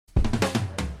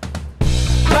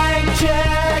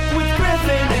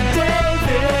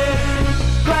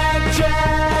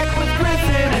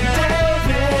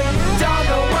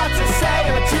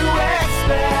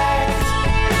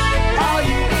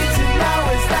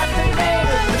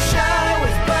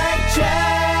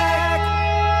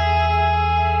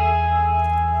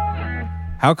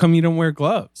How come you don't wear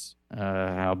gloves?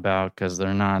 How about because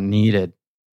they're not needed?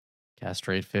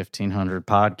 Castrate 1500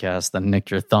 podcasts, then nick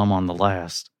your thumb on the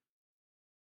last.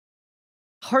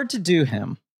 Hard to do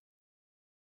him.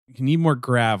 You need more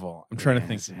gravel. I'm trying to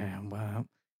think. Yeah, well,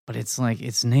 but it's like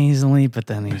it's nasally, but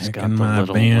then he's got the my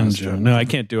little banjo. No, I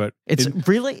can't do it. It's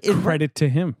really credit to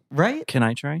him, right? Can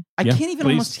I try? I can't even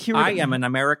almost hear it. I am an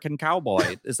American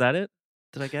cowboy. Is that it?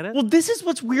 Did I get it? Well, this is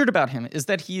what's weird about him is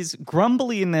that he's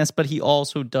grumbly in this, but he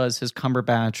also does his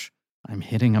Cumberbatch. I'm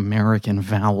hitting American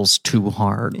vowels too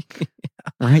hard,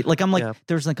 right? Like I'm like,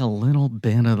 there's like a little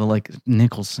bit of the like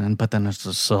Nicholson, but then it's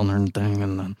a Southern thing,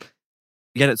 and then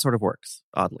yet it sort of works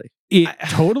oddly. It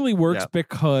totally works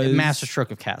because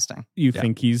masterstroke of casting. You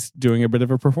think he's doing a bit of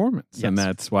a performance, and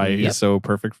that's why he's so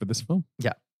perfect for this film.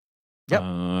 Yeah.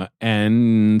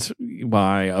 And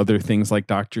why other things like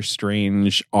Doctor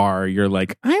Strange you're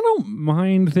like, I don't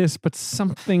mind this, but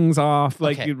something's off,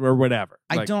 like or whatever.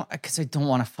 I don't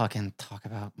want to fucking talk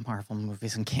about Marvel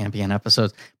movies and Cambion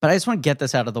episodes, but I just want to get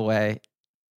this out of the way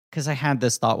because I had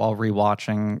this thought while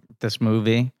rewatching this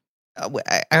movie.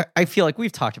 I feel like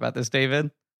we've talked about this,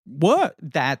 David. What?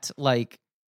 That like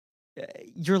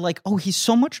you're like, oh, he's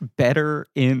so much better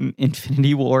in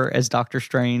Infinity War as Doctor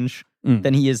Strange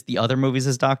than he is the other movies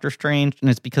as Doctor Strange, and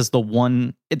it's because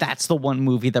that's the one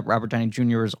movie that Robert Downey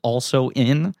Jr. is also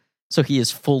in, so he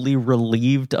is fully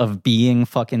relieved of being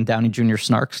fucking Downey Jr.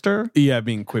 snarkster. Yeah,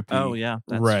 being quippy. Oh yeah,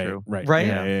 that's true. Right.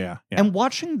 Yeah. And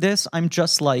watching this, I'm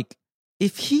just like,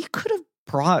 if he could have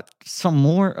brought some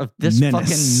more of this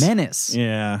fucking menace.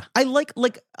 Yeah. I like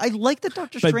that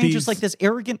Doctor Strange is like this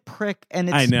arrogant prick, and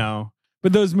it's I know.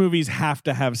 But those movies have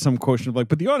to have some quotient of like,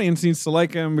 but the audience needs to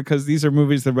like him because these are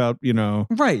movies about,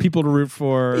 people to root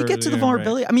for. You get to the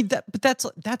vulnerability. Right. I mean,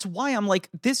 that's why I'm like,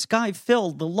 this guy, Phil,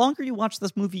 the longer you watch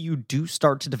this movie, you do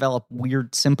start to develop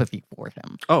weird sympathy for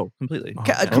him. Oh, completely.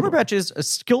 Cumberbatch is a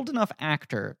skilled enough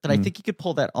actor that I think he could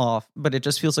pull that off, but it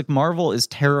just feels like Marvel is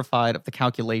terrified of the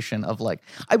calculation of like,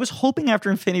 I was hoping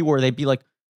after Infinity War, they'd be like,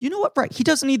 you know what? Right. He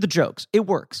doesn't need the jokes. It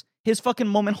works. His fucking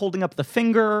moment holding up the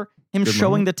finger, him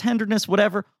showing the tenderness,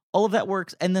 whatever, all of that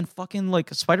works. And then fucking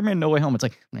like Spider-Man No Way Home, it's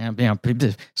like,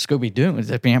 Scooby-Doo. It's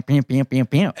like, bam, bam, bam, bam,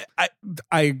 bam.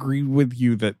 I agree with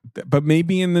you but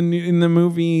maybe in the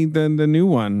movie, the new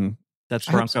one. That's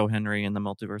Bronco Henry in the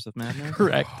Multiverse of Madness.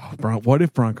 Correct. What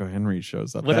if Bronco Henry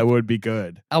shows up? That would be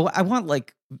good. I want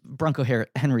like Bronco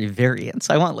Henry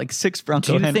variants. I want like 6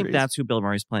 Bronco Henrys. Do you think that's who Bill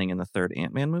Murray's playing in the third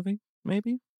Ant-Man movie?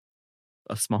 Maybe?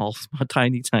 A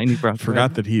tiny Bronco.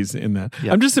 Forgot that he's in that.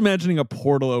 Yep. I'm just imagining a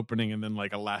portal opening and then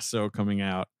like a lasso coming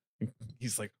out.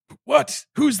 He's like, what?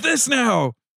 Who's this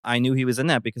now? I knew he was in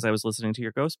that because I was listening to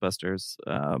your Ghostbusters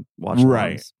watch.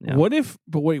 Right. Yeah. What if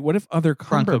other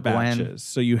Cumberbatches?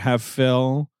 So you have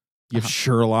Phil, you have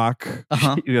Sherlock.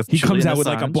 He comes out with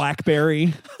like a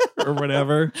BlackBerry or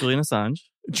whatever. Julian Assange.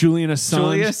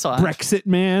 Brexit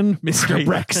man, Mr.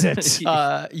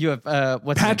 Brexit. You have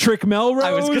what's Patrick Melrose.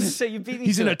 I was going to say you beat me.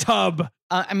 He's in a tub.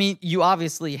 I mean, you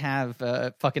obviously have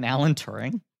fucking Alan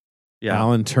Turing. Yeah,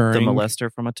 Alan Turing, the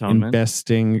molester from Atonement,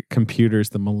 investing computers,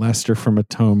 the molester from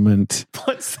Atonement.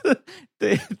 What's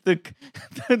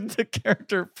the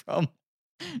character from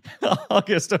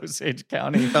August Osage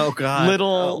County? Oh God,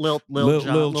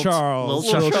 Lil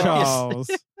Charles.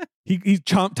 He's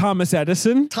Thomas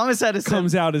Edison. Thomas Edison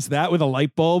comes out as that with a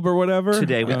light bulb or whatever.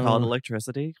 Today we call it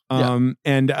electricity. And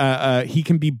he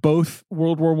can be both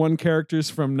World War I characters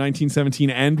from 1917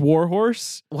 and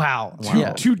Warhorse. Wow.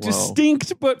 Two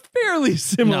distinct but fairly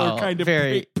similar kind of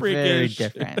very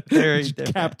different. Very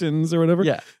different captains or whatever.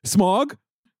 Yeah. Smaug.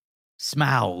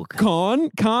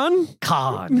 Khan.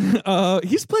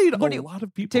 He's played a lot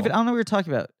of people. David, I don't know what you're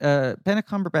talking about. Benedict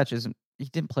Cumberbatch he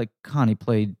didn't play Khan. He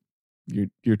played.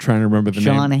 You're trying to remember the name.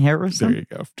 John Harrison. There you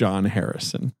go, John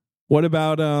Harrison. What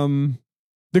about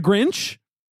the Grinch?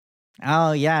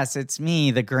 Oh yes, it's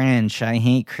me, the Grinch. I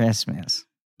hate Christmas.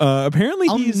 Apparently,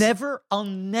 I'll never,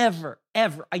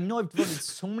 ever. I know I've devoted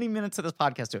so many minutes of this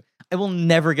podcast to it. I will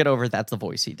never get over that's the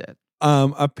voice he did.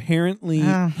 Apparently,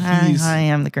 he's I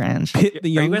am the Grinch. Pitt the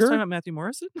Younger. Are you guys talking about Matthew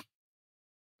Morrison?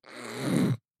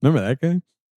 Remember that guy?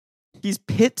 He's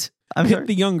Pitt. Pitt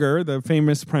the Younger, the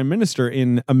famous prime minister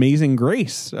in Amazing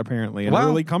Grace, apparently, an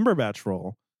early Cumberbatch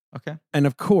role. Okay. And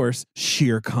of course,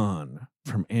 Shere Khan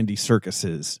from Andy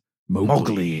Serkis's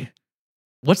Mowgli.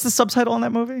 What's the subtitle on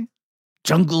that movie?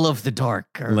 Jungle of the Dark.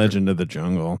 Legend of the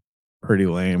Jungle. Pretty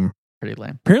lame.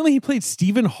 Apparently he played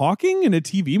Stephen Hawking in a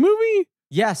TV movie?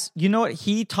 Yes. You know what?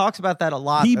 He talks about that a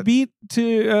lot. He beat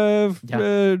Redmayne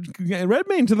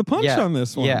to the punch on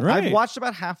this one, right? I've watched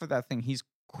about half of that thing. He's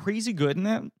crazy good in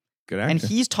it. Good actor. And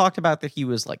he's talked about that he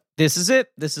was like, this is it.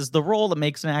 This is the role that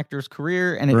makes an actor's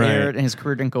career. And it aired and his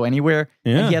career didn't go anywhere.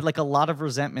 Yeah. And he had like a lot of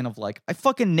resentment of like, I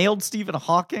fucking nailed Stephen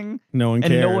Hawking. No one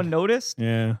cared. And no one noticed.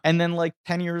 Yeah. And then like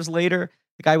 10 years later,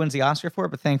 the guy wins the Oscar for it.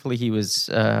 But thankfully he was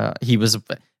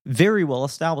very well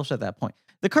established at that point.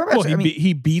 The Cumberbatch,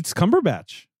 he beats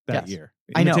Cumberbatch that year.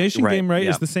 Imitation Game, right?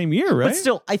 Is the same year, right? But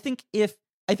still, I think if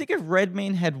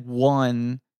Redmayne had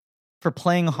won for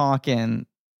playing Hawking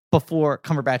before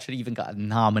Cumberbatch had even gotten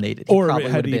nominated, he probably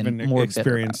had would have been even more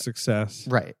experienced success.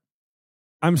 Right.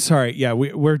 I'm sorry. Yeah,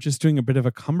 we're just doing a bit of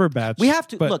a Cumberbatch. We have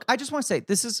to look. I just want to say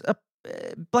this is a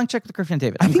blank check with Griffin and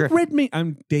David.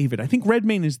 I'm David. I think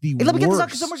Redmayne is the worst. Let me get this out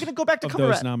because then we're going to go back to of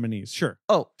Cumberbatch. Those nominees. Sure.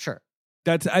 Oh, sure.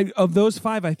 Of those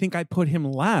 5. I think I put him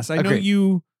last. I know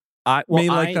you. I performance.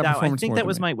 I think that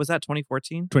was was that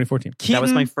 2014? 2014. That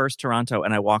was my first Toronto,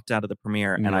 and I walked out of the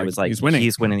premiere, and I was like,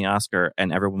 he's winning the Oscar,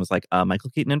 and everyone was like, Michael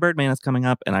Keaton and Birdman is coming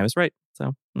up, and I was right.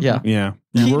 So yeah,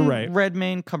 you were right.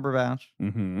 Redmayne, Cumberbatch.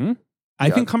 Mm-hmm. I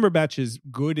think Cumberbatch is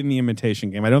good in The Imitation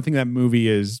Game. I don't think that movie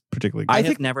is particularly good. I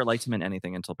have never liked him in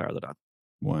anything until Power of the Dog.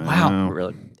 Wow.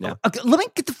 Really? Yeah. Okay, let me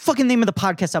get the fucking name of the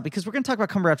podcast out because we're going to talk about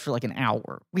Cumberbatch for like an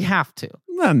hour. We have to.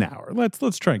 Not an hour.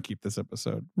 Let's try and keep this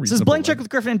episode reasonable. This is Blank Check with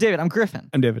Griffin and David. I'm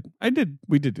Griffin. I'm David.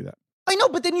 We did do that. I know,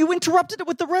 but then you interrupted it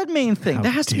with the Redmayne thing.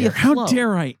 There has to be a How flow.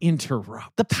 dare I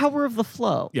interrupt? The power of the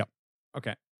flow. Yep.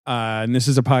 Okay. And this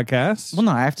is a podcast. Well,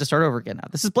 no, I have to start over again now.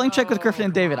 This is Blank Check with Griffin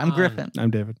and David. I'm Griffin. I'm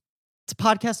David. It's a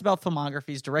podcast about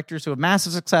filmographies, directors who have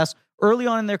massive success early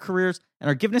on in their careers and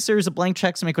are given a series of blank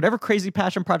checks to make whatever crazy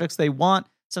passion projects they want.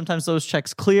 Sometimes those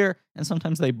checks clear, and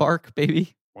sometimes they bark,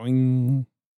 baby. Boing.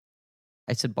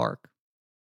 I said bark.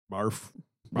 Barf.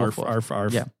 Barf, arf,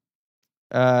 arf.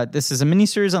 Yeah. This is a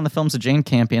miniseries on the films of Jane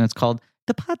Campion. It's called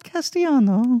The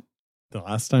Podcastiano. The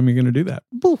last time you're going to do that.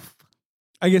 Boof.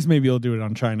 I guess maybe you'll do it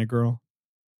on China Girl.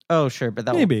 Oh, sure, but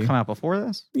that will come out before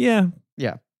this? Yeah.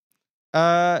 Yeah.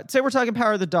 Today we're talking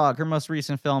Power of the Dog, her most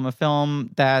recent film, a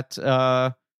film that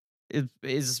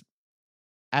is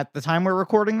at the time we're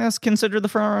recording this considered the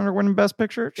frontrunner winning Best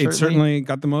Picture. It certainly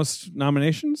got the most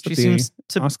nominations. She seems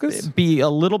to Oscars. Be a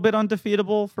little bit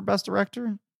undefeatable for Best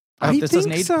Director. I hope this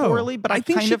doesn't age poorly, but I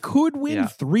think she could win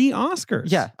 3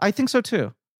 Oscars. Yeah, I think so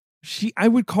too. I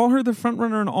would call her the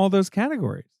frontrunner in all those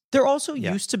catergories. There also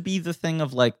used to be the thing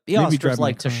of like the Oscars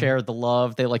like to share the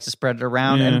love. They like to spread it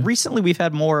around. And recently we've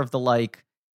had more of the like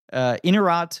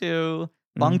Inarritu,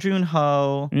 Bong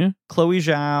Joon-ho, Chloe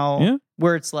Zhao,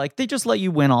 where it's like they just let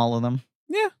you win all of them.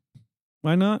 Yeah.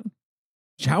 Why not?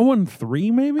 Zhao won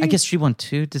 3 maybe? I guess she won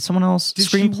 2. Did someone else?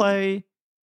 Screenplay,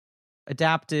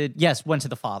 adapted. Yes, went to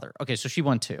the father. Okay, so she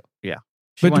won 2. Yeah.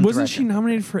 But wasn't she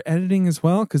nominated for editing as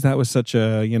well? Because that was such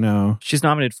a, She's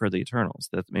nominated for The Eternals.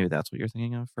 Maybe that's what you're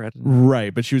thinking of for editing?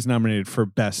 Right, but she was nominated for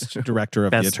Best Director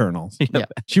of The Eternals. Yeah.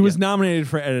 She was nominated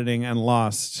for editing and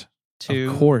lost,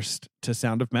 of course, to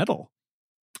Sound of Metal.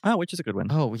 Oh, which is a good one.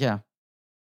 Oh, yeah.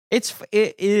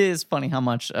 It is funny how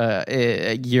much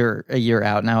a year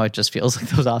out now it just feels like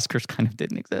those Oscars kind of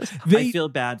didn't exist. I feel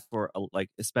bad for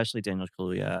especially Daniel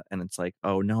Kaluuya, and it's like,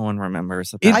 oh, no one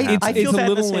remembers. I feel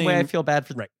bad the same way I feel bad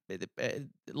for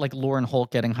like Lauren Holt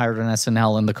getting hired on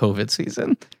SNL in the COVID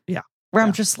season. Yeah, where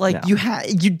I'm just like,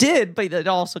 you did, but it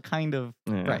also kind of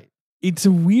right. It's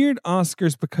a weird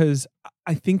Oscars because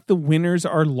I think the winners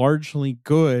are largely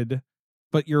good,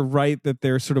 but you're right that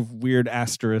they're sort of weird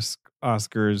asterisk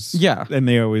Oscars. Yeah. And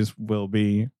they always will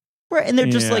be. Right. And they're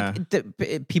just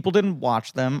like, people didn't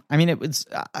watch them. I mean, it was,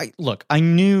 I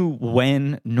knew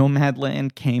when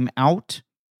Nomadland came out,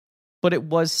 but it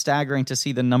was staggering to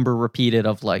see the number repeated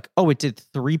of like, oh, it did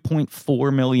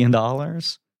 $3.4 million.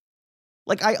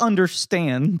 Like, I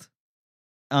understand.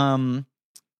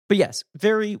 But yes,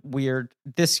 very weird.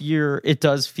 This year, it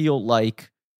does feel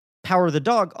like Power of the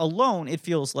Dog alone, it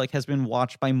feels like, has been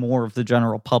watched by more of the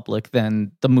general public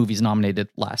than the movies nominated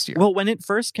last year. Well, when it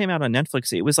first came out on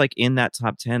Netflix, it was like in that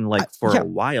top 10 for a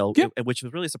while, which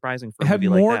was really surprising for a movie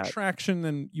like that. It had more traction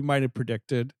than you might have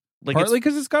predicted. Like partly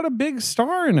because it's got a big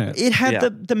star in it. It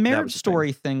had the Marriage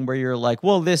Story thing where you're like,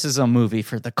 well, this is a movie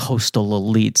for the coastal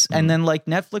elites. And then like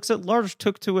Netflix at large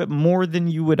took to it more than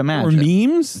you would imagine. Or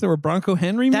memes. There were Bronco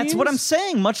Henry memes. That's what I'm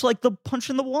saying. Much like the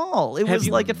punch in the wall. It was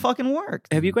like it fucking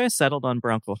worked. Have you guys settled on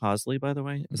Bronco Hosley, by the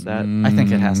way? Is that? I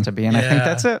think it has to be. And I think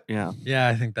that's it. Yeah. Yeah,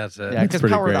 I think that's it. Yeah, because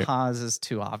Power of the Haas is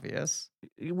too obvious.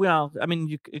 Well, I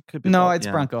mean, it could be. No, it's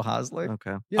Bronco Hosley.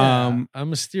 Okay. Yeah, I'm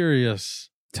mysterious.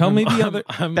 Tell me the other.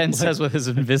 Ben says with his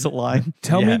Invisalign.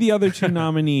 Tell me the other 2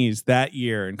 nominees that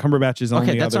year, and Cumberbatch's only.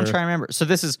 Okay, that's what I'm trying to remember. So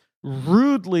this is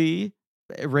rudely.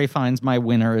 Ray finds my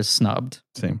winner is snubbed.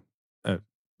 Same,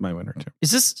 my winner too.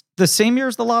 Is this the same year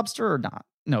as The Lobster or not?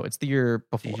 No, it's the year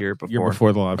before. Year before. Year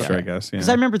before The Lobster, I guess. Because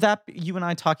I remember that you and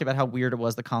I talking about how weird it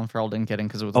was that Colin Farrell didn't get in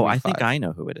because it was. I think I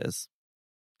know who it is.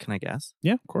 Can I guess?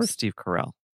 Yeah, of course. Steve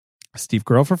Carell. Steve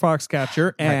Carell for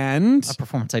Foxcatcher, and a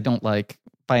performance I don't like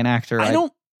by an actor. I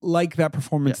don't like that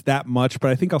performance that much, but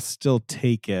I think I'll still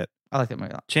take it. I like that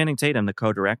movie. Channing Tatum, the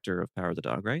co-director of Power of the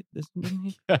Dog, right?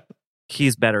 Isn't he?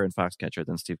 He's better in Foxcatcher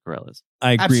than Steve Carell is.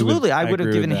 I agree. Absolutely. I would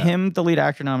have given him the lead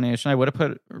actor nomination. I would have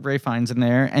put Ray Fiennes in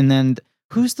there. And then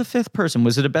who's the fifth person?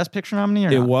 Was it a Best Picture nominee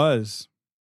or not? It was.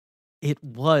 It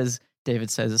was, David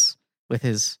says, with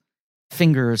his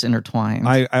fingers intertwined.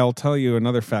 I'll tell you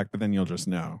another fact, but then you'll just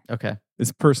know. Okay.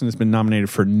 This person has been nominated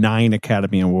for 9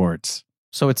 Academy Awards.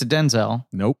 So it's a Denzel.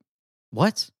 Nope.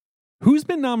 What? Who's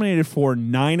been nominated for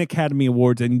 9 Academy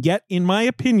Awards and yet, in my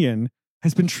opinion,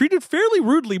 has been treated fairly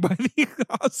rudely by the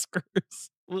Oscars?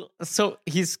 Well, so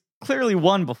he's clearly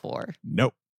won before.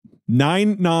 Nope.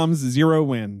 9 noms, 0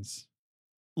 wins.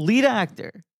 Lead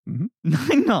actor. Mm-hmm.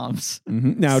 9 noms.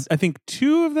 Mm-hmm. Now, I think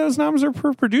 2 of those noms are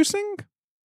for producing.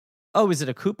 Oh, is it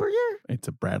a Cooper year? It's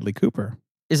a Bradley Cooper.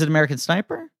 Is it American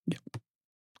Sniper? Yep.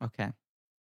 Okay.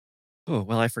 Oh,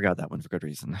 well, I forgot that one for good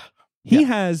reason. He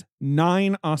has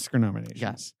 9 Oscar nominations.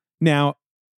 Yes. Now,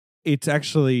 it's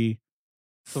actually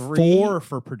 4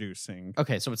 for producing.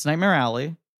 Okay, so it's Nightmare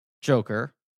Alley,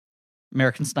 Joker,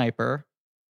 American Sniper,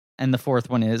 and the 4th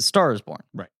one is Star is Born.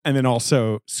 Right. And then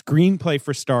also screenplay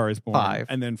for Star is Born. 5.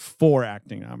 And then 4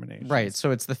 acting nominations. Right,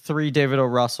 so it's the 3 David O.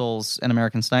 Russells and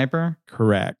American Sniper?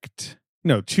 Correct.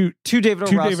 No, 2 David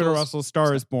O. Russells. David O. Russells,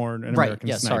 Star is Born, and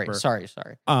American Sniper. Sorry.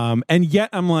 And yet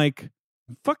I'm like,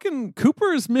 fucking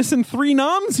Cooper is missing 3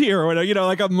 noms here.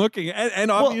 Like I'm looking, and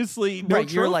obviously no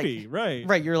trophy.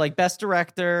 Right, you're like Best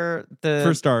Director,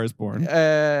 for Star is Born,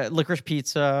 Licorice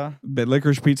Pizza, but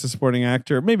Licorice Pizza supporting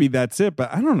actor. Maybe that's it,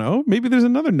 but I don't know. Maybe there's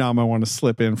another nom I want to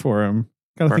slip in for him.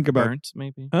 Got to think about Burnt,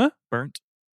 maybe. Huh? Burnt.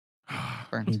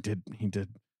 He did.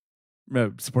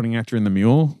 Supporting actor in The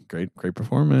Mule, great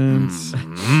performance.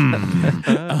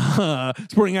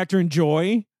 Supporting actor in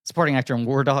Joy, supporting actor in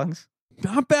War Dogs.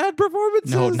 Not bad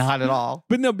performances. No, not at all.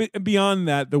 But no, beyond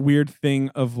that, the weird thing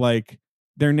of like,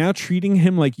 they're now treating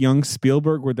him like young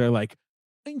Spielberg, where they're like,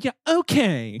 yeah,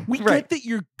 okay, we get that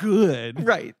you're good.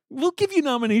 Right. We'll give you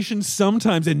nominations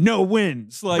sometimes and no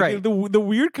wins. Like the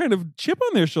weird kind of chip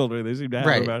on their shoulder they seem to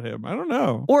have about him. I don't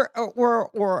know.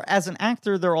 Or as an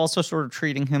actor, they're also sort of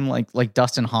treating him like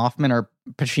Dustin Hoffman or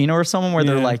Pacino or someone where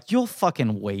they're like, you'll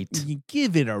fucking wait. You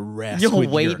give it a rest. You'll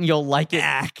wait and you'll like it.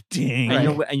 Acting.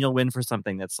 And you'll win for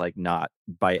something that's like not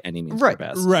by any means the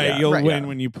best. Right. Yeah. You'll win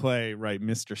when you play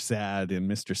Mr. Sad in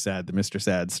Mr. Sad, the Mr.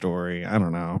 Sad story. I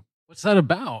don't know. What's that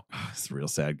about? It's a real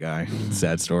sad guy.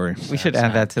 Sad story. We should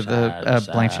add that to the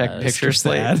blank check picture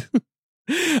slate.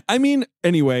 I mean,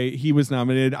 anyway, he was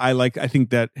nominated. I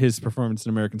think that his performance in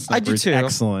American Sniper is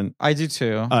excellent. I do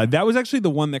too. That was actually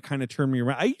the one that kind of turned me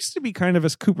around. I used to be kind of a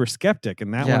Cooper skeptic,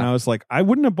 and that one I was like, I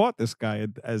wouldn't have bought this guy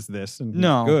as this, and he's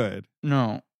good.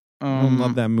 No, I don't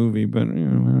love that movie, but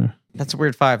that's a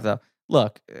weird 5 though.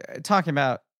 Look, talking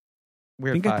about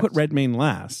weird. I think fives. I put Redmayne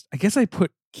last. I guess I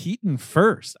put Keaton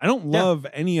first. I don't love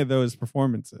any of those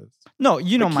performances. No,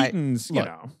 Keaton's,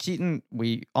 Keaton.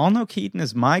 We all know Keaton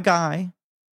is my guy,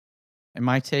 and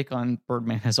my take on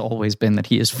Birdman has always been that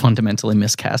he is fundamentally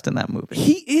miscast in that movie.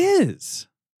 He is.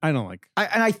 I don't like.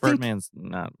 I think Birdman's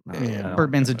not.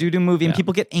 Birdman's a doo-doo movie, and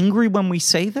people get angry when we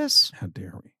say this. How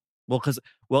dare we? Well,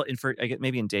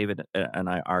 maybe in David and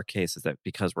our case is that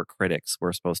because we're critics,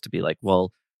 we're supposed to be like,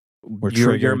 well,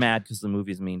 you're mad because the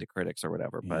movie's mean to critics or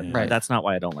whatever, but that's not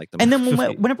why I don't like the movie. And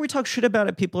then whenever we talk shit about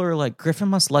it, people are like, Griffin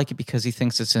must like it because he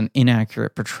thinks it's an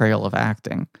inaccurate portrayal of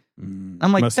acting.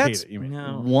 I'm like, that's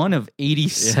one of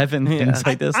 87 things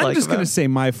I dislike. I'm just going to say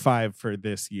my 5 for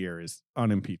this year is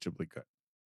unimpeachably good.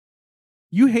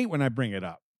 You hate when I bring it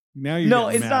up. Now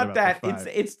you're it's not that.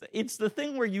 It's the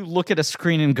thing where you look at a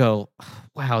screen and go,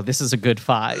 "Wow, this is a good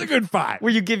 5." It's a good 5.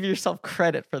 Where you give yourself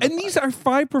credit for. And these are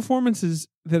 5 performances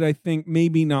that I think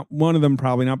maybe not one of them,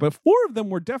 probably not, but 4 of them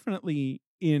were definitely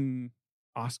in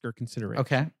Oscar consideration.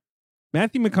 Okay.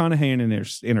 Matthew McConaughey in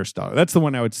Interstellar. That's the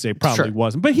one I would say probably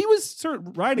wasn't, but he was sort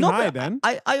of riding high then.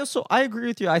 I agree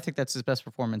with you. I think that's his best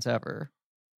performance ever.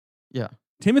 Yeah.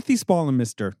 Timothy Spall and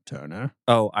Mr. Turner.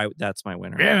 Oh, that's my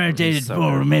winner. Remember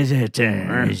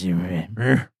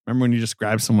when you just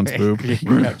grab someone's boob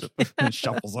and it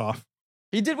shuffles off?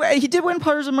 He did win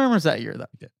Powers and Murmurs that year, though.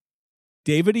 He did.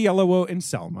 David Oyelowo in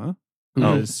Selma,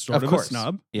 who is sort of a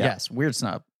snub. Yeah. Yes, weird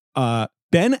snub.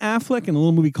 Ben Affleck in a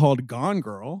little movie called Gone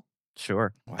Girl.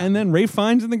 Sure. Wow. And then Ralph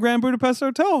Fiennes in the Grand Budapest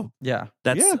Hotel. Yeah.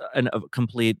 That's a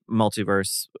complete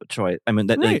multiverse choice. I mean,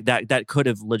 that could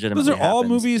have legitimately Those are all happened.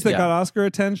 movies that got Oscar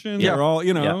attention. Yeah. They're all,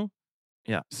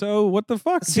 Yeah. So what the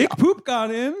fuck? Dick Poop got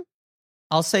in.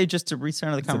 I'll say, just to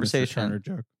recenter the conversation,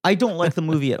 I don't like the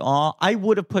movie at all. I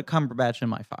would have put Cumberbatch in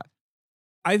my 5.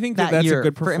 I think that's a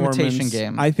good performance. For Imitation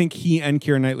Game. I think he and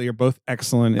Keira Knightley are both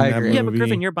excellent in that movie. Yeah, but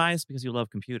Griffin, you're biased because you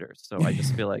love computers. So I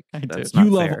just feel like that's you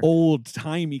not love fair.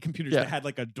 old-timey computers that had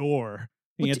like a door.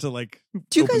 You had to like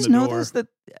do you guys know this? That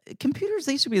computers,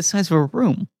 they used to be the size of a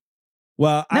room.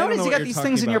 Well, nowadays you got these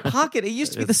things in your pocket. It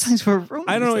used to be the size of a room.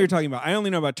 I don't know what you're talking about. I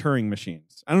only know about Turing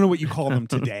machines. I don't know what you call them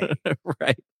today.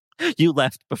 Right. You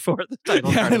left before the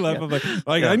title. Yeah, I left.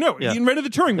 I know. You invented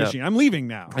the Turing machine. I'm leaving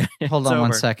now. Hold on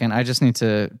 1 second. I just need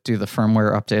to do the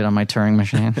firmware update on my Turing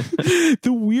machine.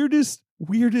 The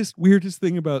weirdest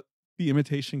thing about The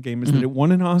Imitation Game is that it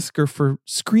won an Oscar for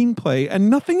screenplay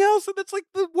and nothing else. And that's like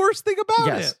the worst thing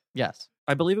about it. Yes.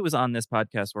 I believe it was on this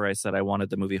podcast where I said I wanted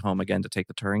the movie Home Again to take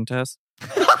the Turing test.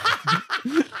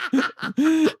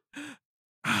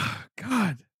 Oh,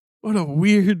 God. What a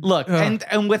weird look. And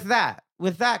with that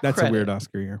that's credit, a weird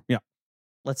Oscar year. Yeah.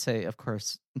 Let's say, of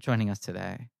course, joining us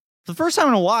today for the first time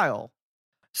in a while.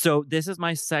 So this is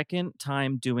my second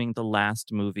time doing the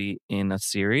last movie in a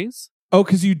series. Oh,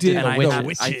 because you did The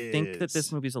Witches. I think that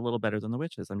this movie's a little better than The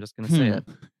Witches. I'm just going to say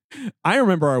it. I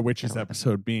remember our Witches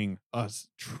episode being us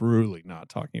truly not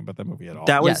talking about that movie at all.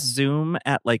 That was Zoom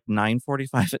at like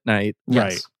 9:45 at night.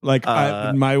 Right. Like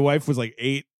my wife was like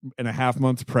 8.5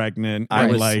 months pregnant. I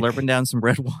was like slurping down some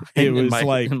red wine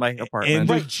in my apartment.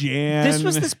 End of Jan. This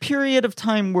was this period of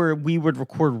time where we would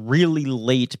record really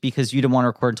late because you didn't want to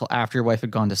record until after your wife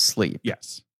had gone to sleep.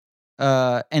 Yes.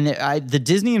 And the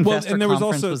Disney Investor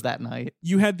Conference was that night.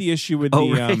 You had the issue with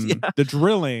the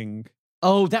drilling.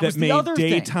 Oh, that was the made other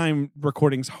thing. daytime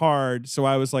recordings hard. So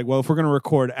I was like, well, if we're going to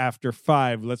record after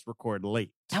 5, let's record late.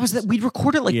 That was that. We'd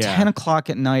record at like 10 o'clock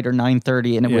at night or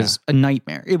 9:30, and it was a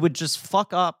nightmare. It would just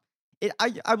fuck up.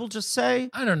 I will just say,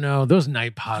 I don't know. Those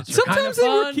night pods are sometimes kind of they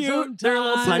fun. were cute. They're a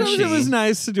little punchy. It was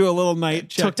nice to do a little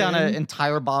night check. Took down an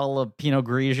entire bottle of Pinot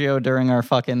Grigio during our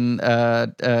fucking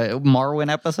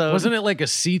Marwin episode. Wasn't it like a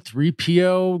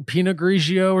C3PO Pinot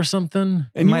Grigio or something?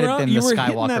 It might have been the Skywalker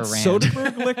Skywalker that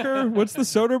Soderbergh liquor. What's the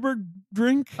Soderbergh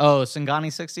drink? Oh,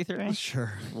 Singani 63?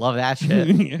 Sure. Love that shit.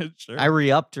 Yeah, sure. I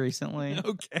re-upped recently.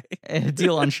 Okay. A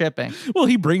deal on shipping. Well,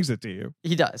 he brings it to you.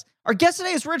 He does. Our guest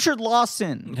today is Richard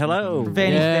Lawson. Hello.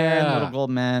 Vanity Fair, Little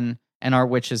Gold Men, and our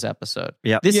Witches episode.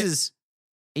 Yeah. This is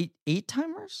eight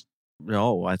timers?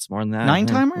 No, it's more than that. 9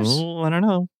 timers? Oh, I don't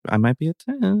know. I might be a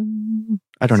 10.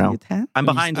 I don't know. I'm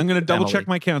behind. I'm going to double check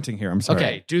my counting here. I'm sorry.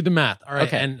 Okay, do the math. All right.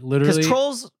 Okay. And literally.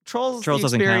 Because Trolls the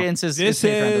experience is... This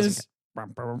is...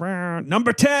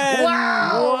 Number 10.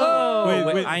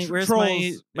 Wow. Wait, where's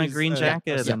my green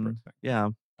jacket? Yeah.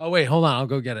 Oh, wait, hold on. I'll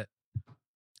go get it.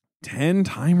 10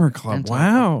 Timer Club. 10 Timer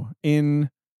Wow. In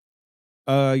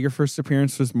your first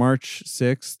appearance was March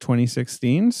 6th,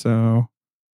 2016. So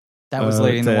that was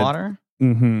Lady in the Water.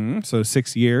 So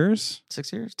 6 years.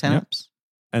 6 years, 10 ups.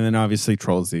 And then obviously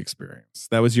Trolls the Experience.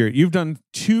 That was you've done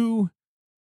 2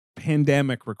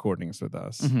 pandemic recordings with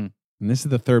us. And this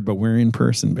is the 3rd, but we're in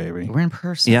person, baby. We're in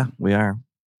person. Yeah, we are.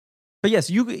 But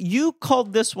yes, you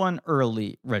called this one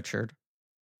early, Richard.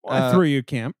 I threw you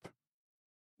camp.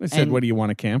 I said, what do you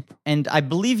want to camp? And I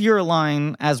believe your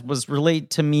line, as was relayed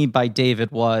to me by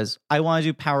David, was, I want to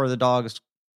do Power of the Dogs.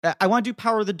 I want to do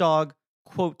Power of the Dog,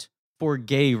 quote, for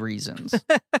gay reasons.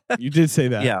 You did say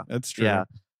that. Yeah. That's true. Yeah.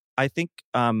 I think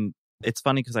it's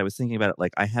funny because I was thinking about it.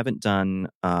 Like, I haven't done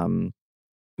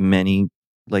many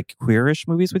like queerish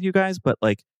movies with you guys, but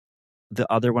like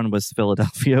the other one was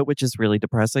Philadelphia, which is really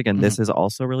depressing, and this is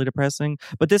also really depressing.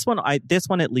 But this one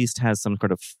at least has some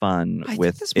sort of fun. I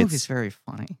think this movie's very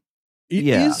funny. It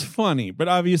is funny, but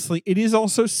obviously it is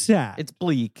also sad. It's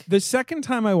bleak. The second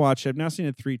time I watched it, I've now seen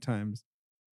it 3 times.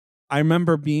 I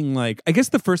remember being like, I guess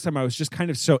the first time I was just kind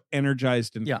of so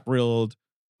energized and thrilled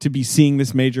to be seeing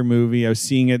this major movie. I was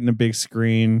seeing it in a big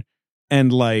screen.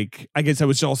 And like, I guess I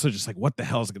was also just like, what the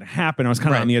hell is going to happen? I was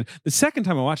kind of on the edge. The second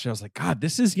time I watched it, I was like, God,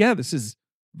 this is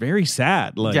very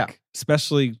sad. Like,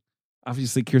 especially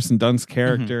obviously Kirsten Dunst's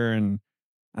character. And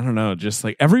I don't know, just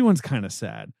like everyone's kind of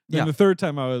sad. And the third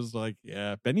time I was like,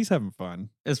 yeah, Benny's having fun.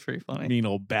 It's pretty funny. Mean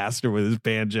old bastard with his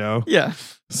banjo. Yeah.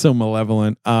 So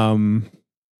malevolent.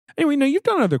 Anyway, no, you've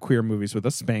done other queer movies with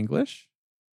us. Spanglish.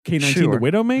 K-19 The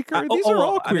Widowmaker. These are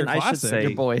all queer classics. I should say,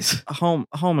 your boys.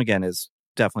 Home Again is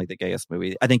definitely the gayest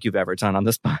movie I think you've ever done on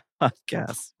this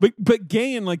podcast. But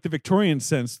gay in like the Victorian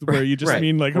sense, where you just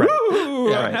mean like,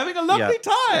 woo, I'm having a lovely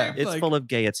time. It's full of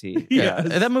gaiety. Yeah,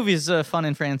 that movie is fun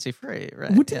and fancy free,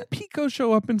 right? Did Pico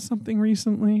show up in something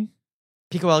recently?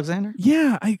 Pico Alexander?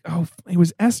 Yeah, it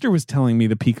was Esther was telling me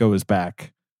the Pico was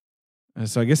back.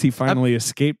 So I guess he finally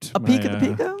escaped a peek at the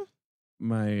Pico?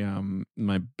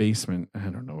 My basement. I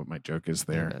don't know what my joke is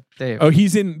there. Yeah,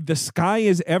 he's in The Sky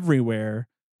Is Everywhere,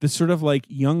 the sort of like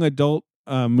young adult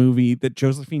movie that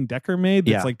Josephine Decker made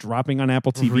that's like dropping on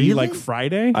Apple TV like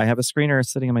Friday. I have a screener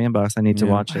sitting in my inbox. I need to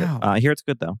watch it. I hear it's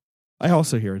good though. I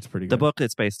also hear it's pretty good. The book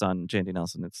it's based on Jandy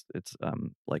Nelson. It's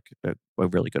like a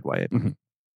really good way. Mm-hmm.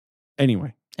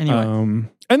 Anyway. And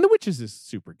The Witches is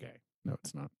super gay. No,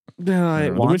 it's not. No,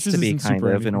 it wants to be kind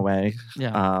of in a way.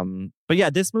 Yeah. But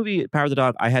yeah, this movie, Power of the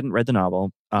Dog, I hadn't read the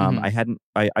novel.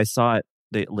 I saw it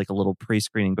like a little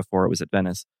pre-screening before it was at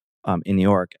Venice in New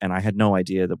York, and I had no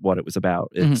idea what it was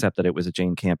about, except that it was a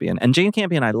Jane Campion. And Jane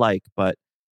Campion I like, but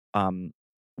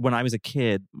when I was a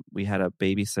kid, we had a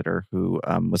babysitter who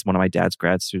was one of my dad's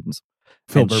grad students.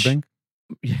 Phil Burbank?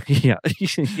 Yeah.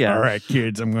 All right,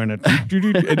 kids, I'm going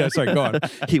to... Sorry, go on.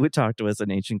 He would talk to us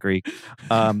in ancient Greek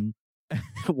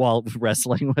while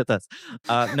wrestling with us.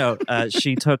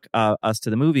 She took us to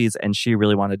the movies, and she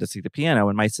really wanted to see the piano.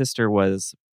 And my sister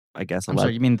was, I guess, 11. I'm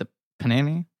sorry, you mean the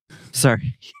Panani?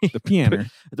 Sorry. The piano.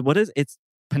 What is it's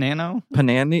Panano?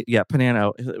 Panani? Yeah,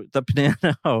 Panano. The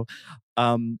piano.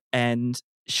 And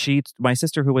my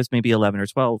sister, who was maybe 11 or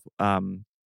 12, that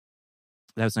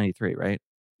was 93, right?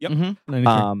 Yep.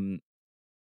 Mm-hmm.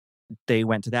 They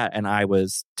went to that, and I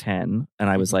was 10, and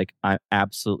I was like, I'm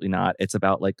absolutely not. It's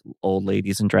about like old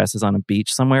ladies in dresses on a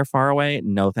beach somewhere far away.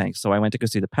 No thanks. So I went to go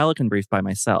see The Pelican Brief by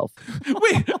myself.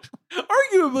 Wait,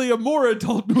 arguably a more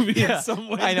adult movie in some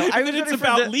way. I know. I mean, it's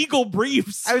about legal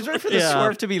briefs. I was ready for the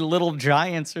swerve to be Little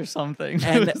Giants or something.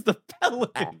 And it was The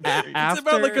Pelican Brief. It's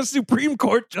about like a Supreme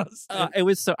Court justice. It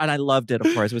was so, and I loved it,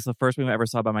 of course. It was the first movie I ever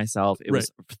saw by myself. It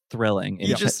was thrilling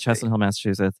in Chestnut Hill,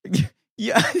 Massachusetts.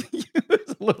 Yeah,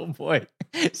 as a little boy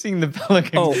seeing The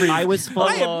Pelican Brief. I was full.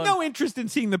 I have no interest in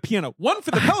seeing the piano. One for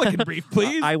The Pelican Brief,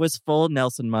 please. I was full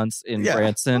Nelson Muntz in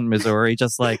Branson, Missouri,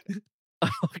 just like.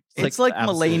 It's like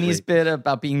Mulaney's bit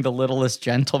about being the littlest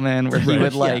gentleman, where he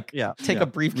would take a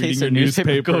briefcase of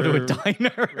newspaper, go to a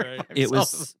diner. Right. It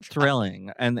was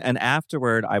thrilling, and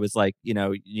afterward, I was like,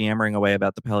 yammering away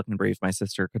about The Pelican Brief. My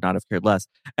sister could not have cared less,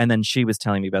 and then she was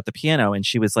telling me about the piano, and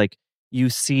she was like, "You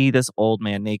see this old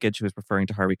man naked." She was referring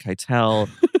to Harvey Keitel.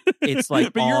 It's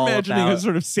like, but you're imagining a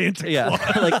sort of Santa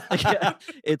Claus.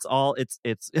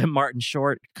 it's Martin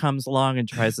Short comes along and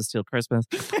tries to steal Christmas.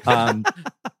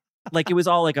 Like it was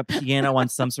all like a piano on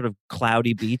some sort of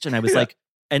cloudy beach, and I was like,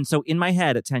 and so in my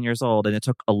head at 10 years old, and it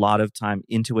took a lot of time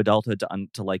into adulthood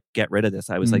to like get rid of this.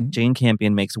 I was like, Jane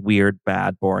Campion makes weird,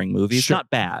 bad, boring movies. Not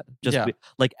bad, just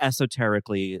like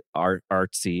esoterically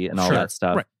artsy and all that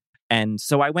stuff. Right. And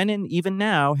so I went in, even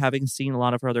now, having seen a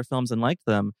lot of her other films and liked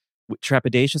them,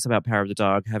 trepidatious about Power of the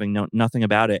Dog, having known nothing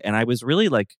about it, and I was really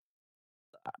like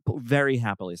very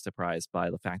happily surprised by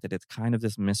the fact that it's kind of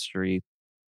this mystery.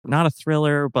 Not a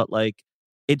thriller, but like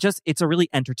it's a really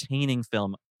entertaining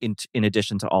film in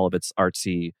addition to all of its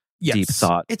artsy, deep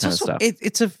thought it's kind also, of stuff.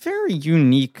 It's a very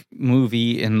unique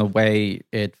movie in the way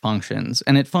it functions.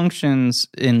 And it functions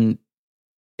in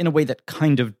a way that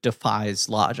kind of defies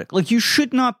logic. Like you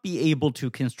should not be able to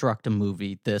construct a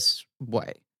movie this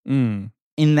way. In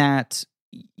that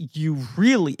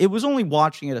it was only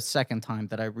watching it a second time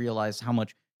that I realized how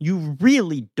much you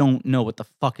really don't know what the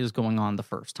fuck is going on the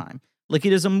first time. Like,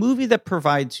 it is a movie that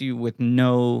provides you with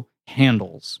no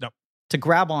handles to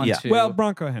grab onto. Yeah. Well,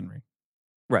 Bronco Henry.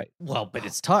 Right. Well, but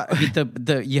it's tough. I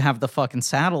mean, you have the fucking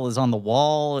saddle is on the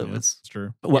wall. It's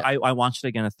true. Well, I watched it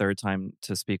again a third time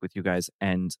to speak with you guys,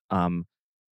 and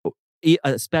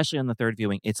especially on the third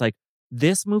viewing, it's like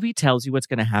this movie tells you what's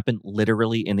going to happen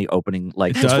literally in the opening,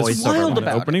 like voiceover. Wild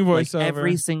about opening voiceover. Like,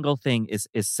 every single thing is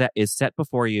set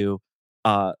before you.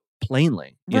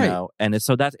 Plainly, you know, and it's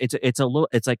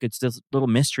this little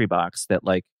mystery box that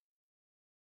like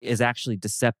is actually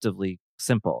deceptively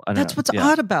simple. That's what's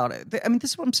odd about it. I mean,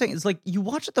 this is what I'm saying. It's like you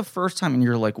watch it the first time and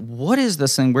you're like, what is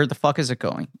this thing? Where the fuck is it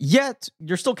going? Yet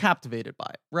you're still captivated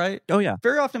by it, right? Oh yeah.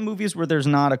 Very often movies where there's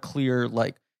not a clear,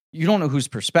 like, you don't know whose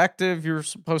perspective you're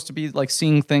supposed to be like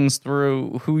seeing things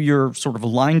through, who you're sort of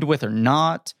aligned with or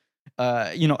not.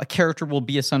 A character will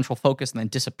be a central focus and then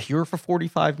disappear for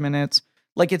 45 minutes.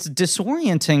 Like, it's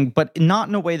disorienting, but not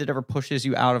in a way that ever pushes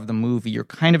you out of the movie. You're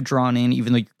kind of drawn in,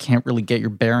 even though you can't really get your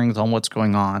bearings on what's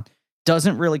going on.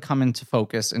 Doesn't really come into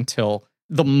focus until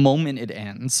the moment it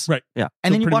ends. Right. Yeah.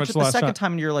 And So then you pretty watch much it the the last second shot.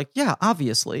 time and you're like, yeah,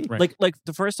 obviously. Right. Like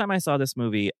the first time I saw this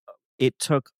movie, it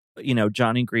took,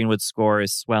 Johnny Greenwood's score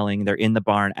is swelling. They're in the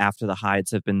barn after the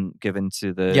hides have been given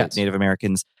to the Native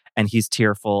Americans, and he's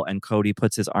tearful, and Cody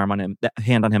puts his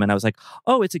hand on him, and I was like,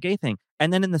 oh, it's a gay thing.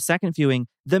 And then in the second viewing,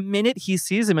 the minute he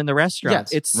sees him in the restaurant,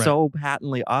 it's so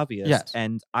patently obvious. Yes.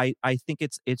 And I think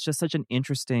it's just such an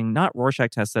interesting, not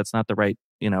Rorschach test, that's not the right,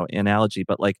 analogy,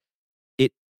 but like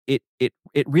it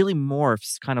really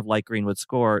morphs kind of like Greenwood's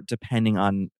score depending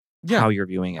on how you're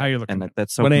viewing it. How you're looking and at it.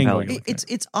 that's so What angle compelling. you're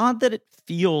It's odd that it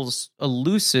feels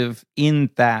elusive in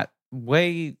that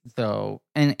way, though.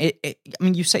 And I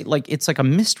mean, you say like it's like a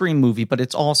mystery movie, but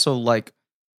it's also like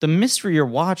the mystery you're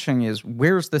watching is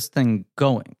where's this thing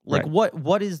going? Like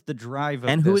what is the drive of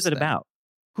and who this is it thing? about?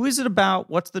 Who is it about?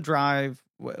 What's the drive?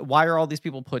 Why are all these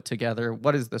people put together?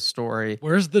 What is the story?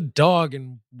 Where's the dog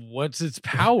and what's its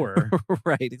power?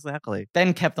 Right, exactly.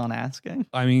 Then kept on asking.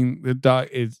 I mean, the dog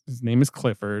his name is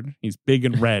Clifford. He's big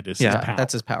and red. Is his power.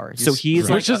 That's his power. So he's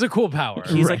like, Which is a cool power.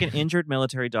 he's like an injured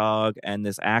military dog, and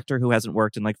this actor who hasn't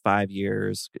worked in like 5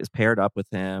 years is paired up with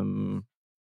him.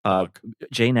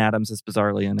 Jane Addams is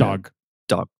bizarrely in dog.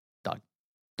 Dog.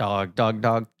 That's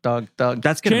gonna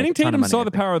Channing make a ton of Tatum money, saw I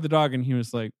the think. power of the dog, and he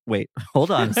was like, Wait,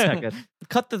 hold on a second.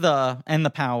 Cut the and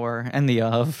the power and the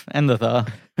of and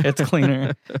the. It's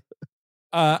cleaner.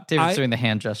 David's doing the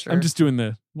hand gesture. I'm just doing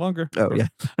the longer. Oh yeah.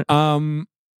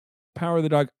 Power of the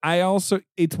dog.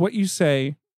 It's what you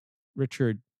say,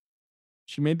 Richard.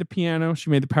 She made the piano.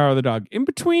 She made the power of the dog. In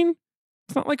between,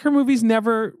 it's not like her movies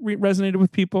never resonated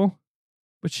with people,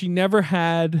 but she never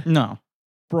had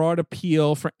broad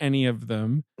appeal for any of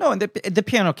them. No, and the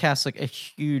piano casts like a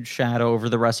huge shadow over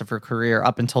the rest of her career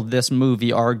up until this movie,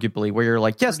 arguably, where you're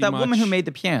like, yes, that woman who made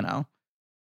the piano.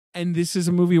 And this is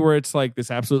a movie where it's like, this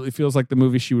absolutely feels like the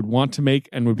movie she would want to make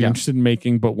and would be interested in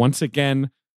making. But once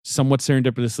again, somewhat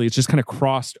serendipitously, it's just kind of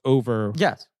crossed over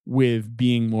with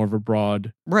being more of a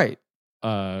broad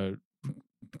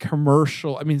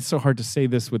commercial. I mean, it's so hard to say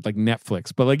this with like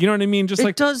Netflix, but like, you know what I mean? Just it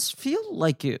like does feel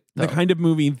like it, though. The kind of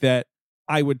movie that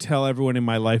I would tell everyone in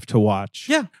my life to watch.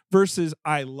 Yeah. Versus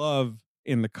I love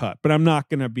In the Cut, but I'm not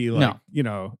going to be like,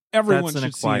 everyone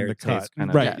should see In the Cut.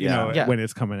 Right. When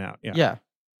it's coming out. Yeah. Yeah.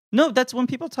 No, that's when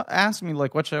people ask me,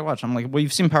 like, what should I watch? I'm like, well,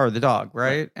 you've seen Power of the Dog,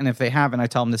 right? And if they haven't, I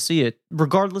tell them to see it,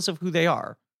 regardless of who they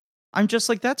are. I'm just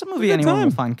like, that's a movie anyone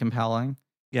will find compelling.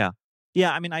 Yeah.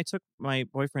 Yeah, I mean, I took my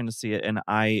boyfriend to see it, and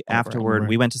afterward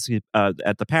we went to see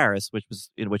at the Paris, which was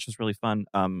really fun.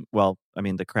 Well, I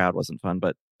mean, the crowd wasn't fun,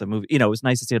 but the movie, it was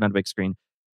nice to see it on a big screen.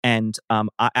 And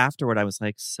afterward, I was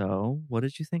like, "So, what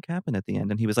did you think happened at the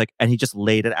end?" And he was like, and he just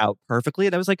laid it out perfectly.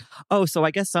 And I was like, "Oh, so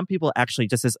I guess some people actually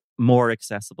just is more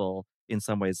accessible in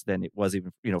some ways than it was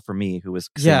even, for me, who was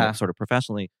seeing it sort of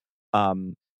professionally."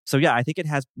 So yeah, I think it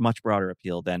has much broader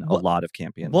appeal than a lot of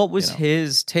campion. What was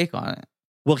his take on it?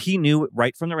 Well, he knew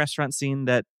right from the restaurant scene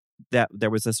that there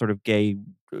was a sort of gay,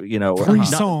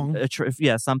 song.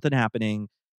 Something happening.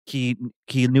 He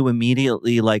knew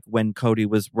immediately, like when Cody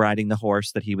was riding the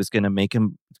horse, that he was going to make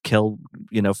him kill,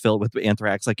 Phil with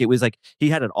anthrax. Like it was like he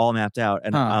had it all mapped out,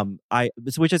 and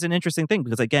which is an interesting thing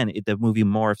because again, the movie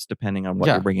morphs depending on what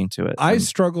you're bringing to it. I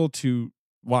struggle to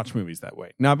watch movies that way,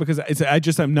 not because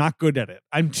I'm not good at it.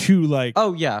 I'm too like,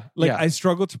 I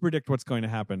struggle to predict what's going to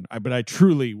happen. But I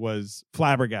truly was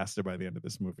flabbergasted by the end of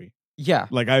this movie. Yeah,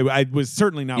 like I was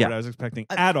certainly not what I was expecting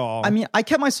at all. I mean, I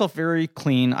kept myself very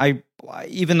clean.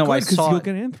 Even though I saw you'll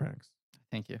get anthrax.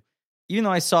 Thank you. Even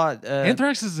though I saw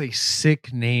anthrax is a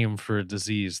sick name for a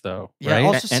disease, though. Yeah, right?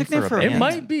 also sick name for it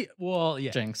might be. Well,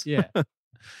 yeah, Jinx. Yeah.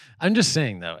 I'm just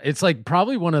saying though, it's like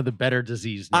probably one of the better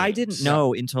disease names. I didn't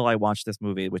know until I watched this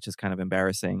movie, which is kind of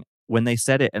embarrassing, when they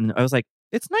said it, and I was like,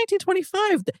 "It's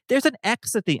 1925. There's an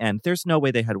X at the end. There's no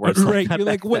way they had words like that." You're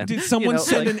like, what? Did someone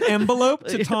send an envelope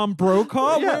to Tom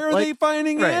Brokaw? Where are they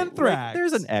finding anthrax? Like,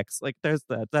 there's an X. Like there's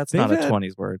that. That's not a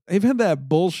 20s word. They've had that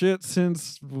bullshit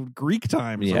since Greek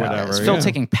times or whatever. Is Phil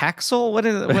taking Paxil? What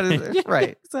is it?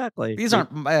 Right. Exactly. These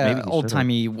aren't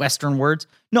old-timey Western words.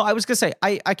 No, I was going to say,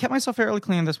 I kept myself fairly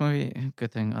clean in this movie.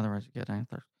 Good thing, otherwise you get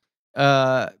anthrax.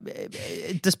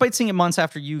 Despite seeing it months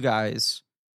after you guys,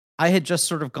 I had just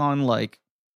sort of gone like,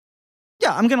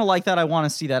 yeah, I'm going to like that. I want to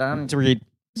see that. I don't need to read.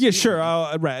 Yeah, sure.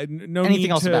 I'll no anything need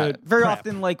else to about it. Very prep.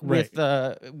 often, like with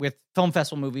film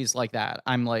festival movies like that,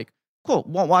 I'm like, cool,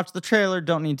 won't watch the trailer,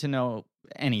 don't need to know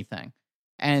anything.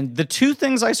 And the two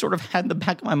things I sort of had in the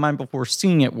back of my mind before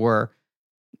seeing it were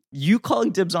you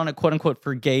calling dibs on it, quote unquote,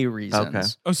 for gay reasons. Okay.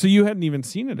 Oh, so you hadn't even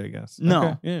seen it, I guess. No.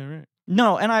 Okay. Yeah, right.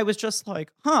 No, and I was just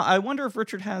like, I wonder if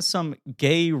Richard has some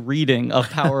gay reading of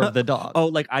Power of the Dog. Oh,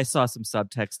 like I saw some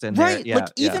subtext in right. there. Yeah,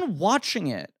 Even watching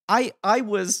it, I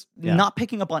was not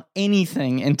picking up on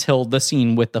anything until the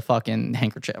scene with the fucking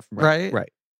handkerchief. Right.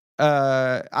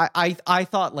 I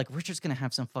thought like Richard's gonna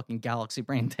have some fucking galaxy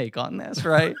brain take on this,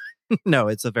 right? No,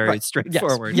 it's a very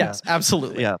straightforward. Yes,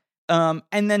 absolutely. Yeah.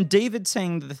 And then David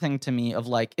saying the thing to me of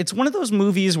like, it's one of those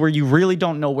movies where you really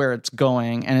don't know where it's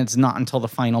going, and it's not until the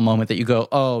final moment that you go,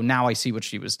 oh, now I see what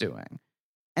she was doing.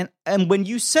 And when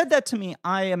you said that to me,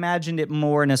 I imagined it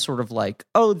more in a sort of like,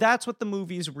 oh, that's what the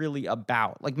movie's really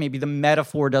about. Like maybe the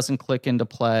metaphor doesn't click into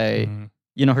play. Mm-hmm.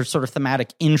 You know, her sort of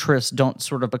thematic interests don't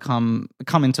sort of come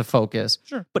into focus.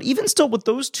 Sure. But even still, with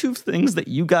those two things that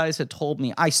you guys had told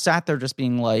me, I sat there just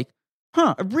being like,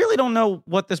 I really don't know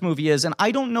what this movie is. And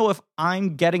I don't know if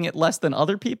I'm getting it less than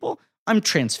other people. I'm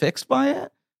transfixed by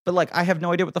it. But like, I have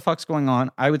no idea what the fuck's going on.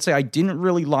 I would say I didn't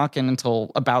really lock in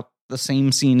until about the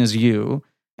same scene as you.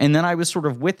 And then I was sort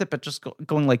of with it, but just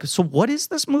going like, so what is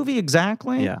this movie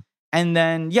exactly? Yeah. And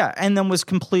then was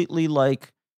completely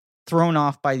like thrown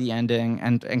off by the ending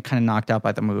and kind of knocked out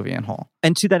by the movie in whole.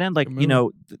 And to that end, like, you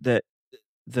know, the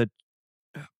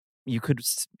you could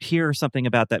hear something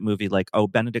about that movie like, oh,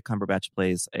 Benedict Cumberbatch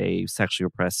plays a sexually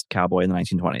repressed cowboy in the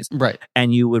 1920s. Right.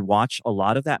 And you would watch a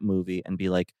lot of that movie and be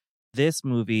like, this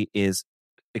movie is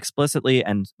explicitly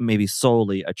and maybe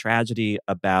solely a tragedy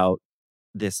about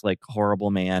this like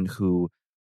horrible man who,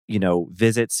 you know,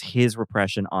 visits his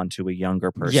repression onto a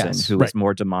younger person who is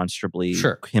more demonstrably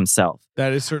himself.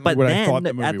 That is certainly what I thought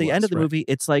the movie was. At the end of the movie,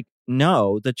 it's like,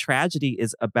 no, the tragedy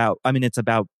is about, I mean, it's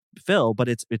about Phil, but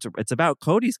it's about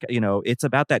Cody's, you know, it's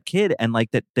about that kid, and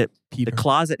like that the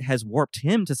closet has warped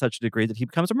him to such a degree that he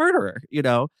becomes a murderer, you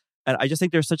know. And I just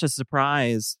think there's such a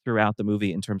surprise throughout the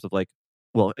movie in terms of like,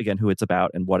 well, again, who it's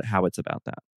about and how it's about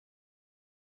that.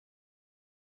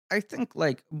 I think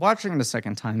like watching it a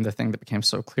second time, the thing that became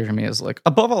so clear to me is like,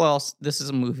 above all else, this is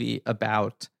a movie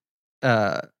about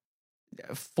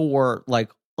for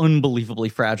like unbelievably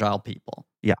fragile people.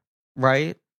 Yeah.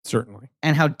 Right? Certainly.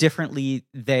 And how differently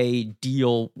they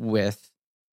deal with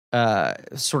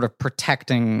sort of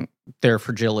protecting their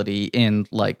fragility in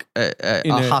like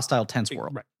a hostile, tense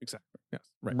world. Right, exactly. Yes,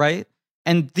 right.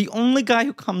 And the only guy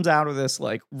who comes out of this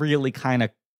like really kind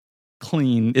of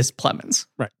clean is Plemons.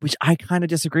 Right. Which I kind of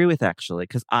disagree with, actually,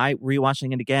 because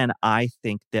rewatching it again, I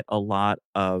think that a lot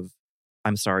of,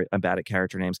 I'm sorry, I'm bad at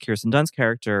character names, Kirsten Dunst's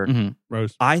character,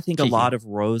 Rose. I think a lot of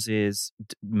Rose's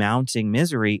mounting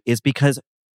misery is because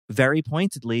very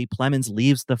pointedly, Plemons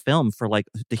leaves the film for like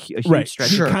a huge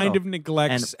stretch. He kind of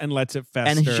neglects and lets it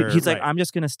fester. And he's like, I'm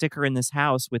just going to stick her in this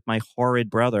house with my horrid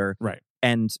brother. Right.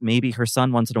 And maybe her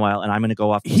son once in a while, and I'm going to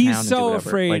go off to town He's and so do whatever.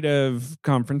 afraid of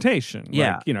confrontation.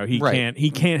 Yeah. Like, you know,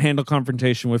 he can't handle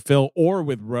confrontation with Phil or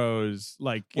with Rose,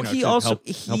 like, you know, to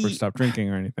help her stop drinking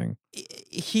or anything.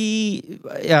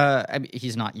 I mean,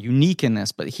 he's not unique in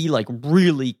this, but he like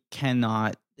really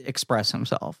cannot express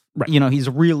himself. Right. You know, he's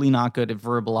really not good at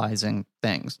verbalizing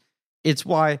things. It's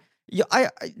why I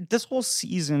this whole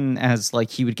season, as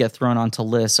like he would get thrown onto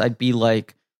lists, I'd be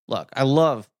like, look, I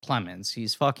love Plemons.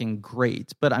 He's fucking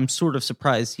great, but I'm sort of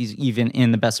surprised he's even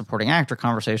in the best supporting actor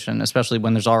conversation, especially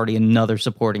when there's already another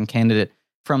supporting candidate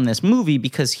from this movie,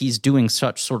 because he's doing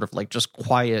such sort of like just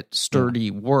quiet,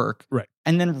 sturdy work. Right.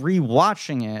 And then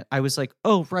rewatching it, I was like,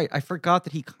 oh, right, I forgot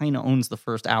that he kind of owns the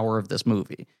first hour of this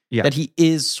movie. Yeah. That he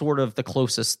is sort of the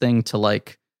closest thing to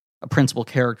like a principal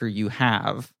character you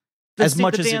have. As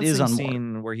much as it is on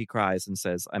scene where he cries and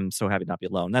says, "I'm so happy not to be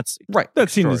alone." That's right.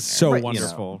 That scene is so right,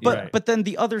 wonderful. You know? But then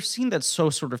the other scene that's so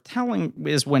sort of telling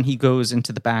is when he goes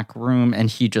into the back room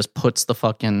and he just puts the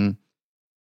fucking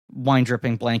wine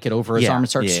dripping blanket over his arm and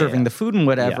starts serving the food and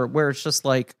whatever. Where it's just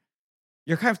like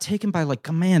you're kind of taken by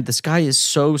like, man, this guy is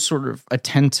so sort of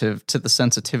attentive to the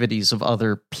sensitivities of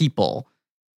other people.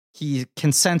 He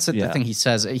can sense it. The thing he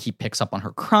says, he picks up on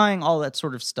her crying, all that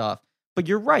sort of stuff. But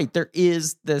you're right. There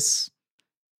is this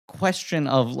question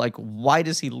of like, why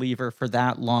does he leave her for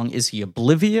that long? Is he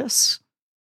oblivious?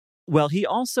 Well, he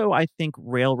also, I think,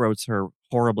 railroads her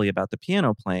horribly about the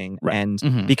piano playing, and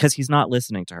because he's not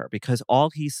listening to her, because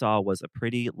all he saw was a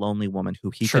pretty lonely woman who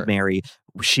he could marry.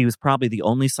 She was probably the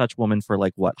only such woman for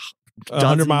like what,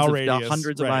 100-mile radius,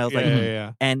 hundreds of miles,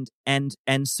 and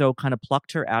so kind of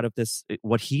plucked her out of this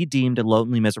what he deemed a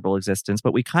lonely, miserable existence.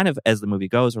 But we kind of, as the movie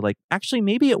goes, are like, actually,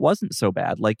 maybe it wasn't so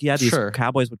bad. Like, yeah, these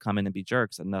cowboys would come in and be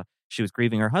jerks, and she was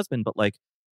grieving her husband, but like,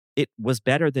 it was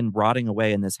better than rotting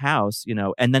away in this house, you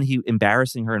know. And then he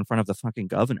embarrassing her in front of the fucking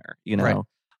governor, you know.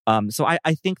 So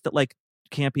I think that like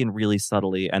campy and really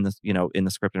subtly, and this, you know, in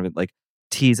the script and like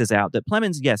teases out that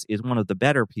Plemons, yes, is one of the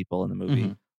better people in the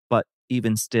movie, but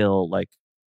even still, like,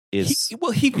 is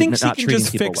he thinks he not can treating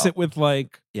just people fix well. it with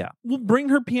like, we'll bring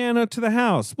her piano to the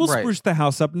house, we'll spruce the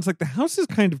house up, and it's like the house is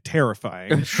kind of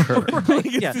terrifying. Sure. Like,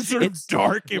 it's this sort of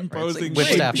dark, imposing.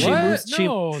 Like, that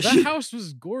house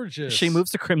was gorgeous. She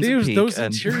moves to Crimson Peak. Those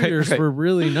interiors were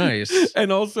really nice,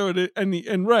 and also and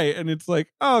it's like,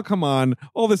 oh come on,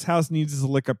 all this house needs is a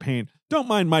lick of paint. Don't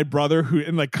mind my brother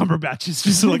and like Cumberbatch is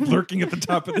just like lurking at the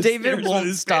top of the David stairs won't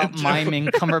with his stop banjo. miming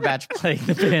Cumberbatch playing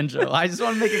the banjo. I just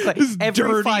want to make it clear. This Every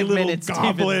dirty 5 little minutes,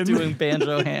 goblin. David's doing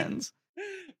banjo hands.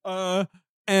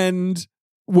 And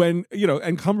when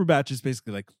and Cumberbatch is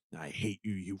basically like, I hate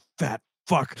you, you fat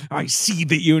fuck. I see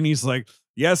that you, and he's like,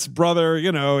 yes, brother,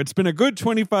 it's been a good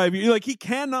 25 years. Like, he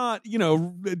cannot,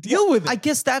 deal with it. I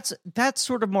guess that's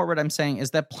sort of more what I'm saying,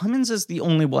 is that Plemons is the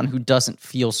only one who doesn't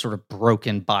feel sort of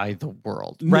broken by the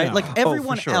world, right? No. Like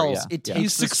everyone else, it takes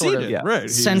he's this sort succeeded, of right?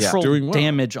 He's central doing well.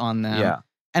 damage on them. Yeah.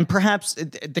 And perhaps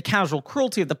the casual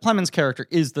cruelty of the Plemons character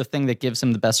is the thing that gives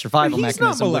him the best survival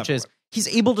mechanism, which is he's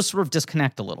able to sort of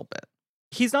disconnect a little bit.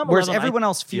 He's not Whereas malevolent. everyone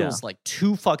else feels like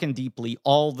too fucking deeply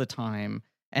all the time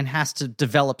and has to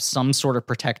develop some sort of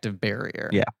protective barrier.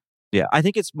 Yeah. I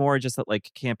think it's more just that,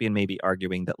 like, Campion may be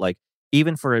arguing that, like,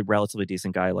 even for a relatively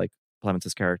decent guy like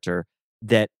Plemons' character,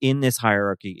 that in this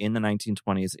hierarchy in the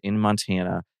 1920s in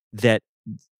Montana, that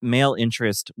male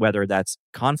interest, whether that's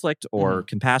conflict or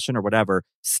compassion or whatever,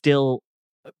 still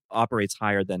operates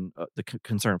higher than the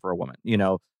concern for a woman.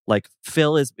 Like,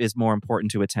 Phil is more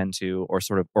important to attend to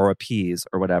or appease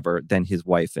or whatever than his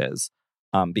wife is,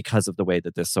 because of the way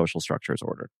that this social structure is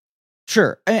ordered.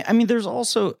 Sure. I mean,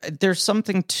 there's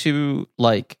something to,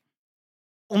 like,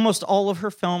 almost all of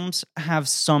her films have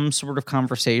some sort of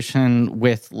conversation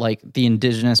with, like, the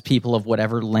indigenous people of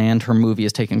whatever land her movie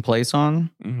is taking place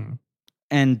on. Mm-hmm.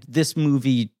 And this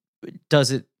movie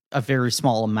does it a very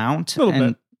small amount. A little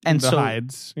bit. And the so,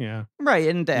 hides, right,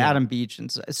 and the Adam Beach.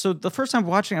 And so the first time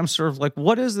watching, I'm sort of like,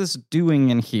 what is this doing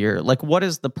in here? Like, what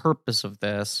is the purpose of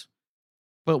this?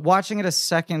 But watching it a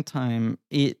second time,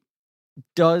 it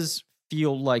does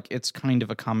feel like it's kind of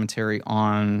a commentary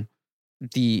on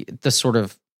the sort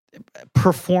of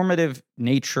performative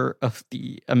nature of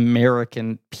the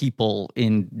American people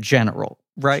in general,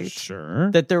 right? Sure.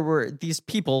 That there were these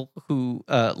people who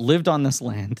lived on this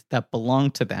land that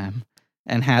belonged to them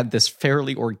and had this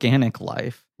fairly organic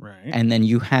life. Right. And then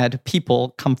you had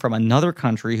people come from another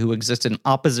country who existed in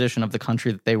opposition of the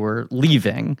country that they were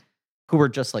leaving, who were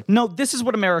just like, no, this is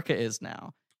what America is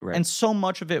now. Right. And so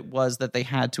much of it was that they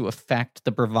had to affect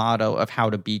the bravado of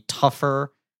how to be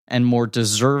tougher and more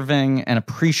deserving and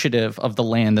appreciative of the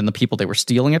land and the people they were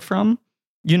stealing it from.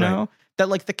 That,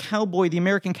 like, the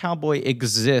American cowboy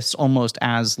exists almost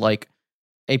as, like,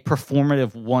 a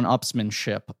performative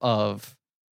one-upsmanship of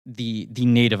the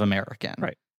Native American.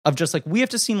 Right. Of just like, we have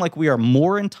to seem like we are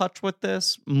more in touch with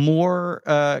this, more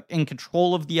in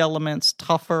control of the elements,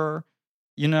 tougher,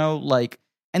 like,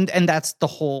 and that's the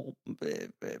whole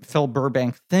Phil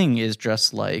Burbank thing, is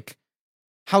just like,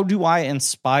 how do I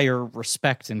inspire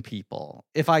respect in people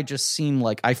if I just seem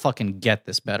like I fucking get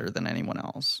this better than anyone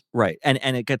else? Right.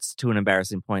 And it gets to an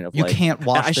embarrassing point of, you like, can't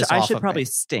wash this off. I should of probably me.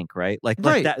 stink, right? Like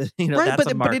right. That, right,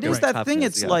 that's but it is that thing.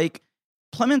 It's like,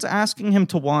 Plemons asking him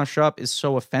to wash up is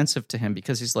so offensive to him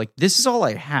because he's like, this is all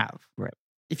I have. Right.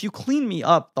 If you clean me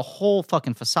up, the whole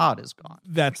fucking facade is gone.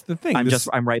 That's the thing.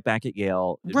 I'm right back at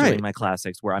Yale doing my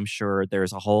classics, where I'm sure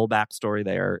there's a whole backstory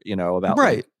there, about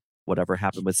like, whatever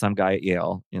happened with some guy at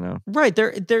Yale, Right.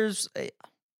 There's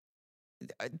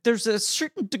a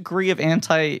certain degree of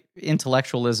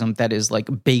anti-intellectualism that is,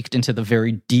 like, baked into the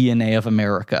very DNA of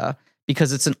America,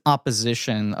 because it's an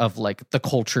opposition of, like, the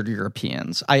cultured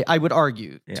Europeans. I would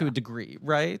argue to a degree,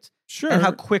 right? Sure. And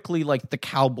how quickly, like, the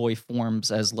cowboy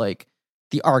forms as, like,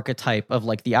 the archetype of,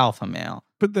 like, the alpha male.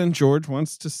 But then George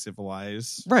wants to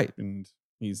civilize. Right. And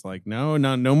he's like, no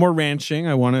more ranching.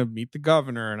 I want to meet the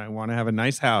governor, and I want to have a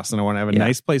nice house, and I want to have a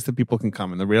nice place that people can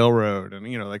come, and the railroad, and,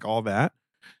 like, all that.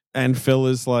 And Phil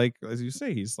is like, as you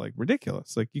say, he's like,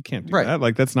 ridiculous. Like, you can't do that.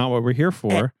 Like, that's not what we're here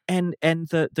for. And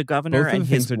the governor and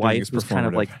his wife was kind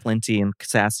of like flinty and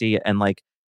sassy, and like,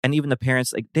 and even the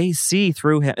parents, like, they see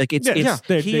through him. Like,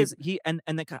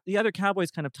 the other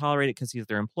cowboys kind of tolerate it because he's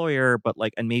their employer, but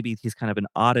like, and maybe he's kind of an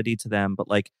oddity to them. But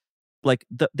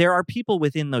there are people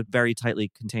within the very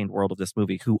tightly contained world of this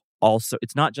movie who also,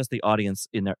 it's not just the audience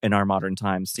in our modern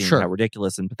times seeing how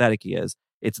ridiculous and pathetic he is.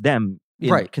 It's them.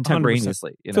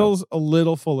 Contemporaneously. Phil's a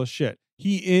little full of shit.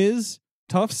 He is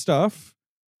tough stuff,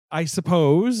 I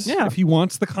suppose. Yeah. If he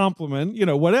wants the compliment,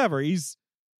 whatever. He's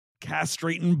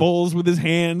castrating bulls with his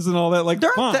hands and all that. Like, there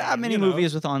aren't fine, that many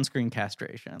movies with on-screen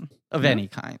castration of any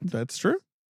kind. That's true.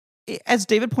 As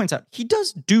David points out, he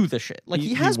does do the shit. Like,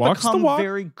 he has become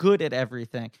very good at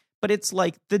everything. But it's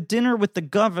like the dinner with the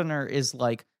governor is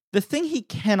like, the thing he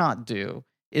cannot do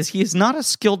is he is not a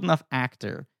skilled enough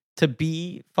actor to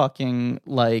be fucking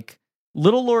like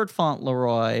Little Lord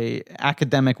Fauntleroy,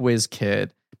 academic whiz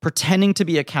kid, pretending to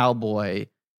be a cowboy,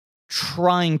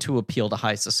 trying to appeal to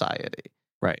high society.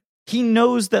 Right. He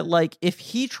knows that, like, if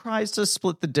he tries to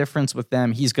split the difference with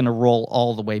them, he's going to roll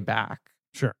all the way back.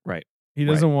 Sure. Right. He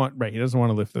doesn't want he doesn't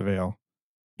want to lift the veil.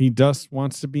 He just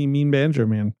wants to be Mean Banjo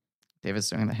Man. David's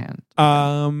doing the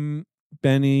hand.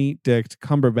 Benedict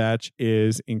Cumberbatch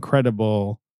is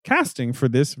incredible casting for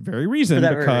this very reason,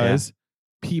 because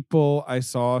people, I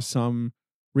saw some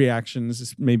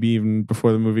reactions, maybe even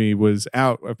before the movie was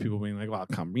out, of people being like, well,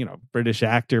 British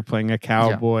actor playing a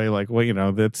cowboy, like,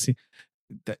 well, that's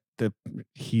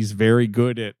he's very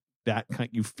good at that kind.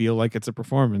 You feel like it's a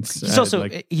performance. He's also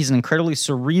he's an incredibly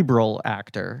cerebral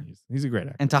actor. He's a great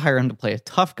actor. And to hire him to play a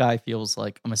tough guy feels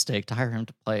like a mistake. To hire him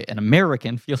to play an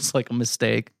American feels like a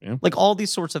mistake. Yeah. Like all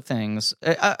these sorts of things.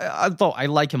 Though I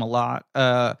like him a lot.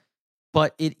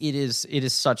 But it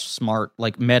is such smart,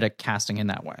 like, meta casting in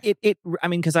that way. I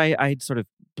mean, because I sort of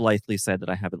blithely said that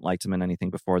I haven't liked him in anything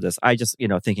before this. I just,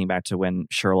 thinking back to when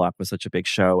Sherlock was such a big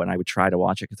show, and I would try to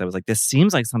watch it because I was like, this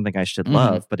seems like something I should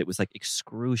love, but it was like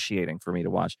excruciating for me to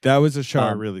watch. That was a show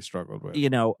I really struggled with.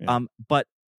 But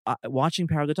watching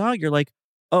Power of the Dog, you're like,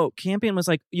 oh, Campion was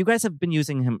like, you guys have been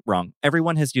using him wrong.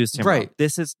 Everyone has used him wrong.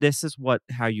 This is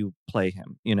how you play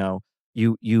him, You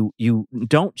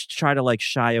don't try to, like,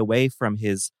 shy away from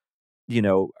his,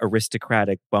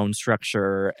 aristocratic bone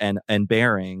structure and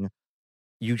bearing.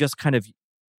 You just kind of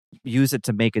use it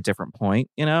to make a different point,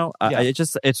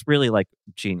 it's really, like,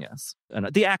 genius.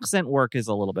 And the accent work is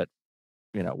a little bit,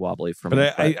 wobbly for me.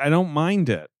 But I don't mind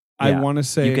it. Yeah, I want to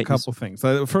say a couple things.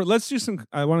 Let's do some.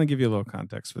 I want to give you a little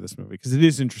context for this movie, because it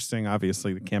is interesting.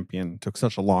 Obviously, the Campion took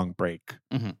such a long break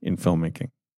in filmmaking.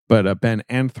 But Ben,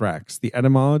 anthrax, the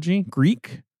etymology,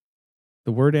 Greek,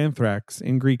 the word anthrax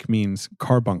in Greek means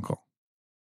carbuncle,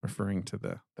 referring to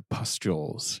the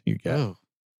pustules you get. Oh.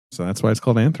 So that's why it's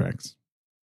called anthrax.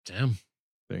 Damn.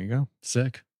 There you go.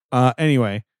 Sick.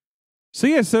 Anyway,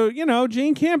 so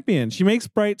Jane Campion, she makes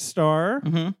Bright Star.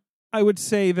 I would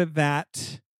say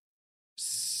that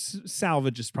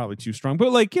salvage is probably too strong,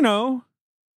 but, like,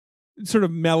 it sort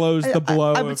of mellows the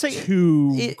blow. I would say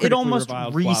it almost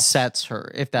resets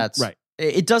her, if that's right.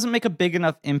 It doesn't make a big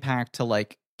enough impact to,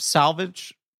 like,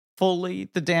 salvage fully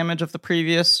the damage of the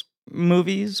previous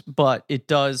movies, but it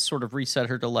does sort of reset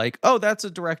her to, like, oh, that's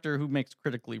a director who makes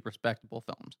critically respectable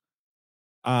films.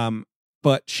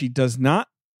 But she does not,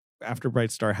 after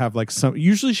Bright Star, have, like, some.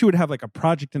 Usually she would have, like, a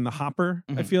project in the hopper.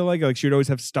 I feel like she would always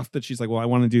have stuff that she's like, well, I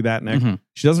want to do that next.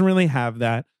 She doesn't really have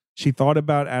that. She thought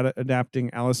about adapting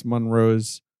Alice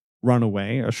Munro's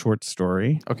Runaway, a short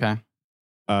story. Okay.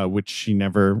 Which she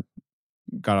never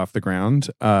got off the ground.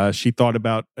 She thought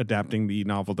about adapting the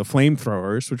novel The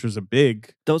Flamethrowers, which was a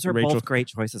big... Those are both great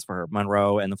choices for her,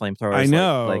 Munro and The Flamethrowers. I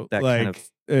know. Like that kind of...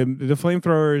 The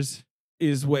Flamethrowers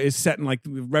is set in, like,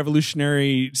 the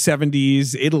revolutionary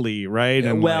 70s Italy, right?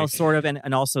 And sort of,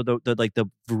 and also the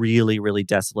really, really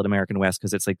desolate American West,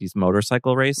 because it's like these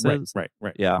motorcycle races. Right.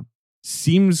 Yeah.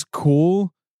 Seems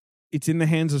cool. It's in the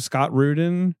hands of Scott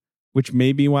Rudin, which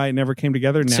may be why it never came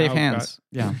together. Now, safe hands.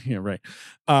 Yeah, right.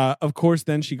 Of course,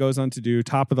 then she goes on to do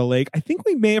Top of the Lake. I think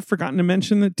we may have forgotten to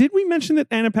mention that. Did we mention that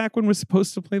Anna Paquin was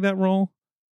supposed to play that role?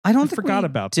 I forgot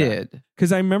about that.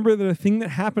 Because I remember the thing that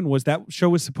happened was that show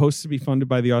was supposed to be funded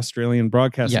by the Australian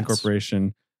Broadcasting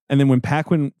Corporation. And then when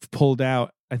Paquin pulled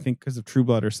out, I think because of True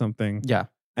Blood or something,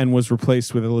 and was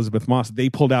replaced with Elizabeth Moss, they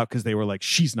pulled out because they were like,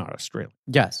 she's not Australian.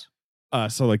 Yes.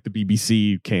 So, like, the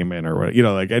BBC came in or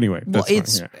whatever, anyway. Well,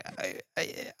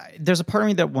 there's a part of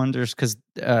me that wonders, because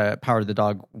Power of the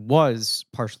Dog was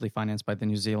partially financed by the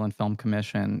New Zealand Film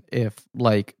Commission, if,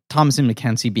 like, Thomasin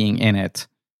McKenzie being in it,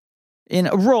 in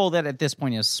a role that at this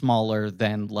point is smaller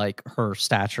than, like, her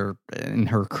stature in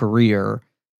her career,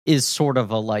 is sort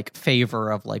of a, like,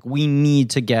 favor of, like, we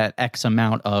need to get X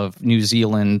amount of New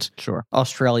Zealand,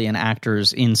 Australian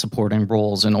actors in supporting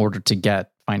roles in order to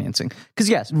get financing.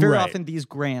 Because very often these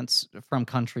grants from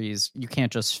countries, you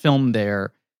can't just film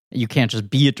there, you can't just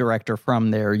be a director from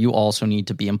there, you also need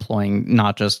to be employing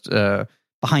not just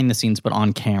behind the scenes but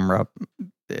on camera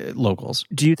locals.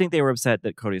 Do you think they were upset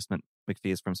that Cody Smith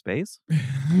McPhee is from space?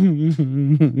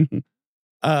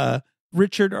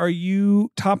 Richard, are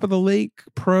you Top of the Lake,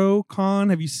 pro, con?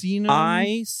 Have you seen him?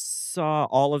 I saw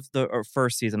all of the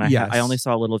first season. Yes. I only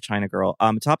saw a little of China Girl.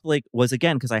 Top of the Lake was,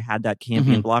 again, because I had that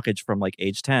Campion blockage from like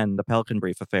age 10, the Pelican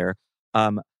Brief affair.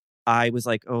 I was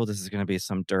like, oh, this is going to be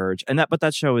some dirge. But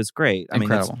that show is great. I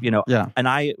Incredible. mean, and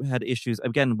I had issues,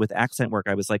 again, with accent work.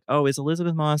 I was like, oh, is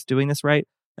Elizabeth Moss doing this right?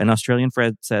 And Australian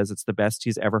Fred says it's the best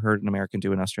he's ever heard an American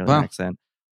do an Australian accent.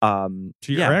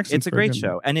 It's a great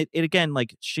show. And it again,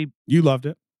 like You loved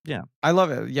it. Yeah. I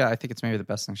love it. Yeah, I think it's maybe the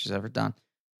best thing she's ever done.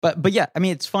 But yeah, I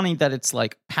mean, it's funny that it's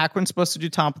like Paquin's supposed to do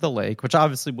Top of the Lake, which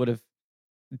obviously would have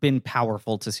been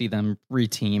powerful to see them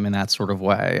reteam in that sort of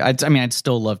way. I'd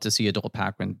still love to see adult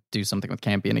Paquin do something with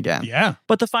Campion again. Yeah.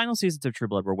 But the final seasons of True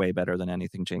Blood were way better than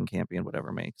anything Jane Campion would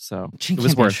ever make. So Jane it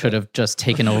was Campion worth should it. have just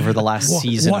taken over the last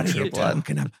season of True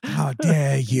Blood. How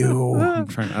dare you? I'm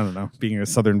trying, I don't know, being a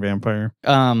Southern vampire.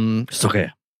 It's okay.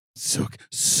 Suke.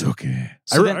 So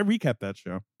I recapped that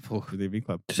show for the AV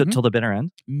Club. Till the bitter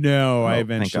end? No, I Oh,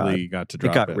 eventually got to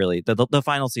drop it. Got really the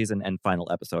final season and final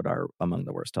episode are among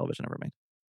the worst television ever made.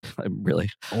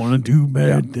 I want to do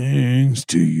bad things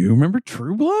to you. Remember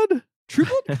True Blood? True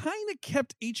Blood kind of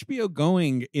kept HBO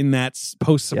going in that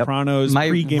post-Sopranos, My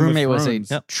pre-Game roommate of was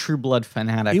Thrones. a True Blood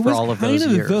fanatic It for was all of kind those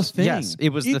of years. the thing. Yes, it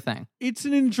was the thing. It's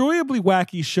an enjoyably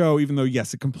wacky show, even though,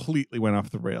 yes, it completely went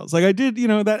off the rails. Like I did,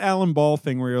 that Alan Ball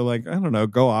thing where you're like, I don't know,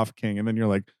 go off, King. And then you're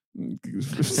like,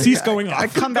 cease going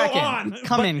off. Come back Go in. on.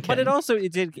 Come in, But King. it also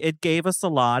it gave us a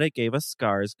lot. It gave us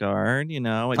Skarsgård,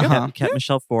 It kept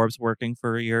Michelle Forbes working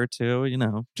for a year or two,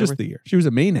 Just the year. She was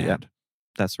a main ad. Yeah.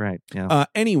 That's right. Yeah.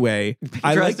 Anyway,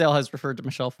 Drysdale has referred to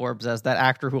Michelle Forbes as that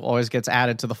actor who always gets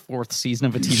added to the 4th season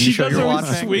of a TV she show does you're always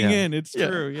watching. swing in. It's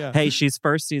true. Yeah. Hey, she's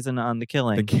first season on The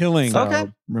Killing. The Killing. Okay.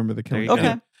 Remember The Killing? There you go.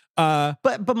 Okay.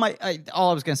 But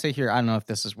all I was going to say here, I don't know if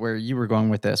this is where you were going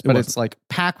with this, but it's like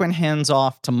Paquin hands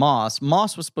off to Moss.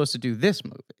 Moss was supposed to do this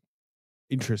movie.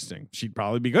 Interesting. She'd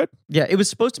probably be good. Yeah, it was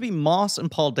supposed to be Moss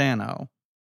and Paul Dano.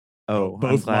 Oh,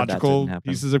 both logical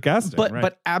pieces of casting.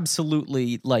 But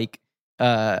absolutely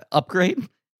upgrade.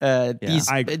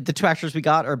 The two actors we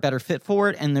got are a better fit for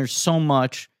it, and there's so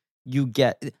much you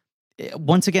get.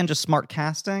 Once again, just smart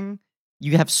casting.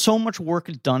 You have so much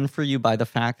work done for you by the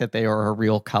fact that they are a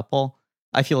real couple.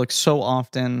 I feel like so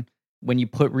often when you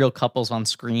put real couples on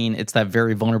screen, it's that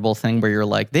very vulnerable thing where you're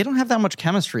like, they don't have that much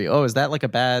chemistry. Oh, is that like a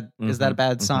bad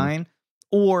sign?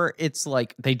 Or it's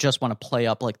like they just want to play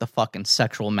up like the fucking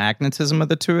sexual magnetism of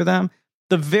the two of them.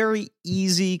 The very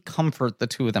easy comfort the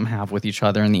two of them have with each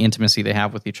other and the intimacy they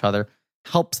have with each other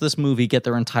helps this movie get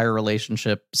their entire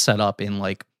relationship set up in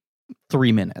like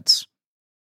 3 minutes.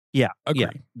 Yeah, Agree.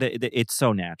 yeah. It's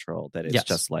so natural that it's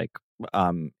just like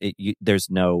there's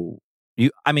no.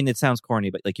 It sounds corny,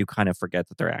 but like you kind of forget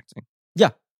that they're acting.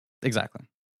 Yeah, exactly.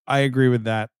 I agree with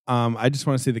that. I just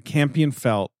want to say the Campion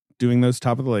felt doing those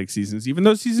Top of the Lake seasons, even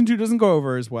though season 2 doesn't go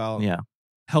over as well. Yeah,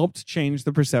 helped change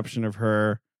the perception of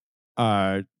her,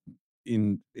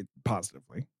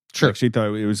 positively. Sure. Like she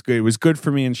thought it was good. It was good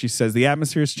for me, and she says the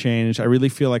atmosphere has changed. I really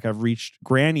feel like I've reached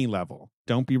Granny level.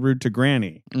 Don't be rude to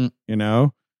Granny.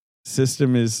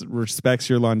 System respects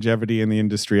your longevity in the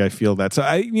industry. I feel that. So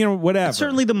whatever. It's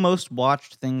certainly the most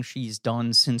watched thing she's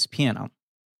done since Piano.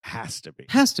 Has to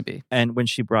be. And when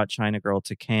she brought China Girl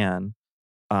to Cannes,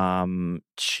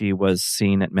 she was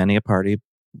seen at many a party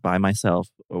by myself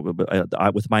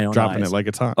with my own dropping eyes. it like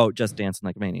it's hot. Oh, just dancing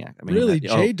like a maniac. Really,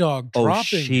 J-Dog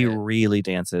dropping she it. really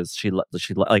dances. She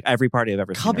like every party I've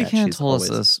ever seen Cubby her at, Can she's told us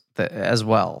always- this as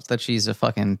well, that she's a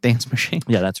fucking dance machine.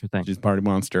 Yeah, that's her thing. She's a party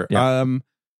monster. Yeah.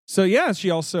 So yeah, she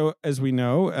also, as we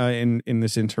know, in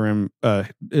this interim,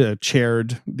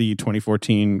 chaired the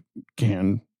 2014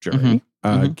 Cannes jury.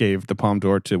 Gave the Palme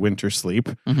d'Or to Winter Sleep,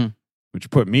 which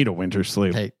put me to Winter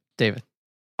Sleep. Hey, David.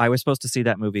 I was supposed to see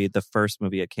that movie, the first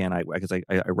movie at Cannes, because I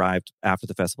arrived after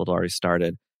the festival had already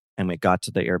started, and we got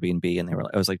to the Airbnb, and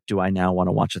I was like, do I now want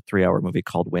to watch a 3-hour movie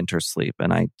called Winter Sleep?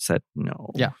 And I said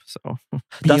no. Yeah. So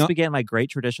thus began my great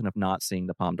tradition of not seeing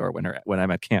the Palme d'Or winner when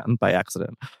I'm at Cannes by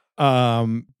accident.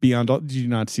 Beyond all, did you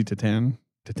not see Titan?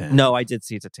 No, I did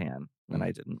see Titan, and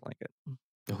I didn't like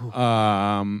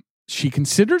it. She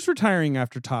considers retiring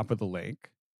after Top of the Lake,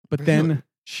 but then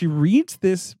she reads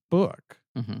this book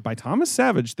by Thomas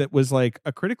Savage that was like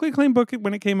a critically acclaimed book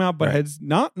when it came out, but has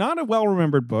not a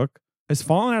well-remembered book, has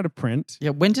fallen out of print. Yeah,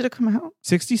 when did it come out?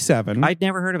 1967. I'd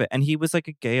never heard of it, and he was like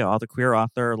a gay author, queer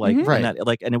author, like and that,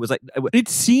 like, and it was like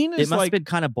it's seen as it must like have been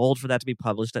kind of bold for that to be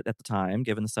published at the time,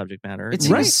 given the subject matter. It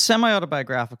seems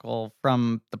semi-autobiographical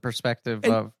from the perspective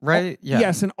of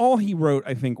yes, and all he wrote,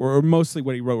 I think, or mostly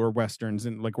what he wrote were westerns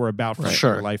and like were about French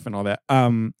life and all that.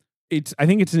 I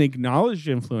think it's an acknowledged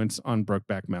influence on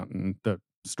Brokeback Mountain, the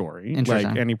story, like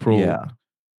Annie Proulx.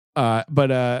 Yeah.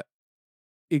 But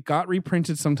it got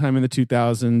reprinted sometime in the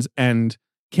 2000s, and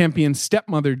Campion's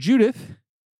stepmother, Judith,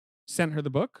 sent her the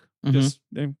book. Just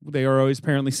they are always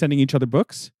apparently sending each other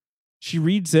books. She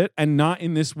reads it, and not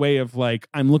in this way of like,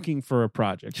 I'm looking for a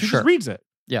project. She just reads it.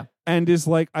 Yeah. And is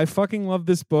like, I fucking love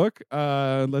this book.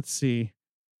 Let's see.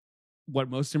 What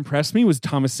most impressed me was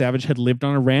Thomas Savage had lived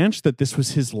on a ranch, that this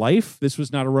was his life. This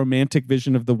was not a romantic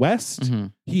vision of the West.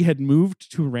 He had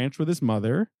moved to a ranch with his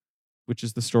mother, which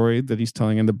is the story that he's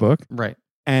telling in the book. Right.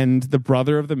 And the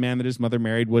brother of the man that his mother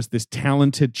married was this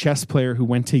talented chess player who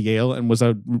went to Yale and was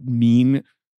a mean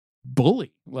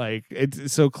bully. Like,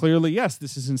 it's so clearly, yes,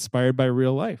 this is inspired by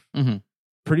real life.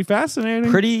 Pretty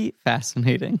fascinating.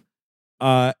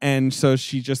 And so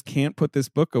she just can't put this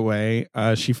book away.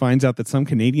 She finds out that some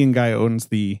Canadian guy owns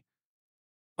the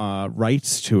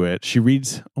rights to it. She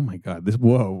reads, oh my God, this,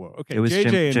 whoa. Okay. It was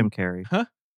Jim Carrey. Huh?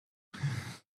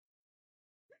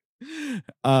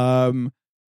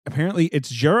 Apparently it's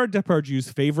Gerard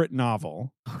Depardieu's favorite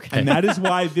novel. Okay. And that is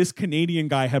why this Canadian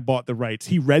guy had bought the rights.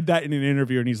 He read that in an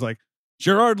interview and he's like,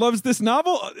 Gerard loves this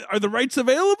novel. Are the rights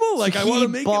available? Like, I want to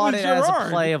make it with Gerard. As a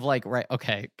play of like, right?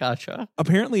 Okay, gotcha.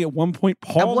 Apparently, at one point,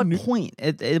 At what point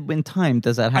in time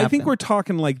does that happen? I think we're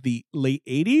talking like the late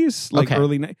 80s, like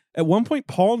early 90s. At one point,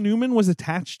 Paul Newman was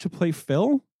attached to play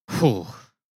Phil.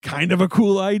 Kind of a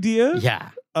cool idea. Yeah.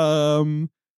 And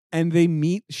they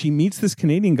meet. She meets this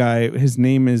Canadian guy. His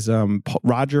name is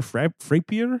Roger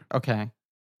Frappier. Okay.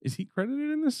 Is he credited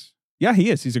in this? Yeah,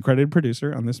 he is. He's a credited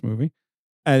producer on this movie.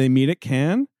 And they meet at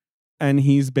Cannes, and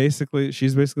she's basically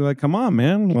like, come on,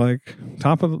 man. Like,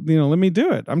 let me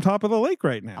do it. I'm top of the lake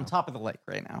right now.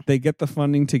 They get the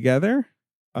funding together.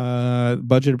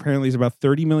 Budget apparently is about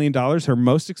 $30 million, her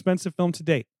most expensive film to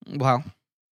date. Wow.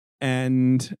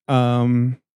 And,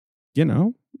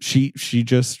 she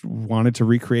just wanted to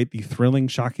recreate the thrilling,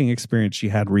 shocking experience she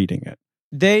had reading it.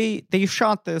 They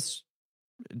shot this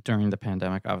during the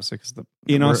pandemic, obviously,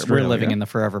 because we're living in the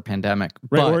forever pandemic.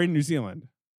 Right, or in New Zealand.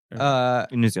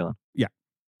 In New Zealand. Yeah.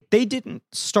 They didn't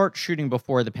start shooting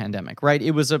before the pandemic, right?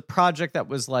 It was a project that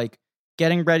was like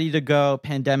getting ready to go,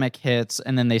 pandemic hits,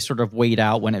 and then they sort of wait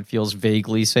out when it feels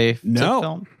vaguely safe to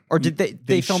film. Or did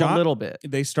they film a little bit?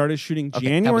 They started shooting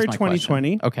January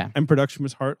 2020. Okay. And production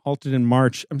was halted in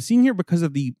March. I'm seeing here because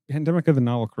of the pandemic of the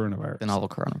novel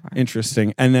coronavirus.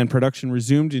 Interesting. And then production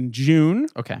resumed in June.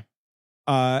 Okay.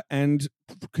 And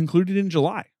concluded in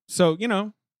July. So,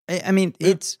 I mean,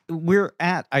 we're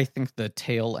at, I think, the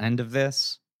tail end of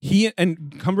this. He and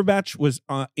Cumberbatch was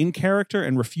in character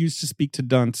and refused to speak to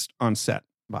Dunst on set.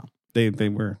 Wow. They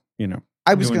were,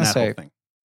 I was going to say,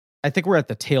 I think we're at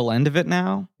the tail end of it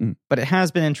now, but it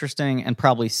has been interesting, and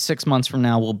probably 6 months from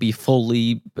now we'll be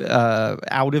fully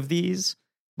out of these.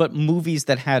 But movies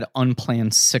that had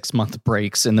unplanned 6-month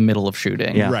breaks in the middle of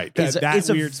shooting. Yeah. Right. It's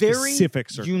a very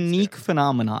unique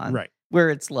phenomenon. Right. Where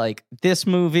it's like this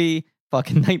movie,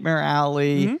 fucking Nightmare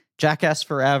Alley, Jackass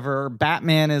Forever,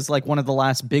 Batman is like one of the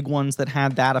last big ones that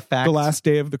had that effect. The Last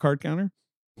Day of the Card Counter?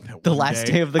 The Last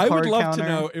Day of the Card Counter. I would love to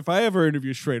know, if I ever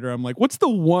interview Schrader, I'm like, what's the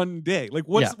one day? Like,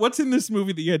 what's in this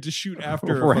movie that you had to shoot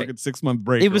after a fucking 6-month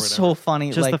break? It was so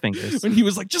funny. Just the fingers. When he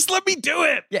was like, just let me do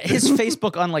it. Yeah, his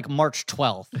Facebook on like March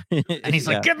 12th. And he's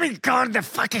like, get me going to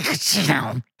fucking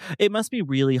casino. It must be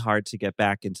really hard to get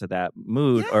back into that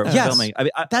mood or filming. I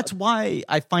mean, that's why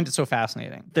I find it so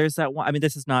fascinating. There's that one. I mean,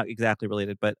 this is not exactly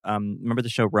related, but remember the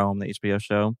show Rome, the HBO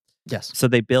show? Yes. So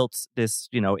they built this,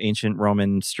 ancient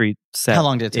Roman street set. How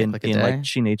long did it take? In like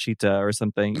Cinecittà or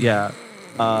something. Yeah.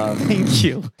 Thank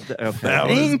you. Okay. That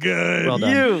was good. Well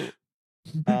done.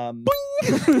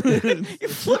 You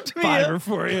flipped me Fiverr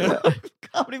for you.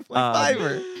 Comedy Flip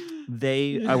Fiverr.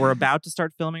 They were about to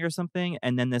start filming or something,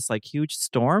 and then this like huge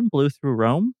storm blew through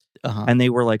Rome, and they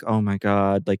were like, "Oh my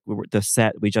god!" Like the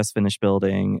set we just finished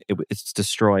building, it's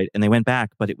destroyed. And they went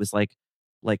back, but it was like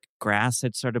grass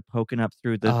had started poking up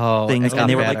through the things, and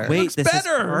they were like, "Wait, this is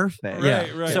perfect."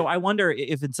 Right. So I wonder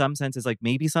if, in some sense, it's like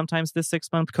maybe sometimes this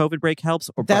 6-month COVID break helps,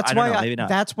 or that's why maybe not.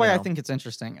 That's why I think it's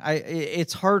interesting.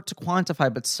 It's hard to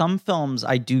quantify, but some films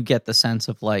I do get the sense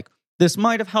of like this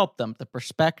might have helped them. The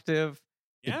perspective.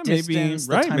 The distance,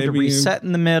 the time to reset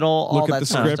in the middle, all that stuff. Look at the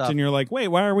script and you're like, wait,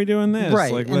 why are we doing this?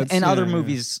 Right, like, and other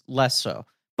movies less so.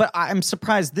 But I'm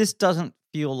surprised this doesn't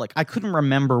feel like, I couldn't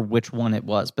remember which one it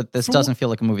was, but this doesn't feel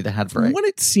like a movie that had break. What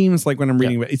it seems like when I'm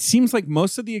reading it seems like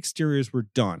most of the exteriors were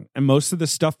done, and most of the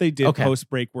stuff they did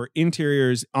post-break were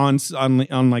interiors on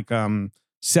like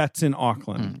sets in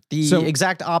Auckland. The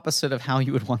exact opposite of how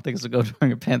you would want things to go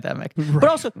during a pandemic. Right. But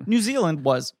also, New Zealand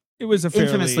was... It was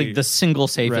infamously the single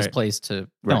safest place to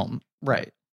film.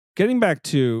 Right. Getting back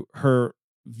to her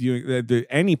viewing the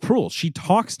Annie Proulx, she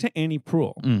talks to Annie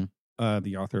Proulx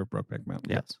the author of Brokeback Mountain.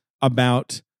 Yes.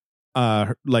 About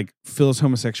like Phil's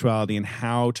homosexuality and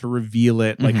how to reveal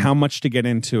it, like how much to get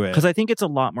into it. Because I think it's a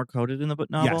lot more coded in the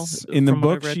novel. Yes. In the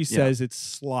book, she says it's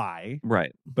sly.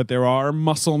 Right. But there are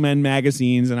Muscle Men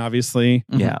magazines and obviously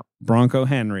Bronco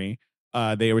Henry.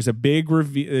 There was a big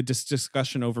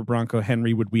discussion over Bronco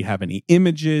Henry. Would we have any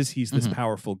images? He's this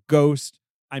powerful ghost.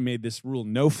 I made this rule,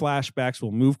 no flashbacks.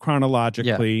 We'll move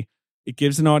chronologically. Yeah. It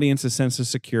gives an audience a sense of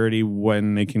security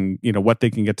when they can, what they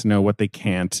can get to know, what they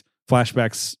can't.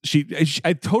 Flashbacks.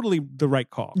 I totally the right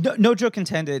call. No joke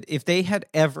intended. If they had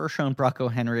ever shown Bronco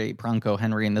Henry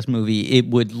in this movie, it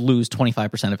would lose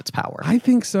 25% of its power. I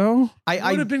think so. It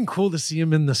would have been cool to see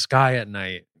him in the sky at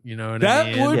night. You know what I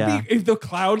mean? That would be if the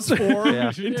clouds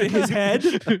formed into his head.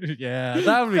 Yeah,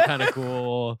 that would be kind of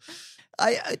cool.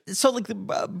 So like the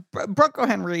Bronco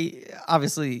Henry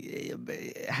obviously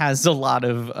has a lot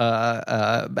of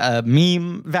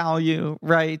meme value,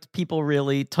 right? People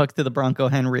really took to the Bronco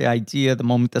Henry idea the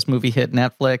moment this movie hit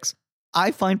Netflix.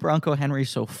 I find Bronco Henry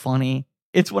so funny.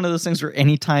 It's one of those things where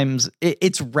anytime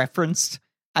it's referenced,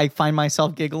 I find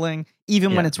myself giggling,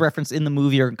 even when it's referenced in the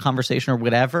movie or in conversation or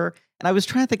whatever. And I was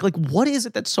trying to think, like, what is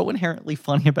it that's so inherently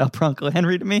funny about Bronco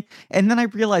Henry to me? And then I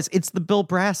realized it's the Bill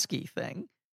Brasky thing.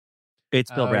 It's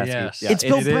Bill Brasky. Yes. It's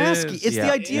Bill Brasky. It's the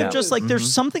idea of just like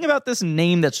there's something about this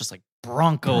name that's just like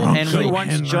Bronco Henry. He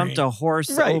once jumped a horse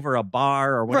over a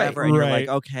bar or whatever, and you're like,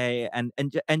 okay, and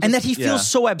that he feels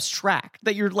so abstract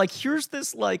that you're like, here's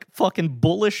this like fucking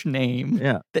bullish name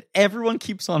that everyone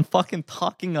keeps on fucking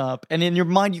talking up, and in your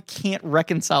mind you can't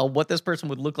reconcile what this person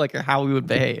would look like or how he would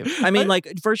behave. I mean, like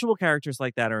virtual characters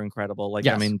like that are incredible. Like,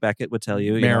 I mean, Beckett would tell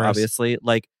you, obviously,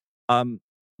 like,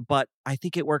 but I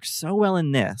think it works so well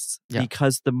in this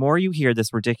because the more you hear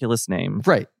this ridiculous name,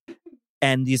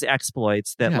 and these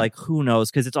exploits that, like, who knows?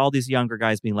 Because it's all these younger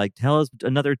guys being like, "Tell us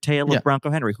another tale of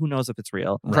Bronco Henry." Who knows if it's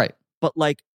real? Right. But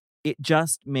like, it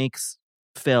just makes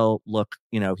Phil look.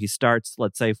 He starts,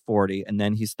 let's say, 40, and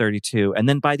then he's 32, and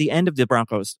then by the end of the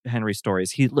Bronco Henry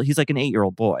stories, he's like an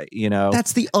 8-year-old boy.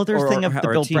 That's the other thing of the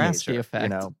Bill teenager, Brasky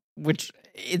effect, which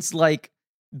it's like.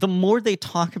 The more they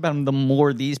talk about him, the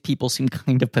more these people seem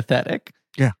kind of pathetic.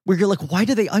 Yeah. Where you're like, why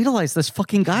do they idolize this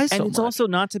fucking guy so much? And it's also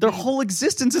not to Their whole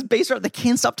existence is based on they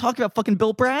can't stop talking about fucking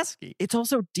Bill Brasky. It's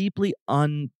also deeply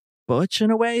un-Butch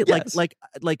in a way. Yes.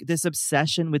 Like this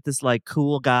obsession with this like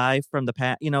cool guy from the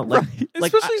past,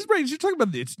 Especially you're talking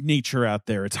about it's nature out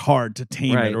there. It's hard to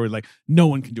tame it, or like no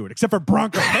one can do it except for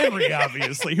Bronco Henry,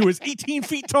 obviously, who is 18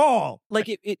 feet tall. Like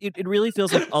it really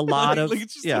feels like a lot of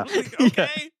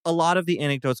a lot of the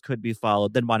anecdotes could be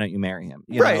followed. Then why don't you marry him?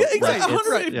 Exactly.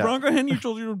 If Bronco Henry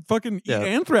told you to fucking eat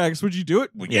anthrax, would you do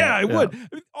it? Well, I would.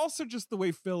 I mean, also, just the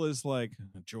way Phil is like,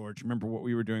 George, remember what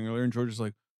we were doing earlier? And George is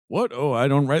like, what? Oh, I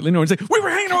don't rightly know. He's like, we were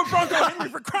hanging out with Bronco Henry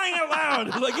for crying out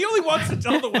loud. Like, he only wants to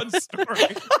tell the one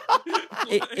story.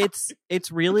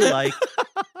 It's really like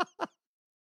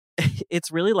it's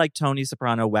really like Tony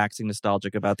Soprano waxing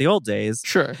nostalgic about the old days.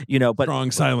 Sure. But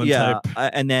strong silent type.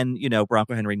 And then,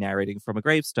 Bronco Henry narrating from a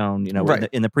gravestone,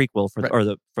 in the prequel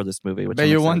for this movie. Which but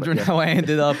you're wondering how I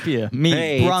ended up here.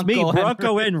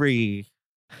 Bronco Henry.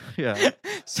 Yeah.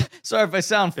 Sorry if I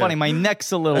sound funny. My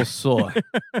neck's a little sore.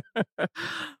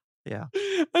 Yeah.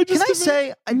 Can I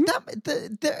say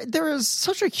there is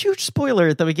such a huge spoiler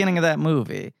at the beginning of that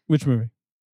movie? Which movie?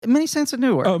 Many Saints of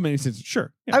Newark. Oh, Many Saints.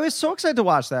 Sure. Yeah. I was so excited to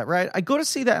watch that, right? I go to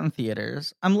see that in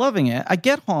theaters. I'm loving it. I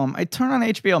get home. I turn on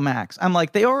HBO Max. I'm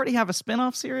like, they already have a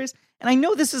spinoff series. And I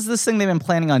know this is this thing they've been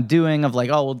planning on doing of like,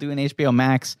 oh, we'll do an HBO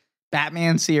Max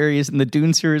Batman series and the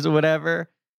Dune series or whatever.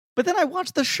 But then I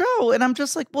watched the show and I'm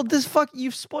just like, well,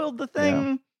 you've spoiled the thing.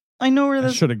 Yeah. I know where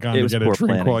this. I should have gone to get a drink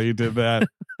planning while you did that.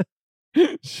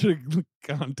 Should have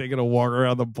gone taking a walk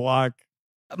around the block.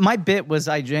 My bit was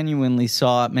I genuinely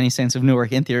saw Many Saints of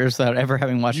Newark in theaters without ever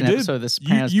having watched an episode of this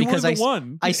because were the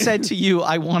one. I said to you,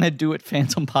 I want to do it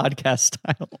Phantom Podcast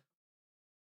style.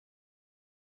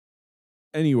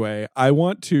 Anyway, I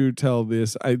want to tell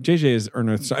this. JJ is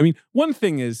earnest. I mean, one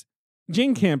thing is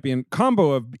Jane Campion,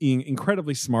 combo of being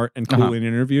incredibly smart and cool in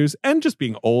interviews and just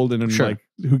being old and like,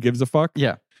 who gives a fuck?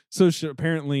 Yeah. So she,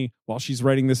 apparently, while she's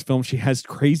writing this film, she has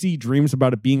crazy dreams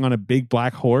about it being on a big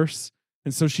black horse.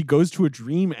 And so she goes to a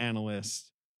dream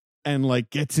analyst and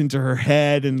like gets into her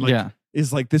head and like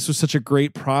is like, this was such a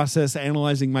great process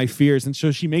analyzing my fears. And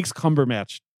so she makes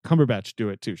Cumberbatch do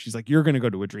it too. She's like, you're going to go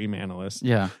to a dream analyst.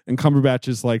 Yeah. And Cumberbatch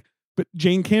is like, but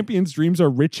Jane Campion's dreams are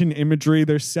rich in imagery.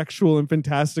 They're sexual and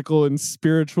fantastical and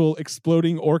spiritual,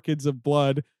 exploding orchids of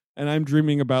blood. And I'm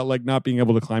dreaming about like not being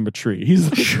able to climb a tree. He's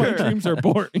like, my dreams are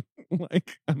boring.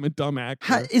 Like, I'm a dumb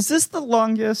actor. Is this the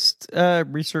longest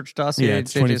research dossier? Yeah,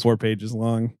 it's 24 pages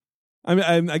long. I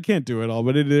mean, I can't do it all,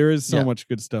 but there is so much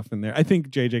good stuff in there. I think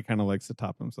JJ kind of likes to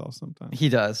top himself sometimes. He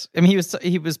does. I mean,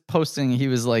 he was posting, he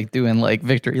was like doing like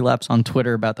victory laps on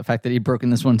Twitter about the fact that he'd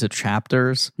broken this one to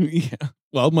chapters. Yeah.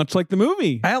 Well, much like the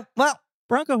movie. Well,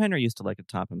 Bronco Henry used to like to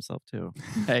top himself too.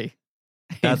 Hey.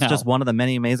 That's just one of the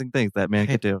many amazing things that man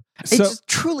could do. It's just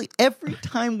truly every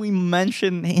time we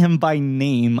mention him by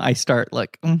name, I start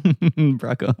like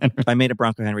Bronco Henry. I made a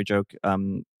Bronco Henry joke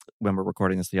when we're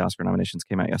recording this. The Oscar nominations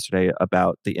came out yesterday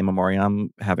about the In Memoriam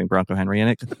having Bronco Henry in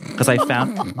it because I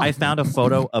found a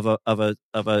photo of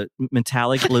a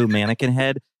metallic blue mannequin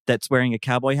head that's wearing a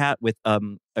cowboy hat with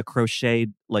a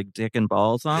crocheted like dick and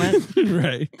balls on it.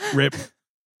 Right. Rip.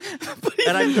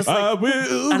 And I'm just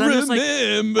like,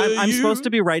 I'm you. supposed to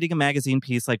be writing a magazine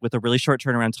piece like with a really short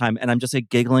turnaround time, and I'm just like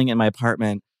giggling in my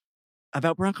apartment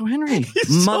about Bronco Henry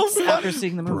months after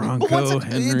seeing the movie. Bronco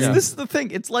Henry. This is the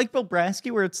thing. It's like Bill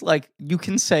Brasky, where it's like you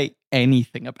can say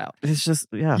anything about it. It's just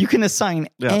You can assign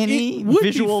any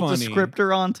visual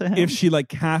descriptor onto him. If she like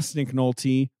cast Nick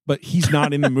Nolte, but he's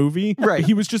not in the movie. Right.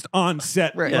 He was just on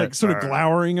set, like sort of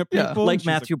glowering at people. Like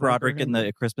Matthew Broderick in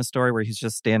the Christmas Story, where he's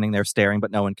just standing there staring,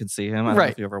 but no one can see him. I don't know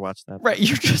if you ever watched that. Right.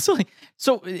 You're just like,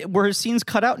 so were his scenes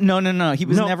cut out? No. He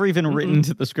was never even written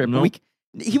to the script. Nope.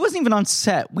 He wasn't even on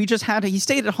set. We just he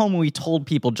stayed at home and we told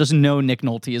people just know Nick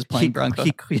Nolte is playing Bronco.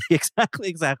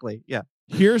 Exactly. Yeah.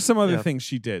 Here are some other things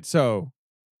she did. So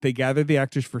they gathered the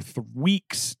actors for 3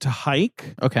 weeks to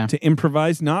hike, to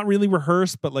improvise, not really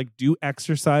rehearse, but like do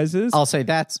exercises. I'll say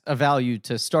that's a value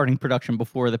to starting production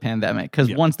before the pandemic, because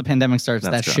once the pandemic starts,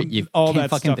 that shit you all can't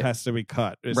that stuff do. has to be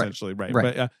cut, essentially, right?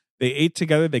 But they ate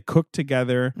together, they cooked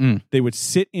together, they would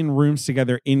sit in rooms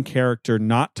together in character,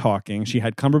 not talking. She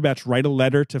had Cumberbatch write a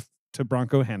letter to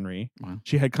Bronco Henry. Wow.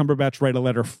 She had Cumberbatch write a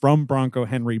letter from Bronco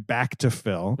Henry back to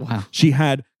Phil. Wow. She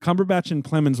had Cumberbatch and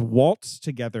Clemens waltz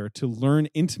together to learn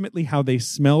intimately how they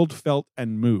smelled, felt,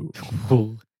 and moved.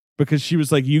 Because she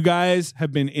was like, you guys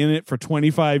have been in it for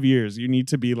 25 years. You need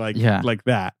to be like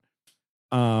that.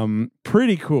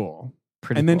 Pretty cool.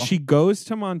 Then she goes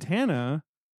to Montana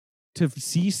to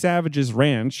see Savage's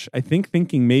ranch, I think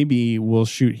thinking maybe we'll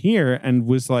shoot here, and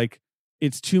was like,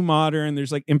 it's too modern.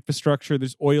 There's like infrastructure.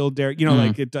 There's oil derrick.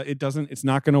 Like it doesn't. It's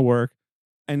not going to work.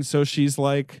 And so she's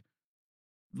like,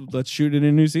 let's shoot it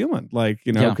in New Zealand. Like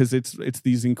because it's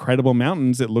these incredible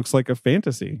mountains. It looks like a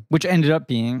fantasy. Which ended up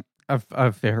being a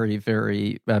very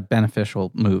very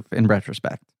beneficial move in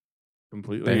retrospect.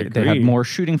 Completely. They had more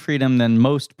shooting freedom than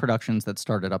most productions that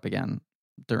started up again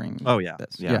during.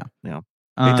 this. Yeah.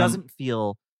 It doesn't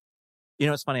feel.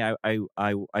 It's funny.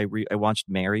 I watched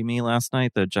 "Marry Me" last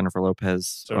night, the Jennifer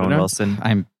Lopez, Owen Wilson.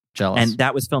 I'm jealous, and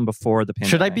that was filmed before the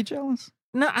pandemic. Should I be jealous?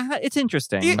 No, it's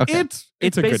interesting. It's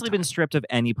basically been stripped of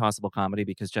any possible comedy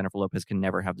because Jennifer Lopez can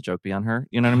never have the joke be on her.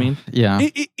 You know what I mean? Yeah.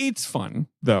 It's fun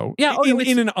though. Yeah.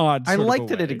 In an odd. I like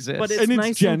that way. it exists, but it's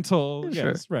nice gentle. And,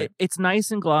 yes, right. It's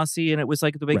nice and glossy, and it was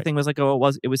like the big thing was like,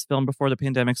 it was filmed before the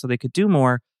pandemic, so they could do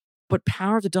more. But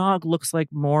Power of the Dog looks like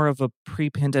more of a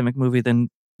pre-pandemic movie than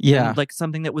like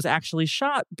something that was actually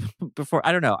shot before.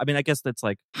 I don't know. I mean, I guess that's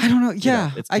like, I don't know.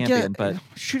 Yeah, it's I get it, but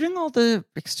shooting all the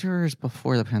exteriors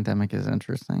before the pandemic is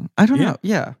interesting. I don't know.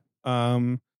 Yeah.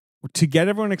 To get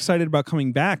everyone excited about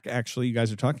coming back, actually, you guys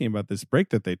are talking about this break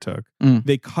that they took.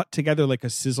 They cut together like a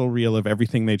sizzle reel of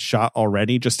everything they'd shot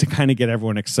already, just to kind of get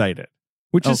everyone excited,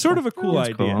 which is sort of a cool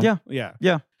idea. Cool.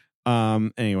 Yeah.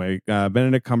 Anyway,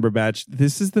 Benedict Cumberbatch.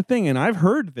 This is the thing, and I've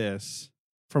heard this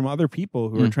from other people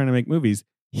who are trying to make movies.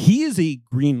 He is a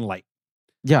green light.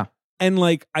 Yeah. And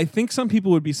like, I think some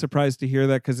people would be surprised to hear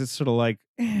that because it's sort of like,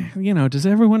 does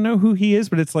everyone know who he is?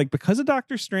 But it's like, because of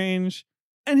Doctor Strange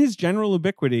and his general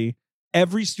ubiquity,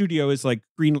 every studio is like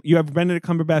green. You have Benedict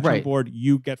Cumberbatch on board,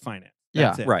 you get finance.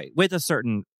 That's it. Right. With a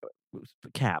certain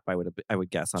cap, I would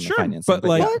guess on the financing. But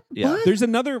like, what? There's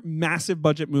another massive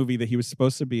budget movie that he was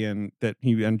supposed to be in that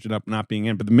he ended up not being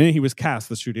in. But the minute he was cast,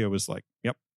 the studio was like,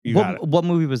 "Yep, you got it." What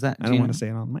movie was that? I don't want to say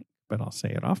it on mic, but I'll say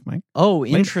it off mic. Oh,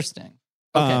 interesting.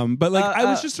 Okay. But like, I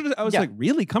was just sort of, I was like,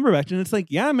 really, Cumberbatch, and it's like,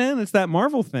 yeah, man, it's that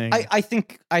Marvel thing. I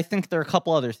think there are a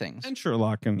couple other things, and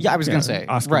Sherlock, and I was gonna say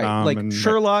Oscar right, like and,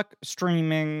 Sherlock,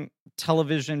 streaming,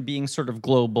 television being sort of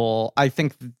global. I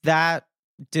think that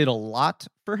did a lot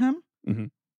for him. Mm-hmm.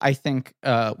 I think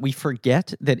we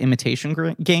forget that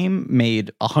Imitation Game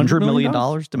made $100 million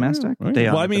domestic. Right. They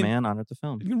honored the man, honored the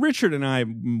film. Richard and I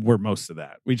were most of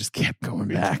that. We just kept going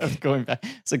back.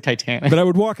 It's like Titanic. But I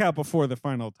would walk out before the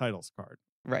final titles card.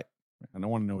 Right. I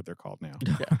don't want to know what they're called now.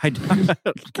 I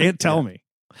can't tell me.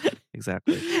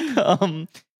 Exactly.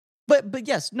 But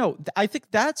yes, no, I think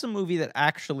that's a movie that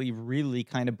actually really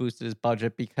kind of boosted his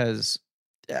budget because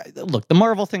look, the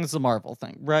Marvel thing is the Marvel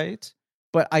thing, right?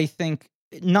 But I think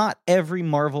not every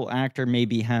Marvel actor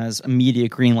maybe has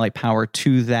immediate greenlight power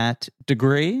to that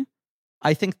degree.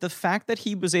 I think the fact that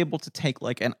he was able to take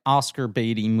like an Oscar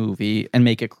baity movie and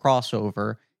make it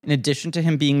crossover, in addition to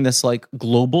him being this like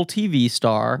global TV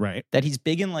star, right? That he's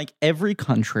big in like every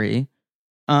country.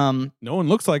 No one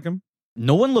looks like him.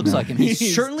 No one looks like him.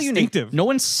 He's certainly distinctive. unique. No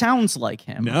one sounds like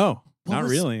him. No, not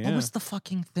really. What was the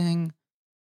fucking thing?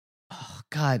 Oh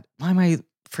God, why am I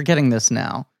forgetting this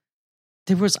now?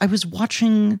 I was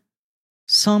watching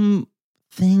some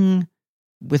thing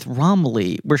with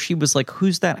Romilly where she was like,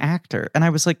 "Who's that actor?" And I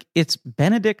was like, "It's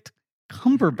Benedict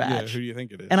Cumberbatch." Yeah, who do you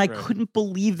think it is? And I couldn't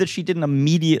believe that she didn't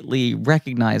immediately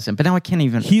recognize him. But now I can't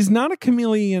even. He's not a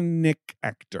chameleonic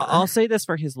actor. I'll say this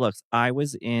for his looks. I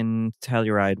was in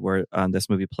Telluride where this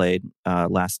movie played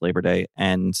last Labor Day,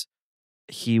 and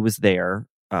he was there.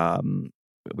 We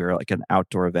were like an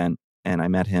outdoor event, and I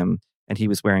met him, and he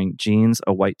was wearing jeans,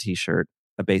 a white T-shirt,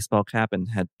 a baseball cap, and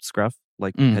had scruff,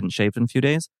 like hadn't shaved in a few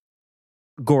days.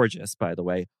 Gorgeous, by the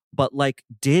way, but like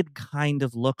did kind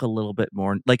of look a little bit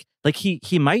more like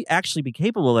he might actually be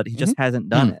capable of it. He just hasn't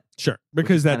done it. Sure,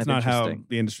 because that's not how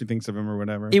the industry thinks of him or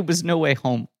whatever. It was No Way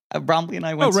Home. Romilly and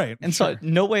I went and sure. saw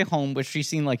No Way Home, which she's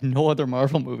seen like no other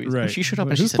Marvel movies. Right. And she showed up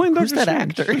and Who's she said, playing "Who's Dr.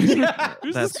 that Strange?" actor?"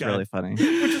 Who's That's this guy? really funny.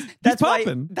 That's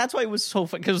why it was so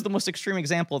fun, because it's the most extreme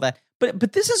example of that.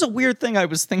 But this is a weird thing I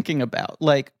was thinking about.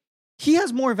 Like, he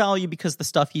has more value because the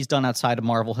stuff he's done outside of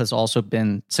Marvel has also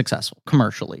been successful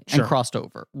commercially and crossed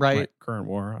over, right? Current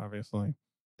war, obviously.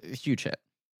 A huge hit.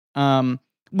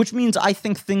 Which means I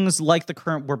think things like The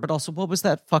Current War, but also what was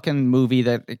that fucking movie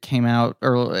that came out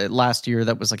last year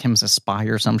that was like him as a spy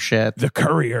or some shit? The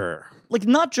Courier. Like,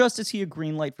 not just is he a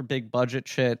green light for big budget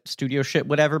shit, studio shit,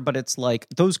 whatever, but it's like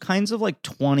those kinds of like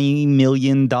 $20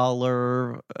 million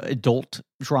adult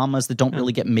dramas that don't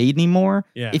really get made anymore.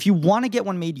 Yeah. If you want to get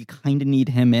one made, you kind of need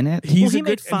him in it. He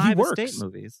made 5 estate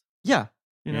movies. Yeah.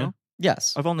 You know?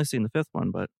 Yes. I've only seen the 5th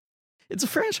one, but it's a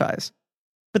franchise.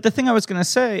 But the thing I was going to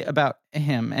say about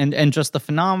him and just the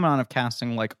phenomenon of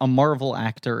casting like a Marvel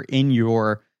actor in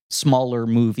your smaller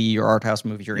movie, your art house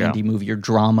movie, your indie movie, your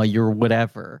drama, your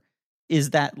whatever, is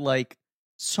that like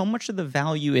so much of the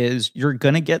value is you're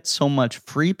going to get so much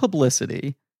free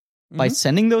publicity by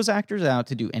sending those actors out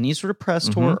to do any sort of press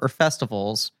tour or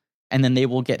festivals, and then they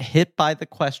will get hit by the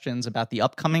questions about the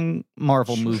upcoming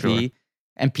Marvel movie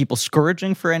and people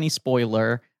scourging for any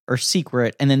spoiler or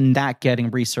secret, and then that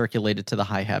getting recirculated to the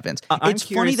high heavens. It's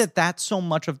funny that that's so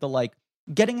much of the like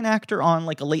getting an actor on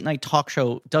like a late night talk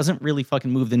show doesn't really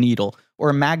fucking move the needle, or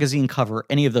a magazine cover,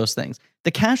 any of those things.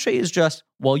 The cachet is just,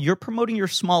 while you're promoting your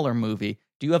smaller movie,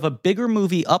 do you have a bigger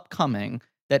movie upcoming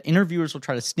that interviewers will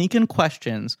try to sneak in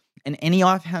questions, and any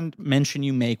offhand mention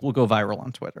you make will go viral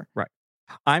on Twitter? Right.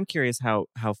 I'm curious how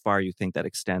far you think that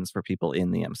extends for people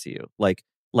in the MCU. Like,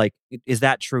 is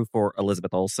that true for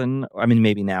Elizabeth Olsen? I mean,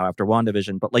 maybe now after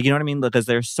WandaVision, but like, you know what I mean? Because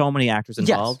there's so many actors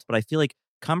involved, but I feel like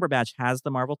Cumberbatch has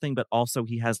the Marvel thing, but also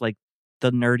he has like the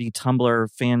nerdy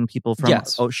Tumblr fan people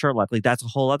from Sherlock. Like, that's a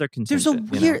whole other contingent.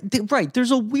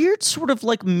 There's a weird sort of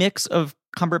like mix of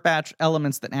Cumberbatch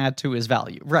elements that add to his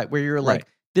value, right? Where you're like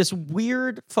this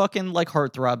weird fucking like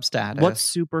heartthrob status. What's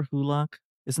super hulock?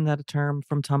 Isn't that a term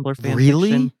from Tumblr fan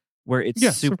fiction? Where it's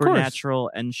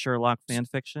supernatural and Sherlock fan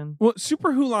fiction? Well,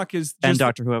 super hulock is just, and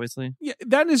Doctor Who, obviously. Yeah,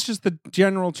 that is just the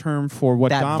general term for what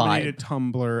dominated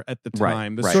Tumblr at the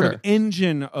time. The sort of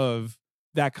engine of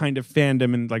that kind of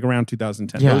fandom in like around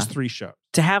 2010. Those 3 shows.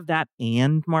 To have that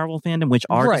and Marvel fandom, which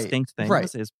are distinct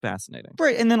things, is fascinating.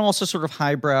 Right, and then also sort of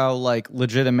highbrow, like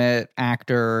legitimate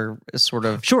actor sort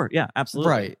of... Sure, yeah,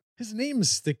 absolutely. Right. His name is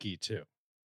sticky, too.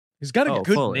 He's got a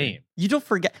good name. You don't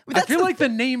forget. I feel like the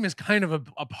name is kind of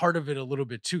a part of it a little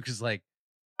bit too, because like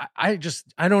I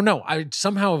don't know. I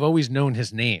somehow have always known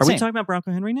his name. Are we talking about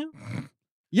Bronco Henry now?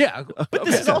 Yeah, but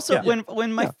this is also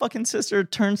when my fucking sister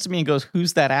turns to me and goes,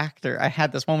 "Who's that actor?" I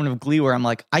had this moment of glee where I'm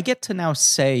like, I get to now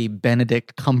say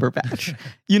Benedict Cumberbatch.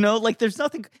 You know, like there's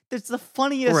nothing. There's the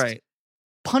funniest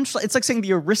punchline. It's like saying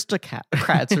the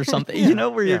Aristocrats or something. You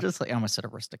know, where you're just like, I almost said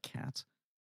Aristocats.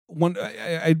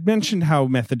 I mentioned how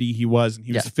methody he was, and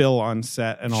he was Phil on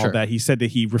set and all that. He said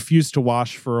that he refused to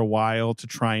wash for a while to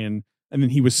try and then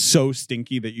he was so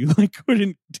stinky that you like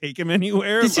couldn't take him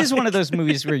anywhere. This is one of those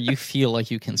movies where you feel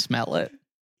like you can smell it.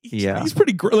 He's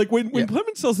pretty great. Like when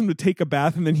Clement tells him to take a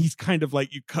bath, and then he's kind of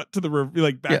like, you cut to the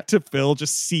like back to Phil,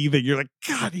 just see that you're like,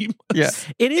 God, he must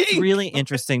It is really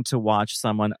interesting to watch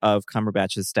someone of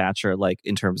Cumberbatch's stature, like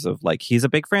in terms of like he's a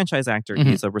big franchise actor,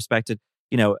 he's a respected,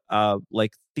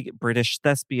 like the British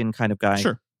thespian kind of guy.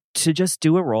 Sure. to just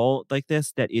do a role like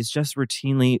this that is just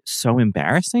routinely so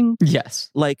embarrassing. Yes.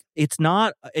 Like it's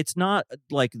not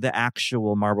like the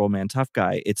actual Marlboro Man tough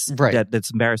guy. It's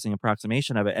that's embarrassing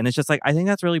approximation of it. And it's just like, I think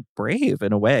that's really brave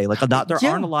in a way. Like there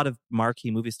aren't a lot of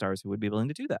marquee movie stars who would be willing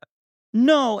to do that.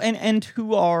 No, and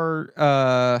who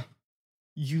are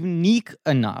unique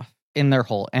enough in their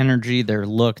whole energy, their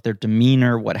look, their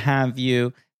demeanor, what have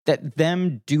you, that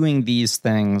them doing these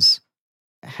things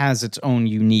has its own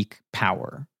unique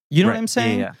power. You know what I'm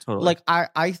saying? Yeah, totally. Like,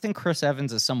 I think Chris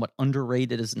Evans is somewhat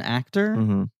underrated as an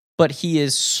actor, but he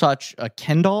is such a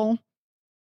Ken doll.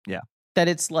 Yeah. That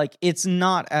it's like, it's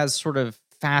not as sort of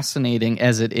fascinating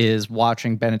as it is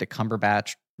watching Benedict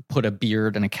Cumberbatch put a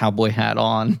beard and a cowboy hat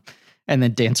on and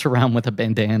then dance around with a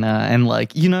bandana and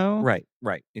like, you know? Right,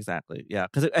 exactly. Yeah.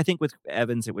 Because I think with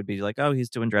Evans, it would be like, oh, he's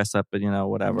doing dress up, but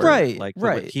whatever. Right, like,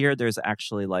 right. Here, there's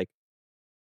actually like,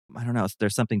 I don't know.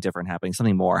 There's something different happening,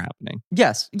 something more happening.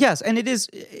 Yes, and it is.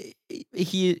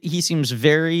 He seems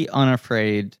very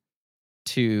unafraid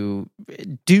to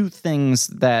do things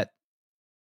that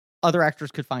other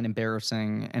actors could find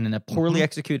embarrassing, and in a poorly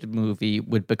executed movie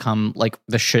would become like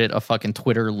the shit of fucking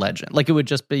Twitter legend. Like it would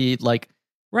just be like,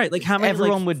 right? Like how many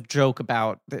everyone would joke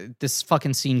about this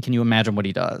fucking scene. Can you imagine what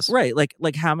he does? Right.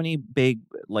 Like how many big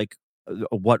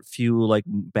what few like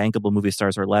bankable movie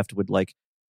stars are left would like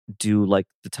do like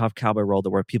the tough cowboy role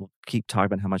where people keep talking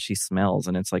about how much he smells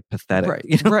and it's like pathetic.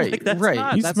 Right. Like,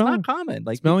 that's not common.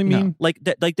 Like smelling mean. Like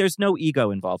there's no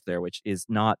ego involved there, which is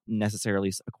not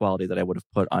necessarily a quality that I would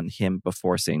have put on him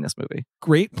before seeing this movie.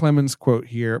 Great Plemons quote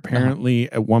here.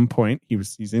 Apparently, at one point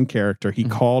he's in character. He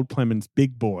called Plemons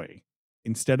Big Boy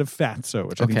instead of Fatso,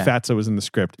 which I think Fatso was in the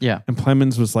script. Yeah. And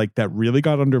Plemons was like, that really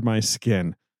got under my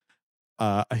skin.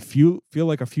 I feel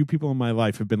like a few people in my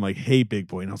life have been like, "Hey, big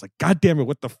boy," and I was like, "God damn it,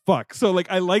 what the fuck?" So like,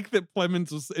 I like that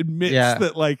Plemons admits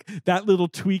that like that little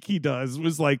tweak he does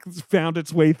was like found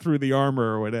its way through the armor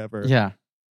or whatever. Yeah,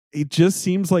 it just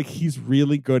seems like he's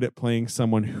really good at playing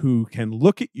someone who can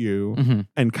look at you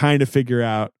and kind of figure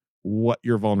out what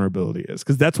your vulnerability is,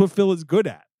 because that's what Phil is good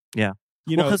at. Yeah.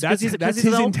 That's his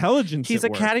intelligence. He's a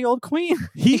catty old queen.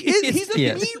 He is. He's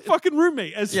a mean fucking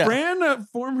roommate. As Fran, a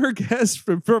former guest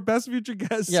for Best Future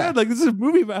Guest, said, like, this is a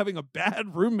movie about having a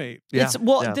bad roommate. Yeah.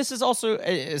 This is also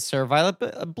Sarah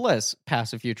Violet Bliss,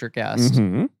 past future guest.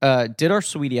 Did our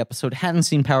Sweetie episode, hadn't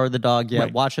seen Power of the Dog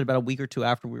yet, watched it about a week or two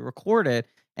after we recorded,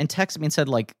 and texted me and said,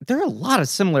 like, there are a lot of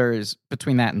similarities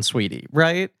between that and Sweetie,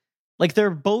 right? Like,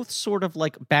 they're both sort of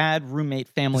like bad roommate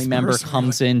family member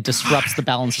comes in, disrupts the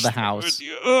balance of the house.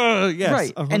 Yes,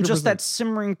 right. 100%. And just that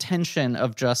simmering tension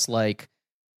of just like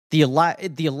the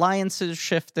alliances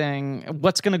shifting,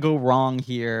 what's going to go wrong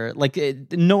here? Like,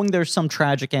 knowing there's some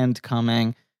tragic end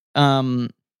coming. It's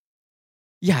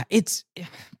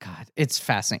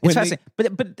fascinating. It's fascinating.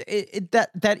 But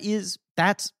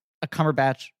that's a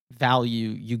Cumberbatch value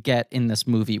you get in this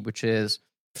movie, which is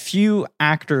few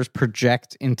actors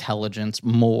project intelligence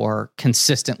more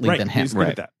consistently than him. He's good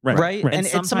at that. Right. And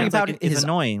it's something about it is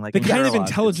annoying. Like the kind of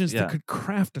intelligence that could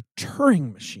craft a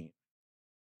Turing machine.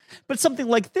 But something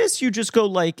like this, you just go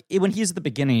like, when he's at the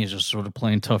beginning, he's just sort of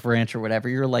playing tough ranch or whatever.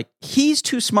 You're like, he's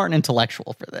too smart and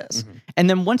intellectual for this. And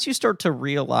then once you start to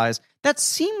realize that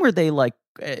scene where they like,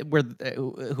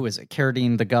 who is it?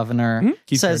 Carradine, the governor,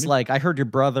 says Carradine. Like, I heard your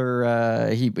brother,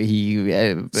 he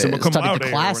studied the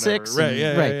classics. Right,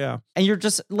 yeah. And you're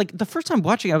just like, the first time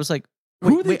watching, I was like,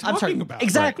 who are they talking about?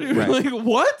 Exactly. Right. Like,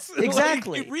 what?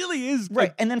 Exactly. Like, it really is.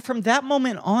 Right. And then from that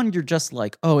moment on, you're just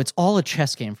like, oh, it's all a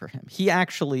chess game for him. He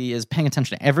actually is paying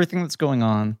attention to everything that's going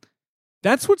on.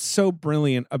 That's what's so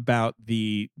brilliant about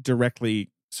the directly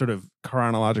sort of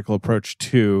chronological approach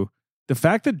to the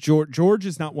fact that George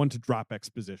is not one to drop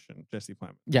exposition, Jesse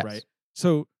Plemons. Yes. Right.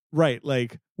 So,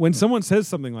 like when someone says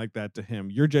something like that to him,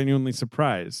 you're genuinely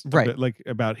surprised. Right. Like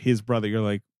about his brother, you're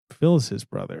like, Phil's his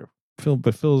brother.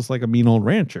 Phil's like a mean old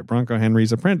rancher. Bronco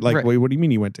Henry's apprentice. Like, wait, what do you mean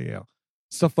he went to Yale?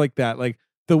 Stuff like that. Like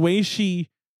the way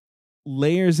she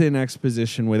layers in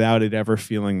exposition without it ever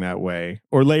feeling that way,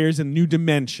 or layers in new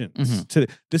dimensions. To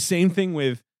the same thing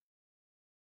with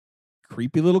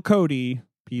creepy little Cody.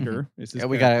 Peter is his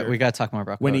we got to talk more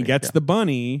about when Cody. he gets the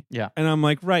bunny. Yeah, and I'm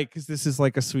like, right, because this is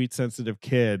like a sweet, sensitive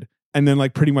kid, and then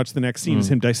like pretty much the next scene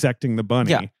is him dissecting the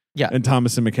bunny. Yeah. And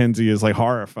Thomas and Mackenzie is like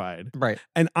horrified. Right.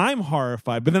 And I'm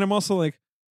horrified, but then I'm also like,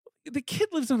 the kid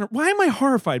lives on why am I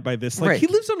horrified by this? Like, he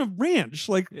lives on a ranch.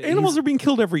 Like, animals are being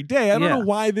killed every day. I don't know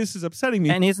why this is upsetting me.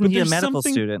 And isn't he a medical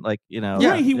student? Like,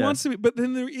 Right, he wants to be, but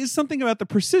then there is something about the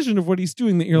precision of what he's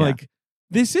doing that you're like,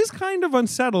 this is kind of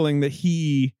unsettling that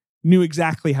he knew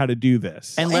exactly how to do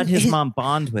this. And let his mom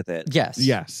bond with it.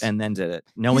 Yes. And then did it,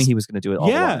 knowing he was going to do it all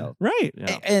the while. Right.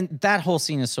 Yeah. And that whole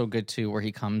scene is so good, too, where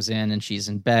he comes in and she's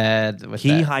in bed.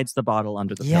 He hides the bottle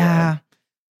under the pillow.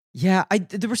 Yeah,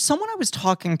 there was someone I was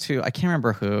talking to, I can't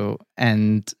remember who,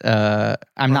 and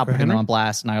I'm not putting them on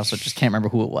blast, and I also just can't remember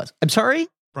who it was. I'm sorry?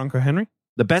 Bronco Henry?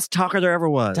 The best talker there ever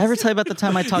was. Did I ever tell you about the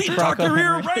time I talked to Bronco Henry?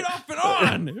 He talked right off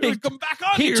and on. He come back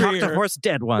on He talked a horse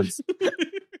dead once.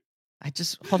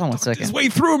 Hold on one second. His way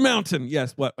through a mountain.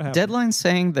 Yes, what happened? Deadline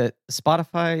saying that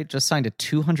Spotify just signed a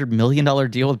 $200 million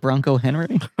deal with Bronco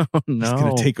Henry. Oh, no. He's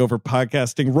going to take over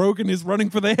podcasting. Rogan is running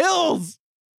for the hills.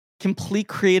 Complete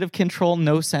creative control,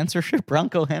 no censorship,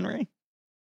 Bronco Henry.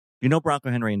 You know, Bronco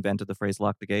Henry invented the phrase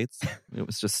 "lock the gates." It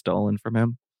was just stolen from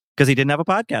him because he didn't have a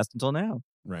podcast until now.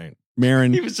 Right.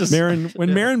 Marin, when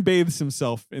Yeah. Marin bathes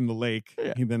himself in the lake,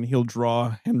 he'll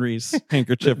draw Henry's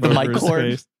handkerchief The over mic his cord.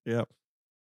 face. Yep.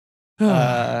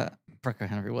 Bronco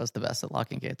Henry was the best at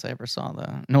locking gates I ever saw,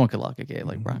 though. No one could lock a gate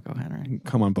like Bronco Henry.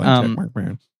 Come on, blank check mark,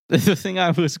 Marin. The thing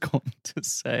I was going to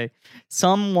say,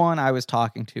 someone I was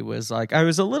talking to was like, I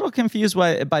was a little confused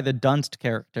by the Dunst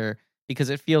character because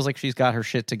it feels like she's got her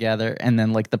shit together, and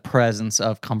then like the presence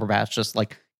of Cumberbatch just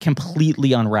like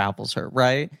completely unravels her,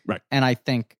 right? Right. And I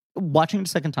think watching it a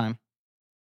second time,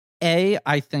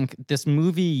 I think this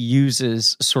movie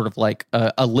uses sort of like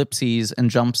ellipses and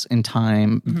jumps in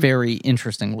time very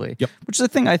interestingly, which is a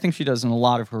thing I think she does in a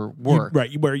lot of her work.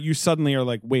 Right, where you suddenly are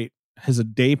like, wait, has a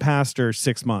day passed or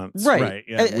 6 months? Right.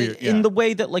 Yeah, in the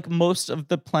way that like most of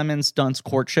the Plemons Dunst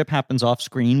courtship happens off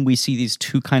screen, we see these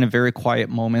two kind of very quiet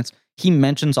moments. He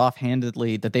mentions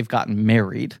offhandedly that they've gotten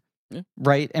married. Yeah.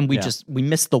 Right. And we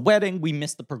miss the wedding. We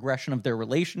miss the progression of their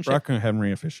relationship. Bronco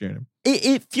Henry officiated.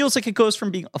 It feels like it goes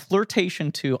from being a flirtation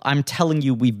to I'm telling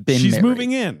you we've been She's married.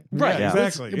 moving in. Right. Yeah,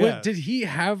 exactly. Did he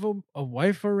have a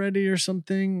wife already or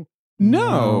something?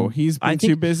 No, he's been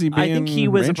too busy being I think he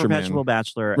was a rancher perpetual man.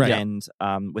 bachelor, Right. and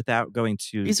without going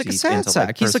too He's like a deep sad into,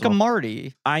 sack. He's like a personal-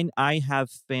 Marty. I have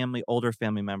older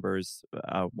family members,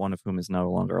 one of whom is no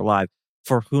longer alive,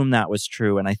 for whom that was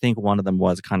true, and I think one of them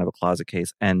was kind of a closet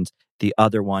case, and the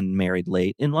other one married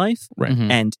late in life, Right.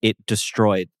 and it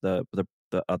destroyed the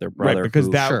other brother. Right, because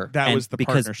who- that was the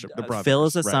because, partnership. The brothers.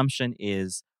 Phil's Right. assumption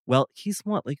is, well, he's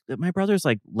what, like, my brother's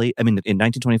like late. I mean, in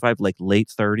 1925, like late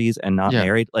 30s and not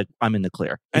married. Like, I'm in the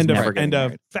clear. He's never getting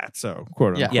married. Fatso,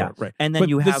 quote unquote. Yeah. Right. And then but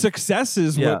you the have success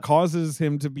is what causes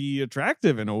him to be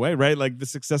attractive in a way, right? Like the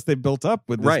success they built up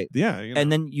with this. Right. Yeah. You know.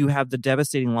 And then you have the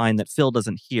devastating line that Phil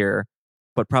doesn't hear,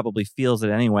 but probably feels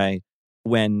it anyway,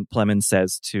 when Plemons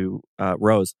says to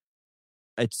Rose,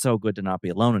 "It's so good to not be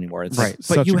alone anymore." It's Right. like,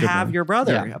 Such but a you good have line. your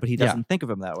brother, Yeah. but he doesn't think of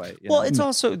him that way. Well, it's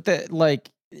also that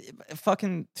like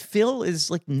fucking Phil is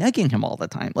like negging him all the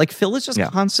time. Like Phil is just and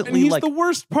constantly he's like the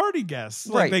worst party guest.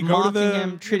 Like, right, they go mocking to the,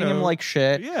 him, treating him like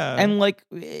shit. Yeah. And like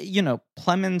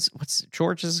Plemons, what's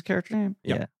George's character name?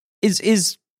 Yeah.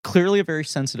 Is clearly a very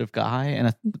sensitive guy and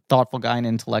a thoughtful guy, an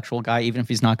intellectual guy, even if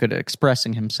he's not good at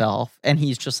expressing himself. And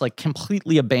he's just like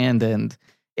completely abandoned.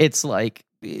 It's like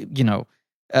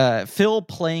Phil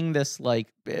playing this like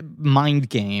mind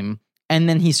game, and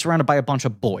then he's surrounded by a bunch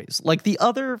of boys. Like the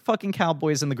other fucking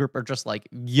cowboys in the group are just like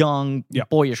young,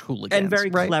 boyish hooligans. And very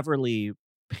cleverly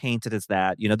painted as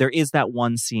that. You know, there is that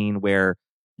one scene where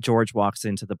George walks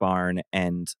into the barn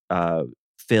and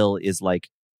Phil is like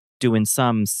doing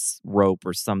some rope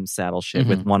or some saddle shit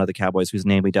with one of the cowboys whose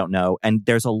name we don't know. And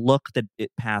there's a look that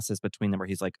it passes between them where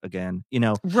he's like, again,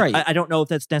 right. I don't know if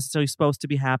that's necessarily supposed to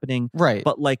be happening. Right.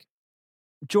 But like,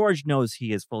 George knows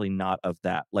he is fully not of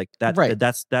that. Like that. Right.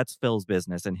 That's Phil's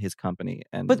business and his company.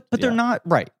 And but they're not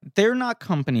right. They're not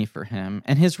company for him.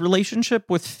 And his relationship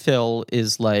with Phil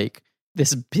is like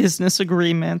this business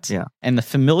agreement and the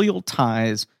familial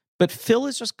ties. But Phil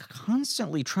is just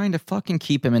constantly trying to fucking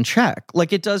keep him in check.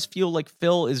 Like it does feel like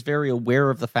Phil is very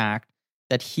aware of the fact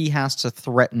that he has to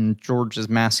threaten George's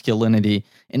masculinity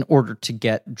in order to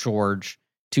get George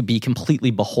to be completely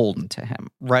beholden to him.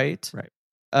 Right. Right.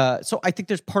 So I think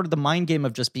there's part of the mind game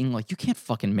of just being like, you can't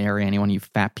fucking marry anyone, you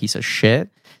fat piece of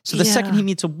shit. So the second he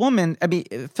meets a woman, I mean,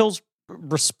 Phil's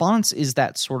response is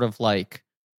that sort of like,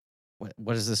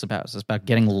 what is this about? Is this about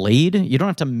getting laid? You don't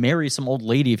have to marry some old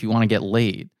lady if you want to get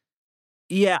laid.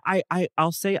 Yeah,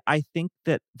 I'll say I think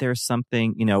that there's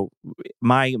something,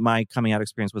 my coming out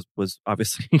experience was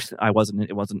obviously it wasn't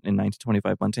in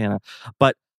 1925 Montana,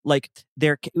 but like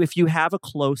if you have a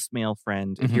close male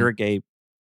friend, if you're a gay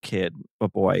kid, a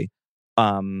boy,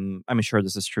 I'm sure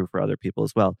this is true for other people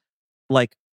as well.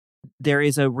 Like there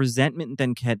is a resentment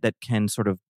that can sort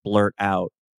of blurt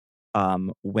out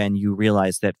when you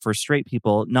realize that for straight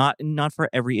people, not for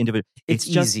every individual, it's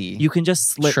just easy. You can just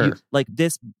slip Sure. like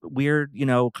this weird,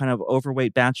 kind of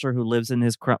overweight bachelor who lives in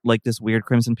his like this weird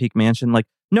Crimson Peak mansion. Like,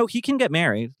 no, he can get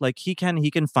married. Like he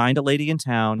can find a lady in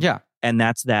town. Yeah. And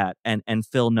that's that. And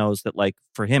Phil knows that, like,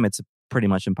 for him, it's pretty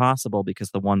much impossible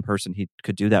because the one person he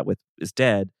could do that with is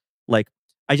dead. Like,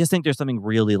 I just think there's something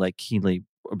really, like, keenly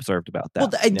observed about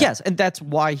that. Well, yes, and that's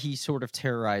why he sort of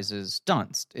terrorizes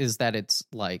Dunst, is that it's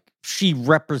like she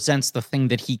represents the thing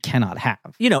that he cannot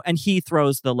have. And he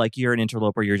throws the, like, you're an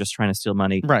interloper, you're just trying to steal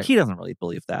money. Right. He doesn't really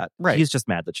believe that. Right. He's just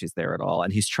mad that she's there at all.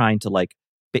 And he's trying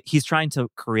to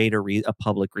create a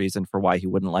public reason for why he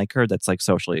wouldn't like her that's, like,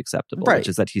 socially acceptable, Right. which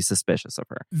is that he's suspicious of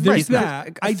her. There's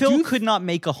that. Phil could not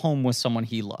make a home with someone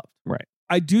he loved. Right.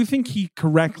 I do think he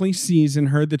correctly sees in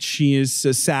her that she is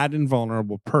a sad and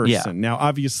vulnerable person. Yeah. Now,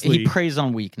 obviously, He preys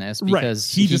on weakness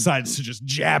because he decides to just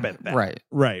jab at that.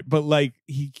 Right. But, like,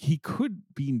 he could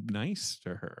be nice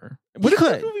to her. What if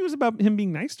this movie was about him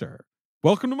being nice to her?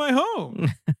 Welcome to my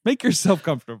home. Make yourself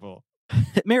comfortable.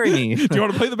 Marry me. Do you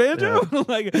want to play the banjo?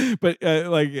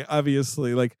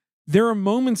 Obviously, like, there are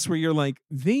moments where you're like,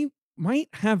 they might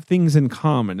have things in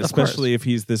common, especially if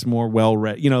he's this more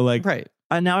well-read, Right.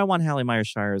 Now I want Hallie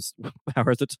Myers-Shire's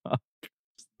power to talk.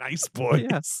 Nice boy.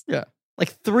 Yes. Yeah.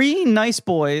 Like 3 nice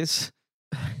boys.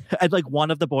 And, like,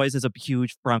 one of the boys is a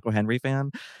huge Bronco Henry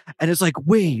fan. And it's like,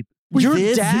 wait, Your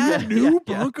this? dad Knew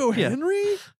Bronco Henry?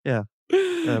 Yeah.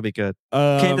 That'll be good.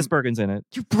 Candace Bergen's in it.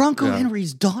 You're Bronco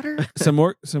Henry's daughter? Some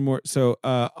more. So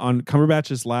on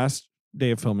Cumberbatch's last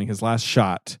day of filming, his last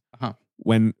shot,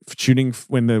 when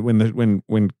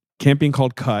camp being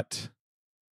called cut,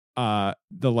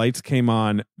 the lights came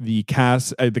on, the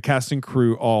cast and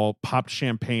crew all popped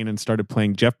champagne and started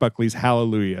playing Jeff Buckley's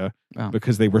Hallelujah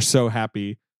because they were so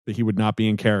happy that he would not be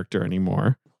in character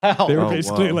anymore. They were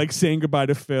basically like saying goodbye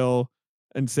to Phil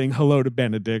and saying hello to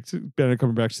Benedict. Benedict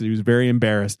Cumberbatch said he was very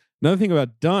embarrassed. Another thing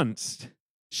about Dunst,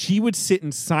 she would sit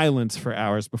in silence for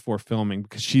hours before filming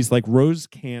because she's like, Rose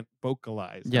can't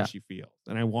vocalize how she feels.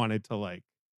 And I wanted to, like,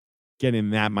 get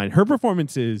in that mind. Her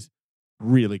performance is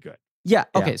really good. Yeah.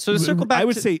 Okay. So to circle back, I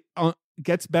would say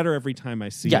gets better every time I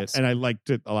see it, and I liked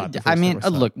it a lot. I mean,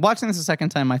 look, watching this a second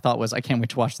time, my thought was, I can't wait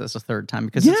to watch this a third time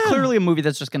because it's clearly a movie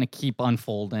that's just going to keep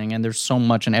unfolding, and there's so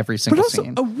much in every single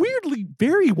scene. But also a weirdly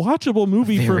very watchable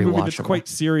movie for a movie that's quite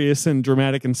serious and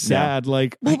dramatic and sad. Yeah.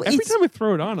 Like, every time I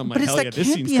throw it on, I'm like, hell yeah,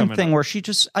 this scene's coming thing up. where she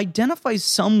just identifies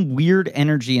some weird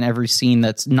energy in every scene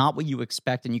that's not what you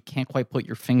expect, and you can't quite put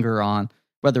your finger on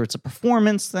whether it's a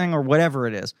performance thing or whatever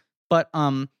it is. But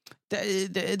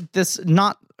this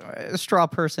not straw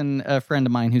person, a friend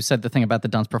of mine who said the thing about the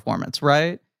Dunst performance,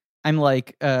 right? I'm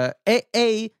like,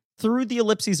 through the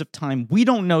ellipses of time, we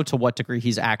don't know to what degree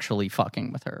he's actually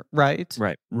fucking with her, right?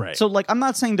 Right. So, like, I'm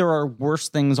not saying there are worse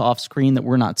things off screen that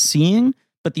we're not seeing,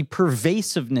 but the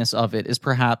pervasiveness of it is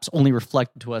perhaps only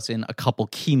reflected to us in a couple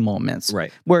key moments.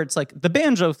 Right. Where it's like the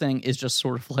banjo thing is just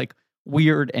sort of like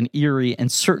weird and eerie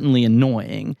and certainly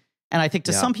annoying. And I think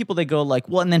to some people, they go like,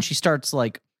 well, and then she starts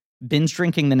like binge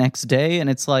drinking the next day. And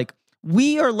it's like,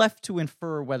 we are left to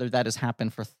infer whether that has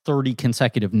happened for 30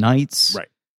 consecutive nights. Right.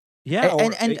 Yeah.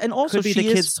 And also could be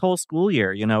the kid's whole school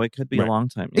year. It could be a long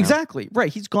time. Exactly.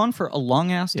 Right. He's gone for a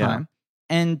long ass time.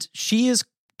 And she is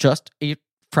just a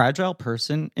fragile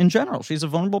person in general. She's a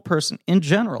vulnerable person in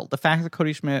general. The fact that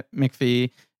Cody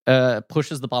McPhee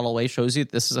pushes the bottle away shows you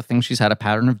that this is a thing she's had a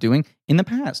pattern of doing in the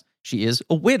past. She is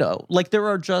a widow. Like, there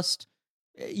are just,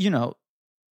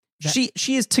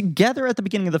 she is together at the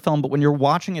beginning of the film, but when you're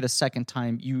watching it a second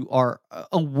time, you are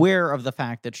aware of the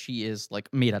fact that she is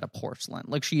like made out of porcelain.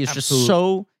 Like, she is just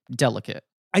so delicate.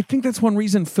 I think that's one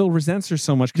reason Phil resents her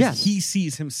so much, because he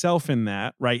sees himself in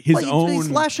that, right? He's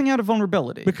lashing out of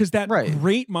vulnerability. Because that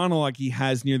great monologue he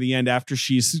has near the end after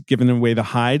she's given away the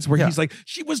hides, where he's like,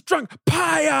 she was drunk,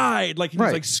 pie-eyed. Like, he's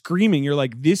like screaming. You're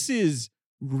like, this is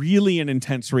really an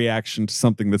intense reaction to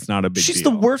something that's not a big deal. She's the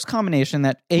worst combination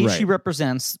that she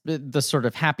represents the sort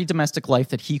of happy domestic life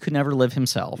that he could never live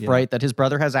himself, right? That his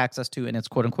brother has access to, and it's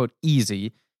quote unquote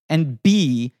easy. And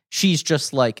B, she's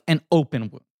just like an open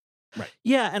wound. Right.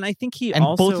 Yeah, and I think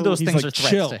both of those things are threats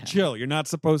to him. Chill. You're not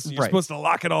supposed to. You're supposed to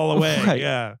lock it all away. Right.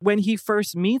 Yeah. When he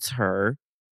first meets her,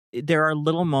 there are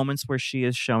little moments where she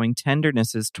is showing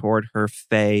tendernesses toward her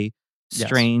fey,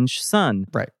 strange son.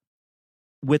 Right.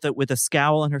 With a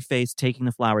scowl on her face, taking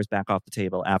the flowers back off the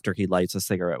table after he lights a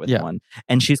cigarette with one,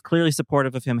 and she's clearly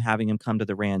supportive of him having him come to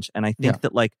the ranch. And I think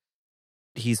that, like,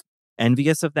 he's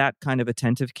envious of that kind of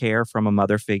attentive care from a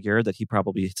mother figure that he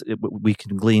probably, we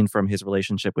can glean from his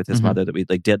relationship with his mother, that we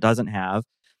doesn't have.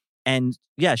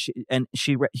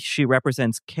 she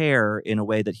represents care in a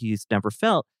way that he's never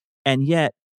felt, and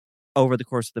yet over the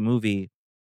course of the movie,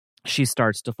 she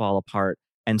starts to fall apart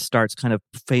and starts kind of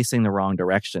facing the wrong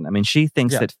direction. I mean, she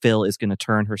thinks that Phil is going to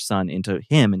turn her son into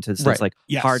this like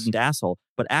hardened asshole,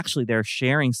 but actually they're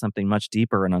sharing something much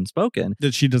deeper and unspoken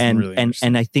that she doesn't really understand.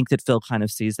 And I think that Phil kind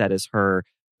of sees that as her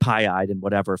pie-eyed and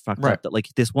whatever fucked up, that like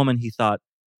this woman he thought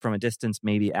from a distance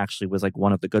maybe actually was like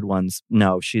one of the good ones.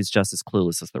 No, she's just as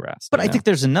clueless as the rest. But I think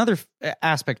there's another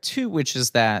aspect too, which is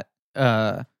that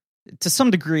to some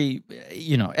degree,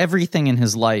 everything in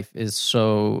his life is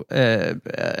so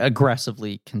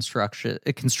aggressively constructed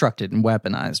and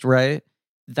weaponized, right?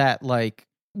 That like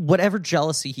whatever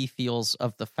jealousy he feels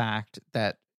of the fact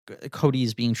that Cody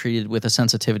is being treated with a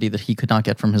sensitivity that he could not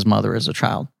get from his mother as a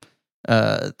child,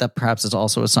 that perhaps is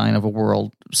also a sign of a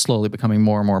world slowly becoming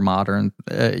more and more modern,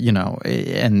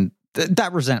 and that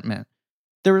resentment.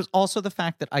 There is also the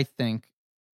fact that I think,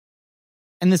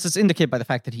 and this is indicated by the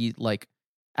fact that he like,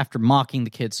 after mocking the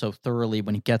kid so thoroughly,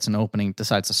 when he gets an opening,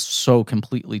 decides to so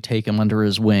completely take him under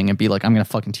his wing and be like, I'm going to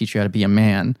fucking teach you how to be a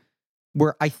man.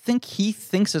 Where I think he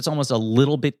thinks it's almost a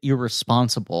little bit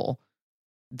irresponsible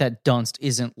that Dunst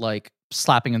isn't like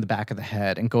slapping in the back of the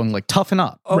head and going like, toughen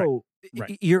up. Oh,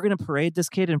 you're going to parade this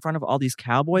kid in front of all these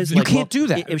cowboys? You can't do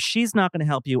that. If she's not going to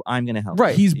help you, I'm going to help you.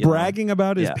 He's bragging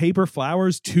about his paper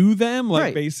flowers to them,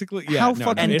 like basically. Yeah, how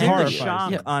fucking and the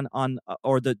shock on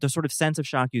or the sort of sense of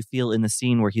shock you feel in the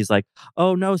scene where he's like,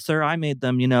 "Oh no, sir, I made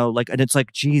them," like, and it's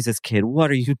like, Jesus, kid, what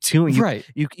are you doing?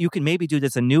 You can maybe do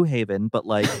this in New Haven, but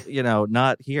like,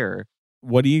 not here.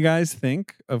 What do you guys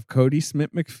think of Cody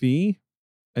Smith-McPhee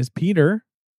as Peter?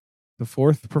 The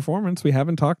fourth performance. We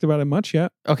haven't talked about it much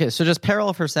yet. Okay, so just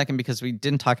parallel for a second because we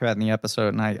didn't talk about it in the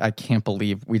episode, and I can't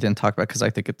believe we didn't talk about it because I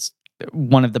think it's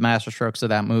one of the masterstrokes of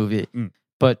that movie.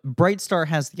 But Bright Star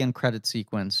has the end credit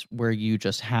sequence where you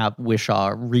just have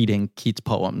Wishaw reading Keats'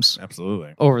 poems.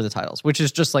 Absolutely. Over the titles, which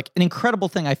is just like an incredible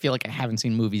thing. I feel like I haven't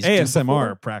seen movies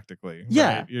ASMR practically.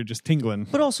 Yeah. Right? You're just tingling.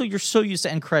 But also you're so used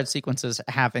to end credit sequences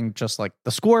having just like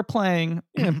the score playing.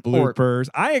 Bloopers.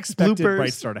 I expected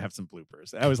Bright Star to have some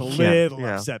bloopers. I was a little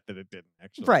upset that it didn't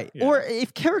actually. Right. Yeah. Or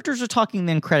if characters are talking in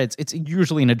the end credits, it's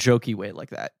usually in a jokey way like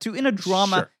that. In a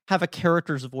drama, have a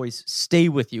character's voice stay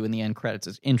with you in the end credits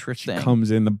is interesting. She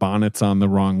comes in, the bonnet's on the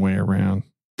wrong way around.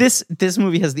 This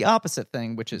movie has the opposite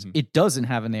thing, which is it doesn't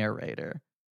have a narrator,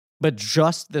 but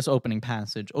just this opening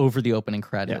passage over the opening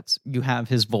credits. You have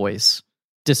his voice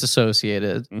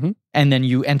disassociated, and then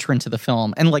you enter into the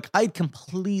film. And like, I'd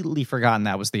completely forgotten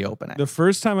that was the opening. The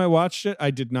first time I watched it,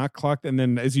 I did not clock. And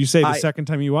then, as you say, the second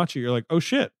time you watch it, you're like, oh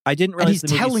shit. I didn't realize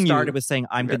the movie started with saying,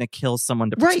 I'm going to kill someone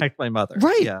to protect my mother.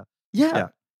 Right. Yeah.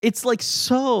 It's like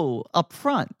so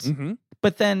upfront.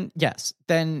 But then,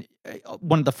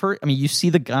 one of the first, you see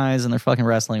the guys and they're fucking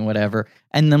wrestling, whatever.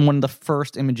 And then one of the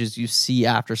first images you see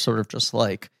after sort of just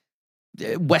like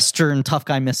Western tough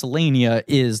guy miscellanea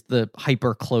is the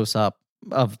hyper close up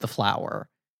of the flower.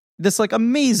 This like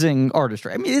amazing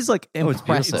artistry. It's like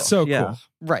impressive. It's so cool.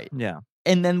 Right. Yeah.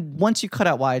 And then once you cut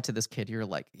out wide to this kid, you're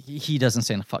like, he doesn't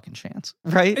stand a fucking chance,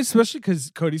 right? Especially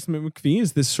because Cody Smith-McPhee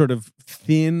is this sort of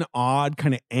thin, odd,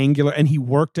 kind of angular, and he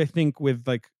worked, I think, with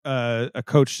like a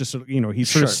coach. Just he's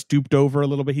sort of stooped over a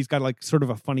little bit. He's got like sort of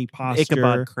a funny posture,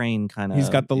 Ichabod Crane kind of. He's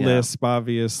got the lisp,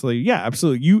 obviously. Yeah,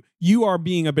 absolutely. You are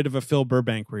being a bit of a Phil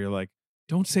Burbank, where you're like,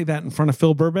 don't say that in front of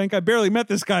Phil Burbank. I barely met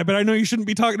this guy, but I know you shouldn't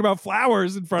be talking about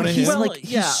flowers in front of him.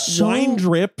 He's wine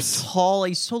drips. Tall.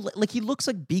 He's so like he looks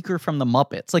like Beaker from the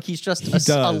Muppets. Like he's just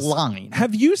a line.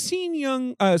 Have you seen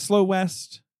Young Slow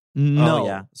West? No. Oh,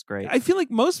 yeah, it's great. I feel like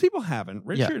most people haven't.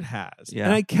 Richard has. Yeah.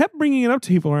 And I kept bringing it up to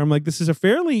people where I'm like,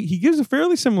 he gives a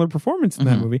fairly similar performance in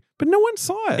that movie, but no one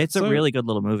saw it. It's a really good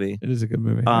little movie. It is a good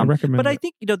movie. I recommend it. But I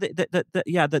think,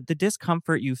 the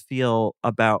discomfort you feel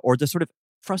about, or the sort of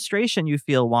frustration you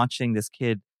feel watching this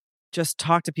kid just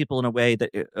talk to people in a way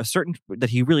that that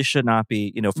he really should not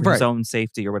be, for his own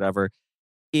safety or whatever.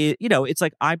 It's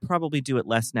like I probably do it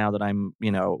less now that I'm,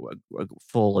 a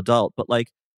full adult. But like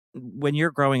when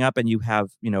you're growing up and you have,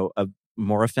 a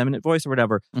more effeminate voice or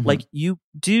whatever, like you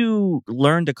do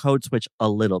learn to code switch a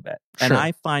little bit. And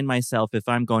I find myself, if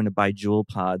I'm going to buy Juul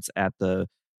pods at the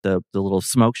little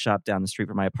smoke shop down the street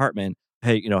from my apartment,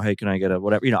 hey, can I get a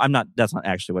whatever? That's not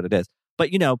actually what it is. But,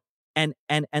 and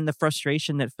the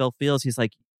frustration that Phil feels, he's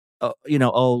like, oh,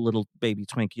 little baby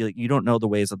twink, you don't know the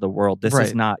ways of the world. This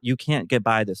is not, you can't get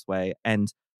by this way.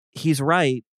 And he's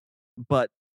right,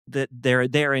 but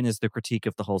therein is the critique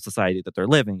of the whole society that they're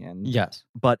living in. Yes.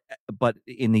 But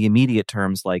in the immediate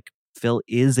terms, like, Phil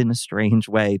is in a strange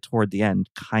way toward the end,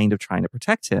 kind of trying to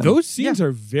protect him. Those scenes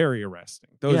are very arresting.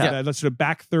 That's sort of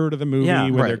back third of the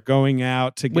movie where they're going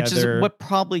out together. Which is what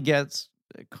probably gets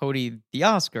Cody the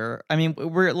Oscar. I mean,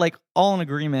 we're like all in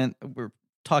agreement. We're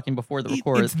talking before the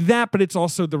record. It's that, but it's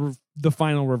also the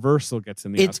final reversal gets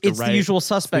in the Oscar, it's right? the usual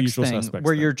suspects thing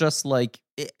where you're just like,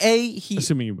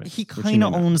 he kind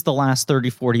of owns the last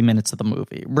 30-40 minutes of the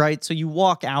movie, right? So you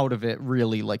walk out of it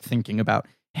really like thinking about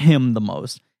him the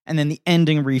most. And then the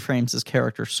ending reframes his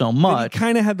character so much.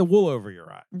 Kind of had the wool over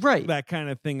your eye. Right. That kind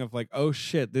of thing of like, oh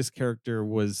shit, this character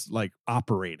was like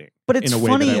operating. But it's in a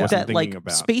way funny that like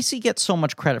about. Spacey gets so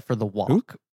much credit for The Walk. Who?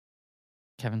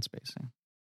 Kevin Spacey.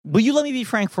 Will you let me be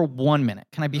frank for 1 minute?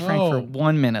 Can I be frank for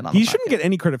 1 minute on He shouldn't get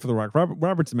any credit for The Walk.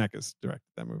 Robert Zemeckis directed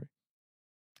that movie.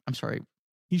 I'm sorry.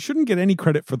 He shouldn't get any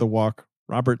credit for The Walk.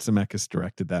 Robert Zemeckis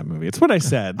directed that movie. It's what I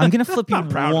said. I'm going to flip you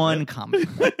one comment.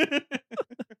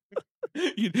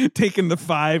 You taking the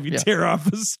 5, you tear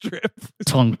off a strip.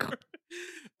 Tunk.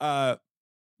 The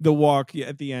Walk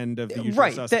at the end of The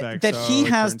Usual Suspects. That he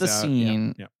has the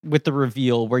scene with the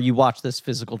reveal where you watch this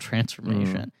physical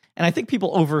transformation. And I think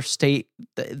people overstate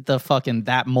the fucking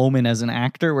that moment as an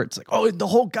actor where it's like, oh, the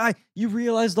whole guy, you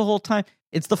realize the whole time.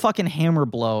 It's the fucking hammer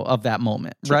blow of that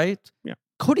moment, right? Yeah.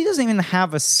 Cody doesn't even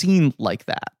have a scene like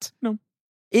that. No.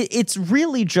 It's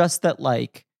really just that,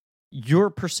 like, your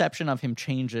perception of him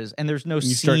changes, and there's no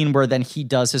scene where then he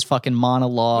does his fucking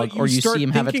monologue or you see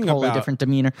him have a totally different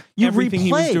demeanor. You everything replay.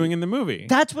 He was doing in the movie.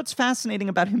 That's what's fascinating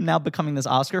about him now becoming this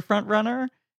Oscar frontrunner.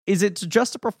 Is it's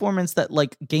just a performance that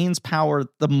like gains power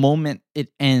the moment it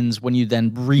ends when you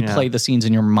then replay the scenes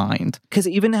in your mind. Because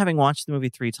even having watched the movie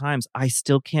 3 times, I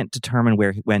still can't determine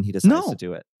when he decides to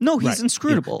do it. No, he's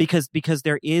inscrutable. Because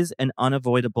there is an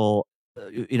unavoidable,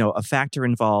 a factor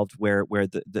involved where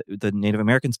the Native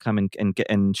Americans come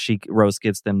and Rose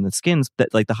gives them the skins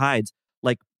that like the hides.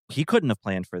 Like he couldn't have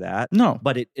planned for that. No,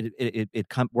 but it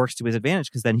works to his advantage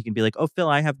because then he can be like, oh Phil,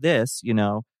 I have this,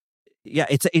 Yeah,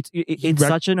 it's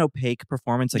such an opaque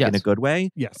performance, like in a good way.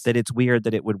 Yes, that it's weird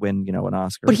that it would win, an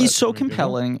Oscar. But he's so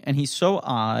compelling and he's so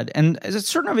odd, and as a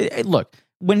certain look.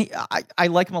 When I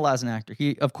like him a lot as an actor.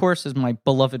 He, of course, is my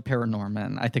beloved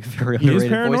Paranorman. I think a very underrated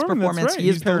voice performance. Right. He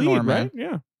is Paranorman, right?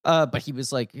 Yeah. But he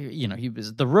was like,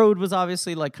 The Road was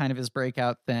obviously like kind of his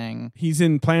breakout thing. He's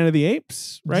in Planet of the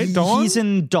Apes, right? Dawn? He's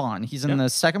in Dawn. He's in the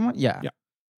second one. Yeah.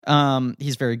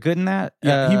 He's very good in that.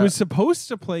 Yeah, he was supposed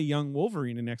to play young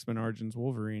Wolverine in X-Men Origins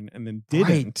Wolverine and then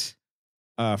didn't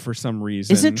for some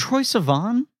reason. Is it Troye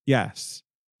Sivan? Yes.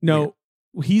 No,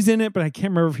 he's in it, but I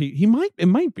can't remember if it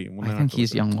might be. I think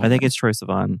he's young Wolverine. I think it's Troye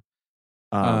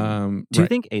Sivan. Do you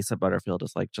think Asa Butterfield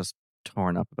is like just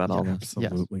torn up about all this?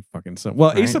 Absolutely fucking so.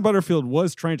 Well, Asa Butterfield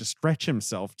was trying to stretch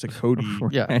himself to Cody.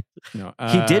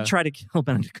 He did try to kill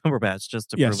Benedict Cumberbatch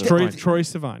just to prove his point. Troye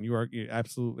Sivan. You are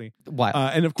absolutely. Why?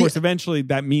 And of course, eventually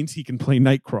that means he can play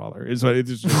Nightcrawler. Is what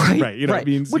it's just, right. It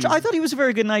means which I thought he was a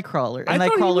very good Nightcrawler. And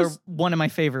Nightcrawler, one of my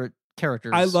favorite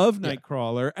characters. I love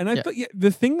Nightcrawler, and I thought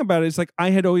the thing about it is like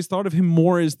I had always thought of him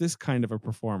more as this kind of a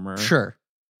performer. Sure.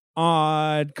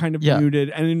 Odd, kind of muted,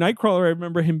 and in Nightcrawler, I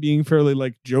remember him being fairly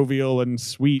like jovial and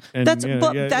sweet. And that's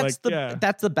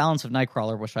the balance of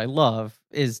Nightcrawler, which I love,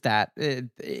 is that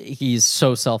he's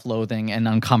so self-loathing and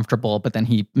uncomfortable, but then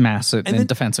he masses in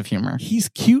defensive humor. He's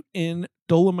cute in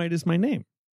Dolomite Is My Name.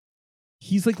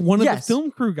 He's like one of the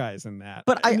film crew guys in that.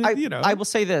 But I will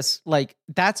say this, like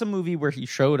that's a movie where he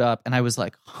showed up and I was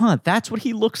like, that's what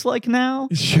he looks like now?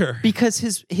 Sure. Because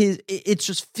it's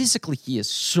just physically he is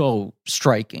so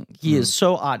striking. He is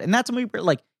so odd. And that's a movie where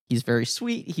like he's very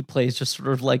sweet. He plays just sort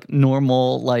of like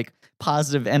normal, like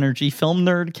positive energy film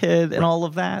nerd kid and all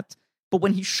of that. But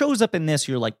when he shows up in this,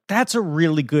 you're like, that's a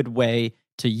really good way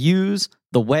to use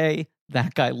the way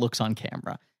that guy looks on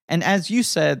camera. And as you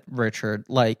said, Richard,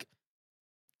 like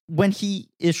when he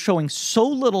is showing so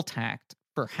little tact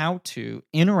for how to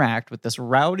interact with this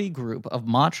rowdy group of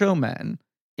macho men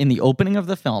in the opening of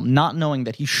the film, not knowing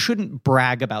that he shouldn't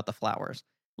brag about the flowers.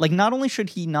 Like, not only should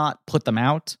he not put them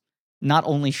out, not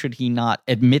only should he not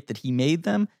admit that he made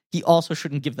them, he also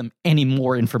shouldn't give them any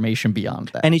more information beyond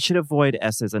that. And he should avoid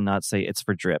S's and not say it's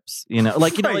for drips.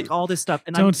 Like all this stuff.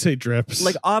 And don't say drips.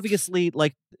 Like obviously,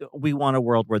 like we want a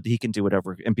world where he can do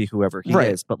whatever and be whoever he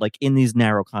is. But like in these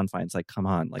narrow confines, like come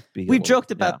on, like be. We've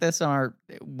joked about this on our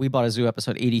We Bought a Zoo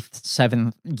episode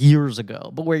 87 years ago,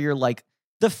 but where you're like,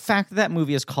 the fact that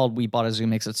movie is called We Bought a Zoo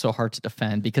makes it so hard to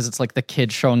defend because it's like the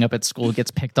kid showing up at school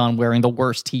gets picked on wearing the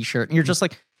worst t-shirt, and you're just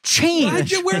like, change.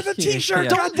 Why'd you wear the t-shirt?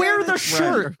 Don't wear the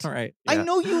shirt. Right. I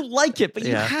know you like it, but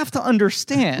you have to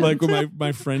understand. Like when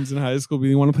my friends in high school be,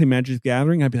 you want to play Magic the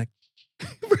Gathering? I'd be like,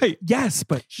 Right. Yes,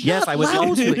 but yes, I would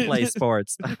love to loudly. play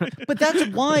sports. But that's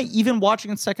why even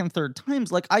watching it second, third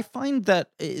times, like I find that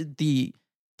the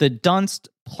Dunst,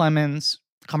 Clemens,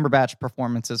 Cumberbatch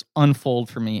performances unfold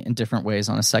for me in different ways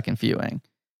on a second viewing.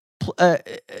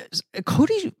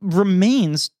 Cody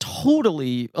remains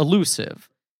totally elusive.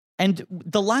 And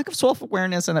the lack of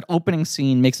self-awareness in that opening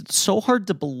scene makes it so hard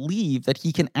to believe that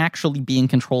he can actually be in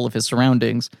control of his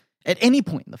surroundings at any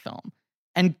point in the film.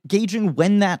 And gauging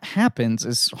when that happens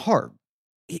is hard.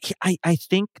 I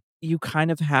think you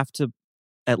kind of have to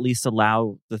at least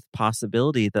allow the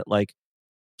possibility that like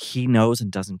he knows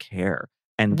and doesn't care.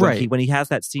 And when he has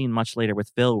that scene much later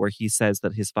with Phil where he says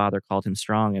that his father called him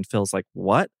strong and Phil's like,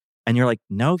 what? And you're like,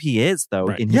 no, he is, though,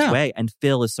 in his way. And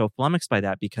Phil is so flummoxed by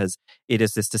that because it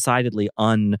is this decidedly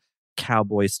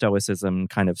cowboy stoicism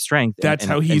kind of strength. That's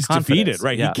how he's defeated,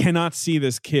 right? Yeah. He cannot see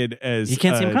this kid as he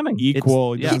can't see him coming.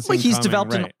 Equal. He's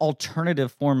developed an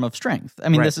alternative form of strength. I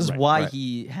mean, this is why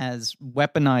he has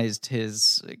weaponized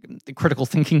his critical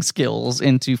thinking skills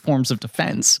into forms of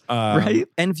defense, right?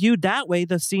 And viewed that way,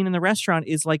 the scene in the restaurant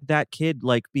is like that kid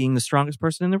like being the strongest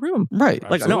person in the room. Right.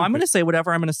 Like, no, I'm going to say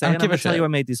whatever I'm going to say. And I'm going to tell you I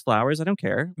made these flowers. I don't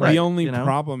care. The only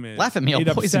problem is laugh at me, I'll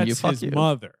poison you. Fuck his you.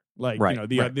 mother. Like,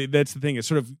 that's the thing. It's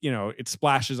sort of, it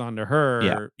splashes onto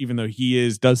her, even though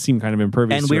does seem kind of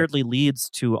impervious. And weirdly leads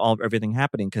to everything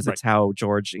happening because it's how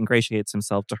George ingratiates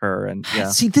himself to her. And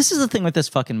see, this is the thing with this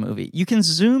fucking movie. You can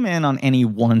zoom in on any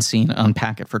one scene,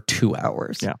 unpack it for 2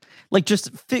 hours. Yeah. Like just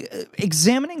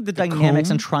examining the dynamics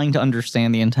comb? and trying to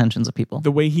understand the intentions of people.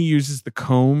 The way he uses the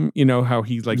comb, how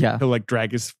he he'll like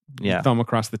drag his thumb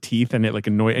across the teeth and it like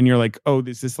annoy, and you're like, oh,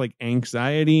 is this like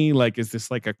anxiety? Like, is this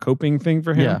like a coping thing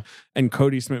for him? Yeah. And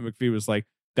Cody Smith McPhee was like,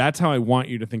 that's how I want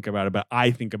you to think about it, but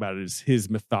I think about it as his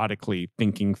methodically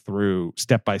thinking through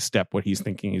step by step what he's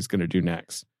thinking he's going to do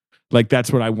next. Like,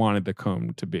 that's what I wanted the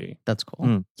comb to be. That's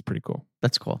cool. It's pretty cool.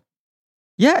 That's cool.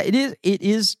 Yeah, it is. It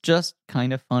is just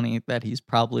kind of funny that he's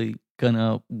probably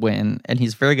gonna win, and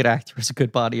he's a very good actor. It's a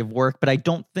good body of work, but I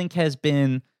don't think has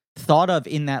been thought of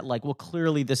in that like, well,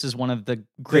 clearly this is one of the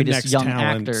greatest young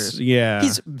actors. Yeah,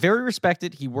 he's very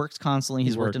respected. He works constantly.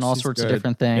 He's worked in all sorts of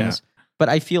different things. Yeah. But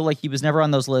I feel like he was never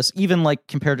on those lists, even like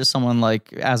compared to someone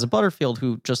like Asa Butterfield,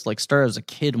 who just like started as a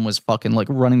kid and was fucking like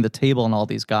running the table and all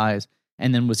these guys,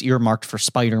 and then was earmarked for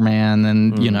Spider-Man,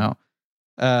 and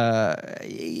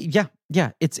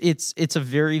it's a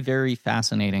very, very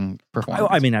fascinating performance.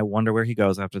 I mean, I wonder where he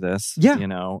goes after this. Yeah,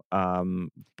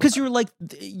 because you're like,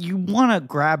 you want to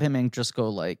grab him and just go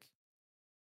like,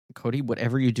 Cody,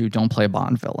 whatever you do, don't play a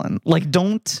Bond villain. Like,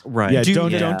 don't don't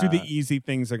do the easy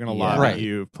things that are going to lob at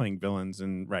you playing villains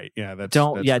and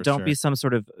don't be some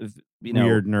sort of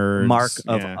weird nerd mark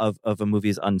of a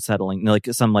movie's unsettling, like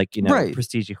some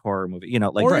prestige horror movie.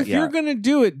 Or if you're going to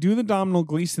do it, do the Domhnall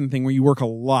Gleeson thing where you work a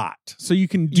lot, so you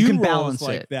can balance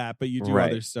like it that, but you do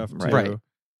other stuff too. Right.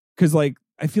 Because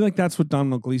I feel like that's what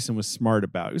Domhnall Gleeson was smart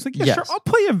about. He was like, sure, I'll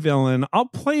play a villain. I'll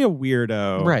play a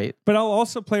weirdo. Right. But I'll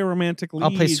also play a romantic lead. I'll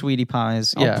play Sweetie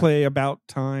Pies. I'll play About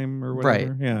Time or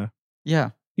whatever. Right. Yeah. Yeah.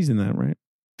 He's in that, right?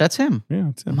 That's him. Yeah,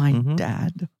 it's him. My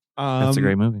dad. That's a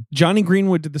great movie. Johnny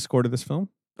Greenwood did the score to this film.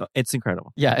 It's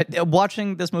incredible. Yeah.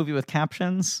 Watching this movie with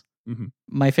captions,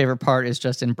 my favorite part is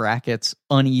just in brackets,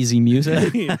 uneasy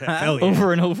music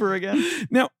over and over again.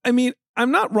 Now, I mean, I'm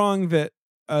not wrong that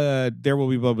There Will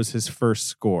Be Blood was his first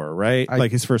score, right?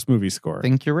 Like his first movie score. I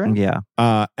think you're right. Yeah.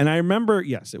 And I remember,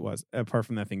 yes, it was. Apart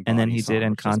from that thing. And then he did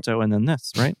Encanto and then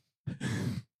this, right?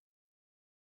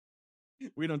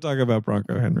 We don't talk about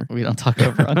Bronco, Henry. We don't talk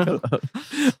about Bronco.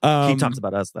 He talks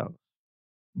about us, though.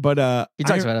 But he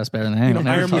talks about us better than him.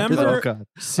 I remember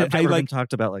I've never been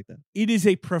talked about like that. It is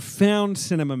a profound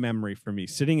cinema memory for me.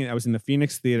 I was in the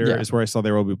Phoenix Theater is where I saw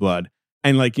There Will Be Blood.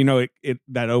 And like,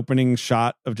 that opening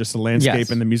shot of just a landscape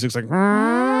and the music's like,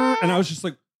 and I was just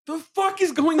like, the fuck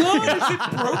is going on? Is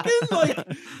it broken?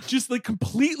 Like, just like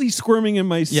completely squirming in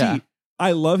my seat. Yeah.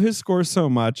 I love his score so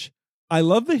much. I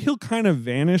love that he'll kind of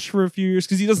vanish for a few years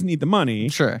because he doesn't need the money.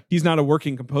 Sure. He's not a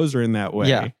working composer in that way.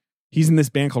 Yeah. He's in this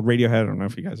band called Radiohead. I don't know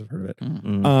if you guys have heard of it.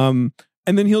 Mm-hmm.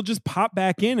 And then he'll just pop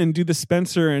back in and do the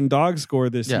Spencer and Dog score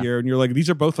this year. And you're like, these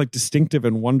are both like distinctive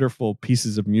and wonderful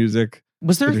pieces of music.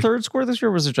 Was there a third score this year,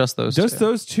 or was it just those two? Just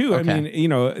those two. Okay. I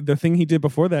mean, the thing he did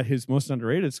before that, his most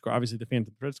underrated score, obviously the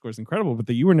Phantom Thread score is incredible, but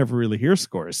the You Were Never Really Here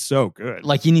score is so good.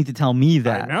 Like, you need to tell me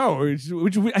that. I know,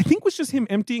 which I think was just him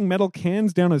emptying metal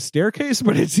cans down a staircase,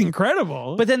 but it's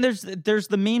incredible. But then there's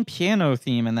the main piano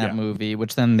theme in that movie,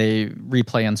 which then they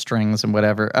replay on strings and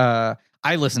whatever.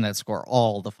 I listen to that score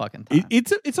all the fucking time.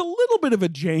 It's a little bit of a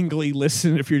jangly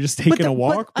listen if you're just taking a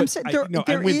walk. I'm saying there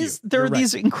You're are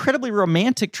these incredibly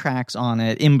romantic tracks on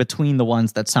it in between the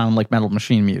ones that sound like Metal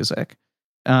Machine music.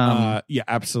 Yeah,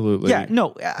 absolutely. Yeah,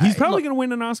 no, he's probably going to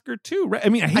win an Oscar too, right? I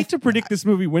mean, I hate to predict this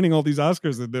movie winning all these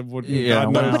Oscars.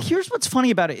 But here's what's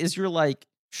funny about it is you're like,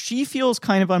 she feels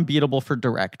kind of unbeatable for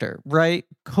director, right?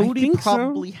 Cody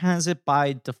probably has it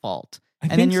by default.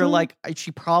 And then you're like,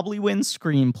 she probably wins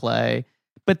screenplay.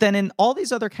 But then in all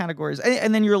these other categories,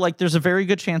 and then you're like, there's a very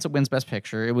good chance it wins Best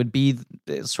Picture. It would be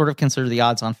sort of considered the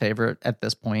odds-on favorite at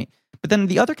this point. But then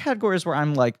the other categories where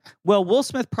I'm like, well, Will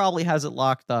Smith probably has it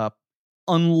locked up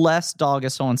unless Dog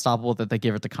is so unstoppable that they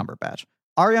give it to Cumberbatch.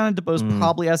 Ariana DeBose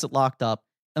probably has it locked up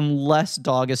unless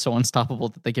Dog is so unstoppable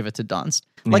that they give it to Dunst.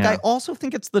 Like, I also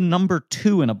think it's the number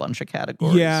 2 in a bunch of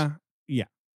categories. Yeah,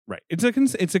 right. It's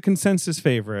a consensus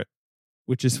favorite,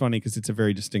 which is funny because it's a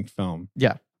very distinct film.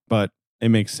 Yeah. But it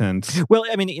makes sense. Well,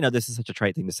 I mean, this is such a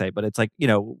trite thing to say, but it's like,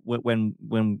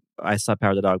 when I saw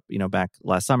Power of the Dog, back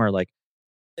last summer, like,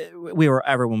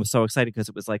 everyone was so excited because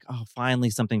it was like, oh, finally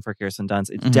something for Kirsten Dunst.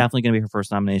 It's definitely going to be her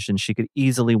first nomination. She could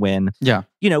easily win. Yeah.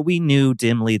 We knew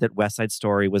dimly that West Side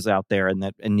Story was out there and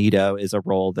that Anita is a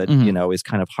role that, is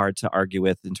kind of hard to argue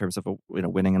with in terms of,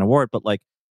 winning an award. But like,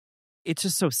 it's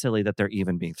just so silly that they're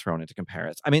even being thrown into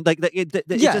comparison. I mean, like,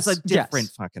 it's just a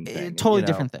different fucking thing. Totally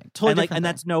different thing. Totally and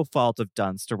that's no fault of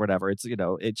Dunst or whatever. It's,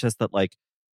 it's just that, like,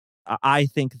 I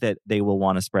think that they will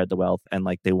want to spread the wealth and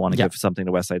like they want to give something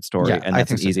to West Side Story, and that's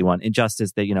an easy one. And just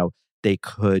as they, they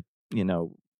could,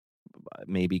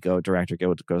 maybe go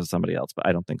to somebody else, but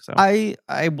I don't think so. I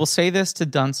will say this to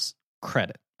Dunst's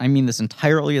credit. I mean this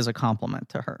entirely as a compliment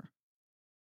to her.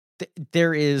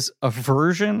 There is a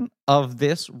version of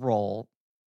this role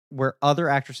where other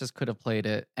actresses could have played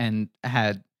it and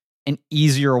had an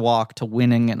easier walk to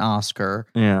winning an Oscar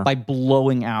by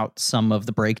blowing out some of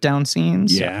the breakdown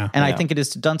scenes. Yeah. And I think it is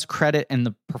to Dunst's credit, and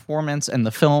the performance and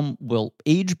the film will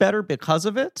age better because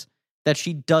of it, that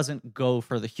she doesn't go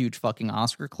for the huge fucking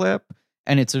Oscar clip.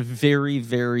 And it's a very,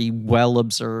 very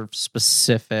well-observed,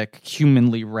 specific,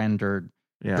 humanly rendered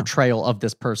portrayal of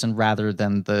this person rather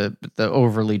than the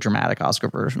overly dramatic Oscar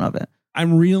version of it.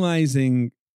 I'm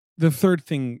realizing the third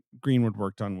thing Greenwood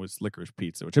worked on was Licorice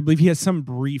Pizza, which I believe he has some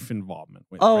brief involvement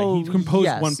with. Oh, right? He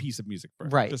composed one piece of music for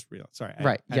it. Right. Just real. Sorry.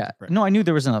 No, I knew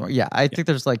there was another one. Yeah, I think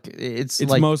there's like it's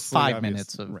like mostly 5 obvious.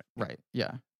 minutes of right.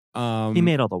 Yeah. He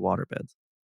made all the waterbeds.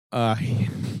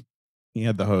 He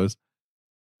had the hose.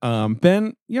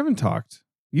 Ben, you haven't talked.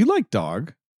 You like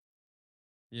Dog.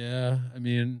 Yeah, I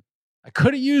mean, I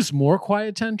could have used more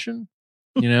quiet tension.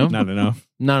 Not enough.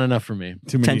 Not enough for me.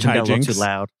 Too many tension got a little hijinks. too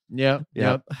loud. Yep.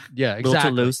 Yeah, exactly. Little too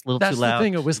loose, little That's too loud. the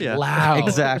thing. It was loud.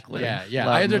 Exactly. Yeah. Loud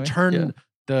I had to movie. turn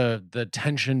the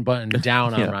tension button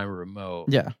down on Yeah. my remote.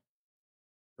 Yeah.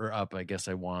 Or up, I guess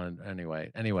I wanted.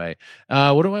 Anyway,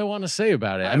 what do I want to say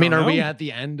about it? I mean, don't are we know. at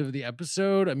the end of the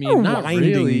episode? I mean, We're not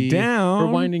winding really. down.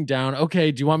 We're winding down.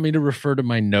 Okay. Do you want me to refer to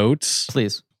my notes?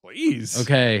 Please. Please.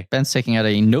 Okay. Ben's taking out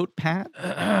a notepad.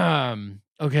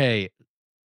 Okay.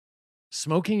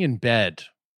 Smoking in bed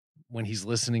when he's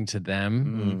listening to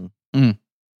them kind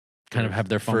of have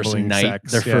their first Fumbling night,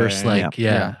 sex. their Yeah, first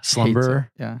yeah, slumber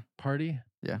Yeah. party.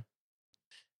 Yeah.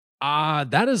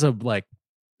 That is a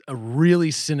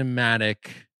really cinematic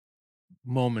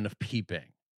moment of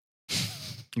peeping.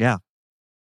 Yeah.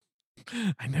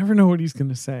 I never know what he's going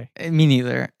to say. Me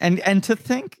neither. And to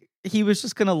think he was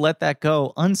just going to let that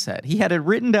go unsaid. He had it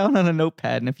written down on a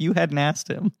notepad, and if you hadn't asked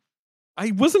him,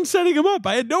 I wasn't setting him up.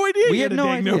 I had no idea. we he had a no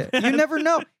dang idea. notepad. You never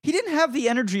know. He didn't have the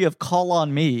energy of call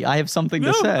on me. I have something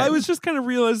No, to say. I was just kind of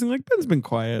realizing like Ben's been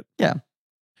quiet. Yeah.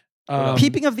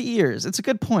 Peeping of the ears. It's a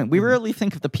good point. We rarely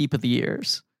think of the peep of the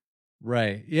ears.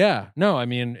 Right. Yeah. No, I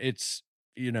mean, it's,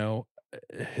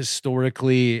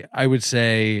 historically, I would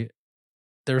say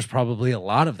there's probably a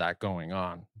lot of that going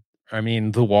on. I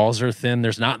mean, the walls are thin.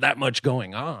 There's not that much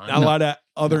going on. A lot of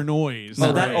other noise.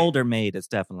 So that Right. older maid is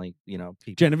definitely,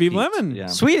 Genevieve Lemon. Yeah.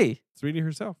 Sweetie. Sweetie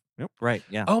herself. Yep. Right.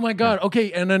 Yeah. Oh my God.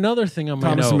 Okay. And another thing on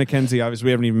my Thomas note. Mackenzie, obviously,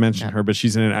 we haven't even mentioned her, but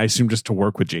she's in it, I assume, just to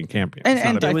work with Jane Campion. And- It's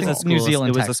not and a I big think fault. New Zealand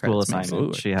It was tax a school credits,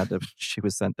 assignment. absolutely. She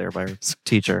was sent there by her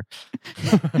teacher.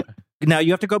 Now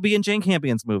you have to go be in Jane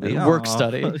Campion's movie. Work Aw.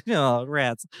 study. Oh,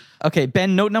 rats. Okay,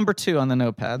 Ben, note number 2 on the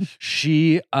notepad.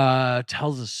 She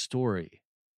tells a story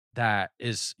that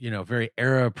is, very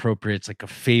era appropriate. It's like a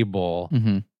fable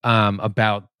Mm-hmm.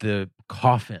 about the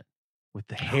coffin with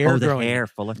the hair growing. Hair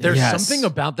full of There's Yes. something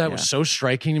about that was so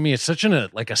striking to me. It's such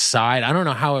a side. I don't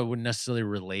know how it would necessarily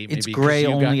relate. It's maybe gray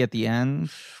only at the end.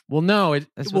 Well, no,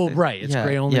 That's well, what they- right. It's yeah,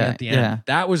 gray only yeah, at the end. yeah.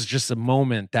 That was just a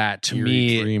moment that to Eerie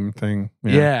me, dream thing.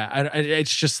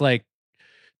 it's just like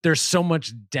there's so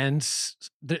much dense.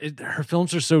 Her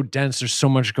films are so dense. There's so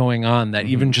much going on that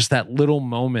even just that little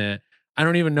moment, I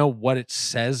don't even know what it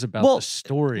says about the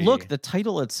story. Look, the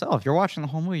title itself. You're watching the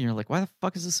whole movie. And you're like, why the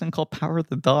fuck is this thing called Power of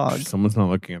the Dog? Someone's not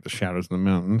looking at the shadows in the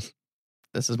mountains.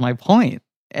 This is my point.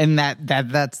 And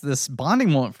that's this bonding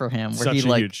moment for him where Such he a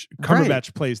like huge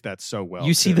Cumberbatch plays that so well.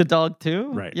 you see too. the dog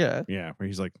too, Right. Yeah. Where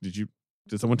he's like, did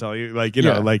someone tell you? Like, you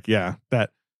know, like,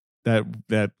 that I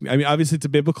mean, obviously it's a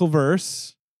biblical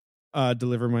verse.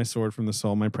 Deliver my sword from the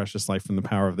soul, my precious life from the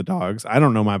power of the dogs. I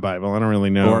don't know my Bible. I don't really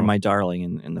know. Or my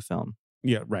darling in the film.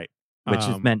 Yeah, right. Which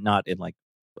is meant not in like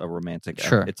a romantic.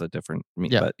 Sure. It's a different.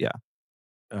 But yeah.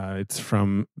 It's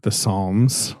from the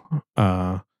Psalms.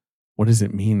 What does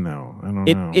it mean though? I don't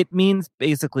know. It means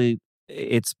basically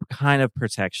it's kind of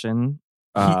protection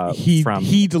from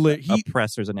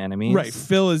oppressors and enemies. Right.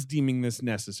 Phil is deeming this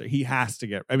necessary. He has to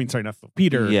get. I mean, sorry, not Phil.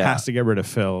 Peter has to get rid of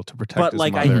Phil to protect. But his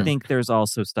like, mother. I think there's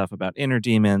also stuff about inner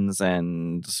demons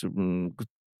and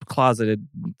closeted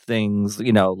things.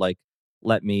 You know, like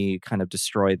let me kind of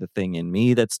destroy the thing in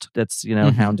me that's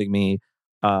hounding me.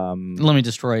 Let me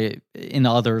destroy in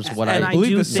others what I believe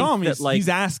do the think psalm that, is like, he's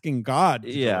asking God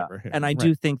to deliver him. And I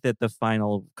do think that the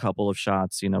final couple of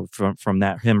shots, from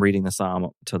that him reading the psalm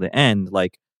to the end,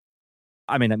 like,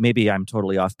 I mean, maybe I'm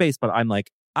totally off base, but I'm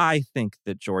like, I think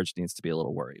that George needs to be a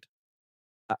little worried.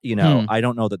 I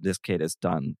don't know that this kid is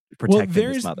done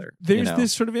protecting his mother. There's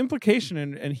this sort of implication,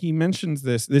 and he mentions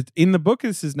this. That in the book,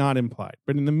 this is not implied,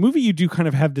 but in the movie, you do kind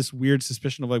of have this weird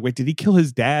suspicion of like, wait, did he kill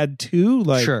his dad too?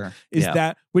 Like, is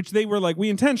that which they were like, we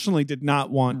intentionally did not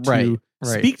want to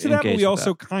speak to that, but we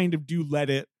also kind of do let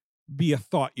it be a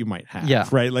thought you might have. Yeah.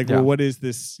 Right. Like, well, what is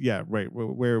this? Yeah. Right.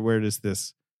 Where does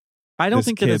this? I don't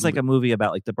think that it's like a movie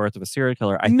about like the birth of a serial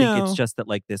killer. I think it's just that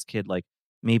like this kid like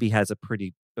maybe has a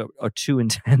pretty too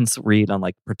intense read on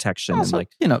like protection and like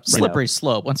slippery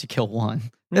slope once you kill one.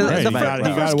 Right. You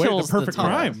got away with the perfect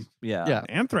crime. Yeah.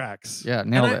 Anthrax. Yeah,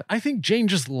 nailed it. I think Jane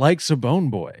just likes a bone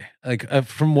boy. Like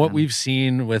from what we've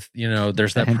seen with,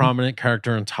 there's that prominent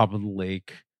character on top of the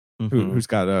lake. Who's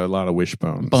got a lot of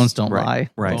wishbones. Bones don't lie.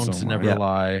 Right. Bones never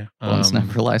lie. Bones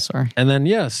never lie, sorry. And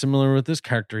then, similar with this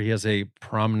character, he has a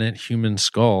prominent human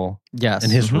skull in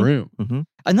his room.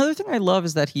 Another thing I love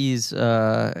is that he's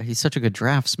such a good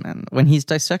draftsman. When he's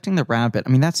dissecting the rabbit,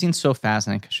 I mean, that scene's so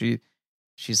fascinating because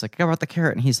she's like, I got the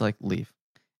carrot, and he's like, leave.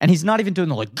 And he's not even doing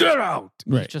the like, get out.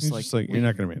 Right. He's just like, you're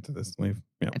not going to make it to this. Leave.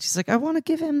 Yeah. And she's like, I want to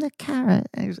give him the carrot.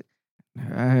 And he's like,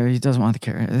 he doesn't want the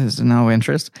carrot. There's no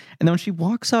interest. And then when she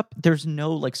walks up, there's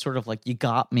no like sort of like you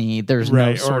got me. There's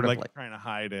no sort of like trying to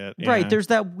hide it. Right. There's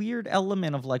that weird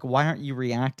element of like, why aren't you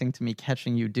reacting to me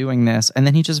catching you doing this? And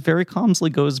then he just very calmly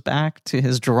goes back to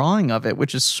his drawing of it,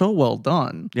 which is so well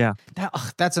done. Yeah.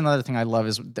 That's another thing I love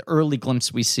is the early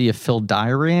glimpse we see of Phil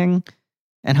diarying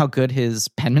and how good his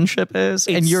penmanship is.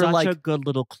 It's and you're such like a good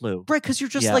little clue. Right, because you're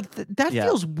just like, that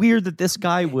feels weird that this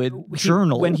guy would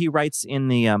journal. When he writes in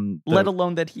the let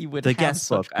alone that he would the have guest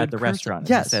book at the restaurant.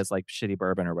 Yes. It says like shitty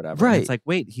bourbon or whatever. Right. And it's like,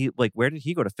 wait, where did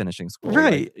he go to finishing school?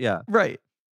 Right. Like, yeah. Right.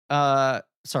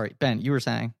 Sorry, Ben, you were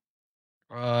saying?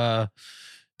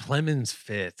 Clemens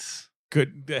fits.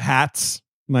 Good hats.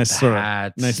 Nice sort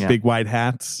of nice big wide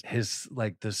hats. His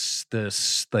like the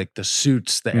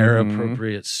suits, the era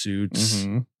appropriate suits.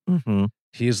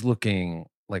 He's looking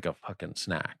like a fucking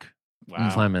snack.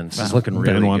 Wow. Clemens is looking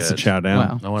really Ben wants good. to chow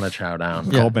down. I want to chow down.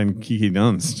 Call Ben Kiki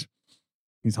Dunst.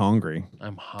 He's hungry.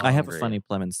 I'm hungry. I have a funny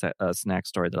Clemens snack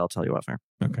story that I'll tell you off air.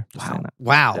 Okay.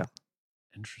 Wow. Yeah.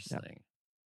 Interesting.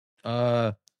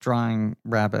 Drawing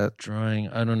rabbit.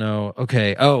 I don't know.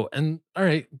 Okay. Oh, and all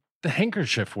right. The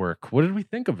handkerchief work. What did we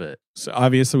think of it? So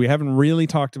obviously we haven't really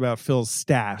talked about Phil's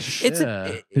stash.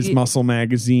 His muscle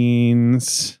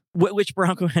magazines. Which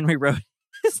Bronco Henry wrote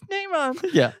his name on.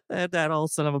 Yeah. That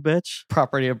old son of a bitch.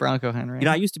 Property of Bronco Henry.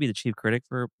 I used to be the chief critic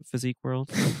for Physique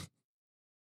World.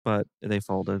 But they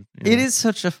folded. It is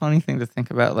such a funny thing to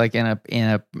think about, like in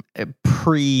a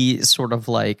pre sort of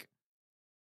like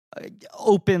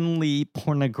openly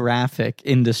pornographic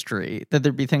industry, that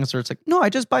there'd be things where it's like, no, I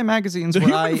just buy magazines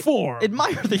where I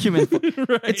admire the human form.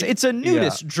 Right. It's a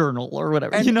nudist journal or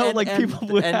whatever. And, people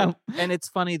would have. And it's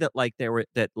funny that like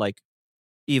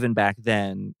even back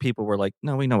then people were like,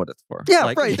 no, we know what it's for. Yeah,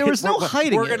 like, right. There was no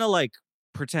hiding. We're gonna like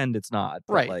pretend it's not.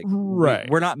 But, right. Like, right.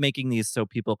 We're not making these so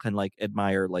people can like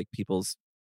admire like people's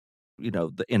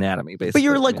the anatomy, basically. But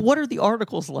you're like, what are the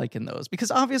articles like in those?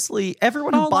 Because obviously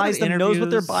everyone who buys them knows what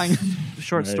they're buying.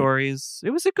 Short stories.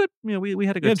 It was a good, we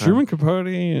had a good time. Truman Capote.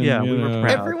 And, we were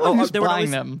proud. Everyone who's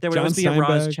buying them. There would always be a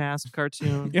Roz Chast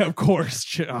cartoon. Yeah, of course.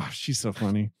 She's so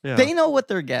funny. Yeah. They know what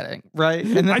they're getting, right?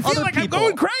 And then I feel like I'm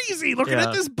going crazy looking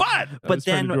at this butt. But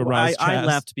then I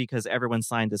left because everyone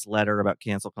signed this letter about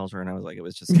cancel culture, and I was like, it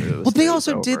was just. Well, they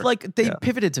also did they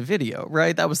pivoted to video,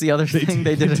 right? That was the other thing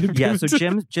they did. Yeah, so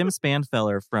Jim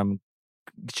Spanfeller from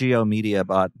Geo Media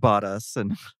bought us,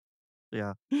 and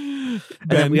and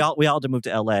then we all had to move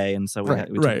to LA, and so we took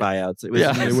buyouts. It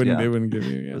was, they wouldn't give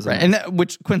you right, and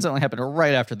which coincidentally happened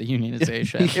right after the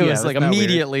unionization. It was like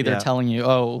immediately they're telling you,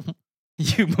 oh,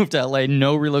 you moved to LA,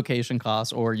 no relocation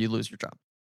costs, or you lose your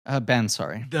job. Ben,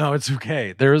 sorry. No, it's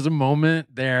okay. There was a moment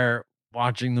there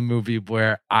watching the movie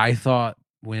where I thought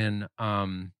when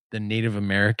the Native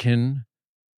American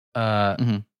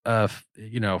father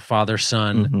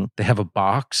son they have a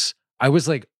box, I was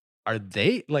like, are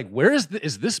they like, where is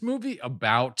this movie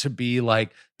about to be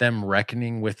like them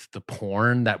reckoning with the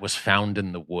porn that was found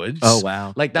in the woods? Oh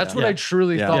wow, like that's what I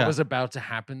truly thought was about to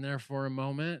happen there for a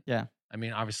moment. I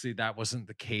mean, obviously that wasn't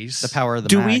the case. The power of the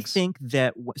Do mags. we think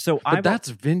that that's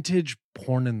vintage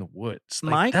porn in the woods.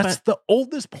 Like, that's the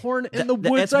oldest porn in the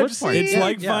woods I've seen. It's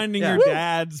like finding your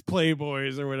dad's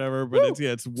Playboys or whatever, but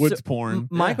it's woods porn.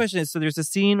 My question is, so there's a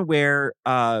scene where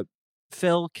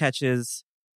Phil catches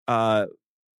the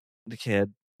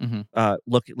kid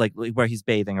look like where he's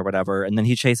bathing or whatever, and then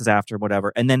he chases after him,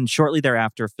 whatever, and then shortly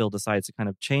thereafter Phil decides to kind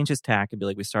of change his tack and be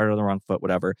like, we started on the wrong foot,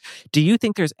 whatever. Do you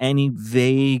think there's any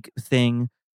vague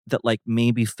thing that like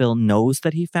maybe Phil knows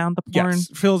that he found the porn? Yes,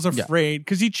 Phil's afraid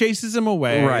because he chases him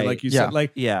away, right? Like you said,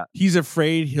 like he's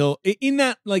afraid he'll in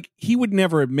that, like he would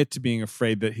never admit to being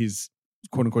afraid that his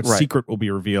quote unquote secret will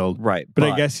be revealed, right? But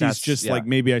I guess he's just like,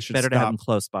 maybe I should better stop. To have him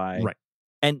close by, right?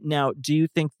 And now,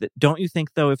 don't you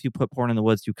think, though, if you put porn in the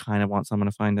woods, you kind of want someone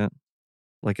to find it?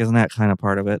 Like, isn't that kind of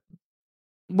part of it?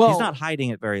 Well, he's not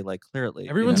hiding it very, like, clearly.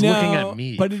 Everyone's looking at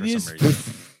me, but it is.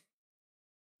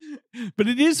 But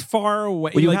it is far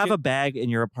away. Well, you have a bag in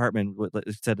your apartment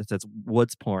that says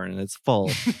woods porn, and it's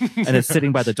full, and it's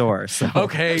sitting by the door. So.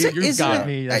 Okay, you got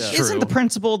me. That's isn't true. the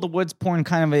principle of the woods porn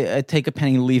kind of a take a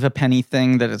penny, leave a penny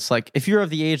thing? That it's like, if you're of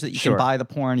the age that you can buy the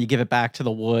porn, you give it back to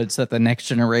the woods that the next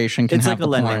generation can have. It's like a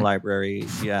lending library.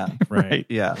 Yeah. Right.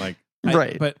 Yeah. Like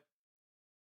right. But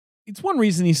it's one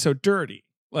reason he's so dirty.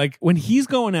 Like when he's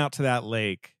going out to that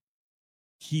lake,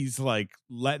 he's like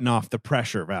letting off the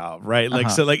pressure valve, right? Like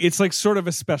so, like it's like sort of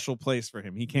a special place for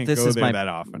him. He can't go there that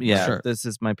often. Yeah, this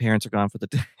is my parents are gone for the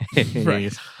day.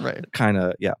 right. Kind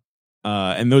of, yeah.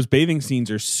 And those bathing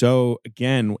scenes are so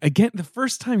again. The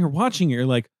first time you're watching it, you're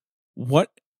like,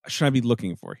 what should I be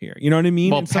looking for here? You know what I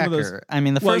mean? Well, pecker. I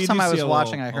mean, the first time I was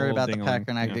watching, I heard about the pecker,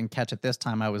 and I didn't catch it this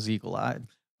time. I was eagle-eyed.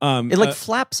 It like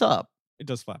flaps up. It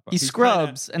does flap up. He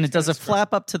scrubs, and it does a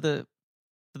flap up to the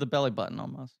belly button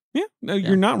almost. Yeah, no,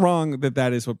 you're not wrong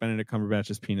that is what Benedict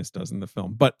Cumberbatch's penis does in the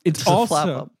film, but it's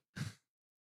also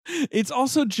it's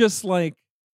also just like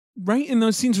right in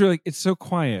those scenes where like it's so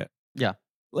quiet. Yeah,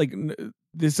 like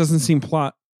this doesn't seem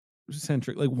plot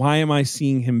centric. Like, why am I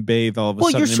seeing him bathe all of a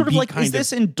sudden? Well, you're sort of like, is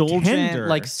this indulgent, tender?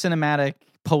 Like cinematic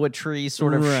poetry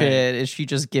sort of shit? Is she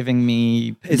just giving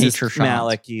me nature shots?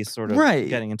 Malick-y sort of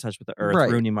getting in touch with the earth.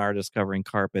 Rooney Mara discovering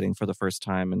carpeting for the first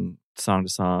time in Song to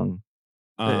Song.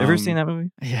 Have you ever seen that movie?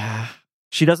 Yeah.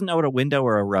 She doesn't know what a window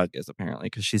or a rug is, apparently,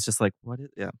 because she's just like, what is...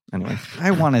 Yeah, anyway.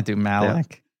 I want to do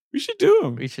Malick. Yeah. We should do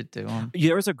him. We should do him.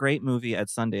 There was a great movie at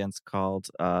Sundance called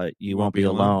You Won't Be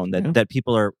Alone that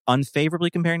people are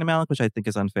unfavorably comparing to Malick, which I think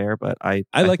is unfair, but I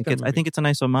think it's a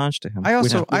nice homage to him. I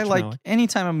like Malick.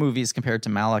 Anytime a movie is compared to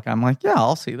Malick, I'm like, yeah,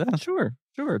 I'll see that. Sure.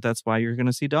 That's why you're going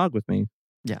to see Dog with me.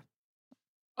 Yeah.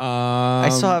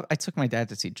 I took my dad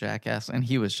to see Jackass, and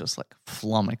he was just like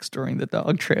flummoxed during the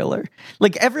dog trailer.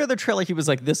 Like every other trailer, he was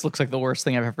like, "This looks like the worst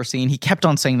thing I've ever seen." He kept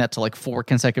on saying that to like 4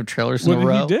 consecutive trailers in a row.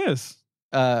 What did he diss?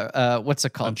 What's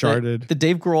it called? Uncharted. The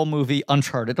Dave Grohl movie,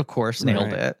 Uncharted, of course,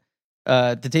 nailed it.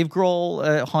 The Dave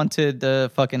Grohl haunted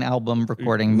the fucking album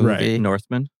recording movie,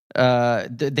 Northman.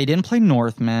 They didn't play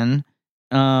Northman.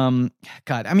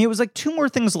 God, I mean, it was like 2 more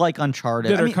things like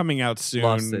Uncharted that are coming out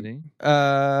soon.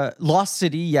 Lost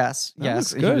City, yes.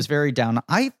 He was very down.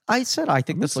 I said I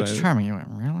think this looks charming. You went,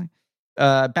 really?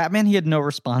 Batman, he had no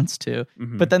response to.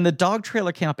 Mm-hmm. But then the dog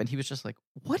trailer came up, and he was just like,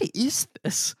 "What is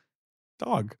this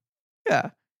dog?" Yeah,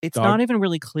 it's not even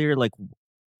really clear like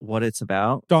what it's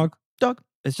about. Dog.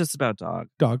 It's just about dog.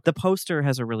 The poster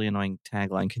has a really annoying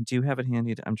tagline. Do you have it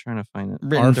handy? I'm trying to find it.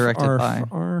 Written and directed by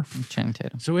Channing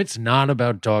Tatum. So it's not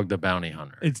about Dog the Bounty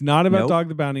Hunter. It's not about Dog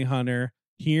the Bounty Hunter.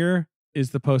 Here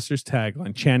is the poster's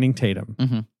tagline, Channing Tatum.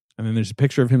 Mm-hmm. And then there's a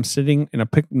picture of him sitting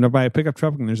in by a pickup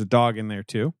truck, and there's a dog in there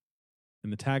too.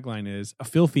 And the tagline is, a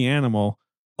filthy animal,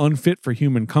 unfit for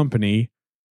human company,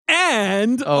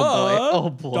 and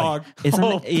boy. dog. Isn't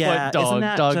Oh, it, yeah, dog, isn't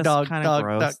that dog, just dog, kind dog, of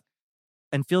gross? dog.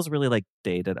 And feels really like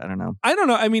dated. I don't know. I don't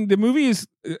know. I mean, the movie is,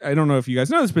 I don't know if you guys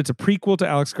know this, but it's a prequel to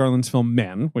Alex Garland's film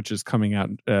Men, which is coming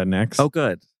out next. Oh,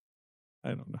 good. I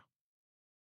don't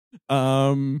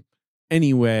know.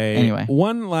 Anyway,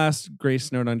 one last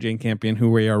grace note on Jane Campion,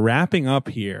 who we are wrapping up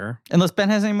here. Unless Ben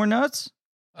has any more notes?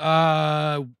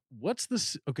 What's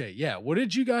this? Okay, yeah. What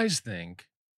did you guys think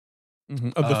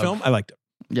of the film? I liked it.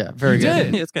 Yeah, very You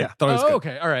good. did? It's good. Yeah, thought it was good.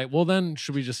 Okay, all right. Well, then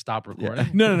should we just stop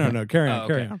recording? No. Carry on. Oh,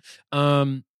 Carry okay.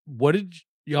 on. What did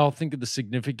y'all think of the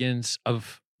significance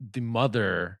of the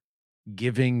mother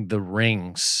giving the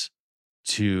rings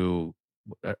to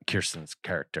Kirsten's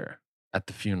character at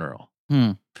the funeral?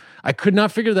 I could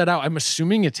not figure that out. I'm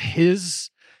assuming it's his,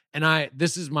 and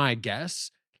this is my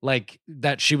guess, like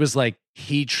that she was like,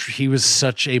 he was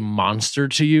such a monster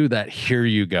to you that here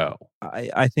you go.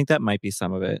 I think that might be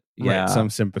some of it. Yeah. Right, some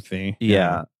sympathy.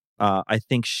 Yeah. I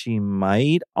think she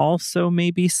might also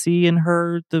maybe see in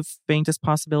her the faintest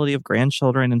possibility of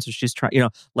grandchildren, and so she's trying,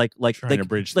 like Trying to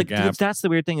bridge the gap. That's the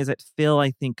weird thing, is that Phil,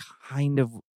 I think, kind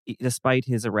of, despite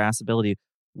his irascibility,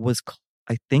 was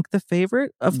I think the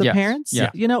favorite of the parents,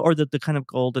 or the kind of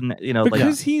golden,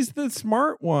 because he's the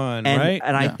smart one, right?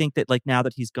 And I think that like now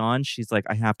that he's gone, she's like,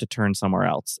 I have to turn somewhere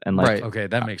else, and like, Right. Okay,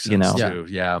 that makes sense too.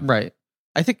 Yeah. Right.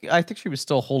 I think she was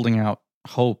still holding out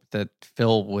hope that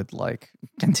Phil would like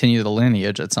continue the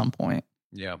lineage at some point.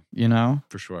 Yeah.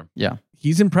 For sure. Yeah.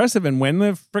 He's impressive. And when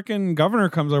the frickin' governor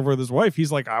comes over with his wife,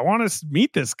 he's like, I want to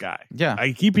meet this guy. Yeah.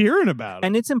 I keep hearing about it.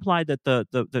 And it's implied that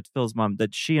that Phil's mom,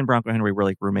 that she and Bronco Henry were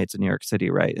like roommates in New York City,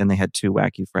 right? And they had two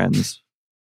wacky friends.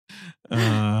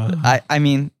 I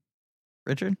mean,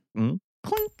 Richard?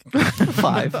 Clink.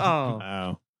 5. Oh.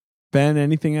 Wow. Ben,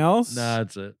 anything else? Nah,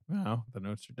 that's it. Wow, the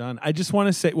notes are done. I just want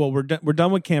to say, well, we're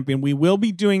done with Campion. We will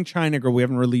be doing China Girl. We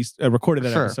haven't recorded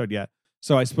that episode yet.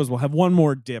 So I suppose we'll have one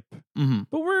more dip. Mm-hmm.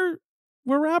 But we're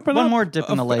wrapping up. One more dip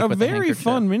in the lake a with very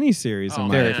fun miniseries. Oh, in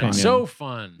my man. opinion. So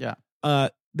fun. Yeah.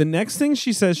 The next thing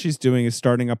she says she's doing is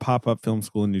starting a pop-up film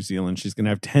school in New Zealand. She's going to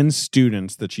have 10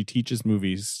 students that she teaches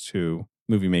movie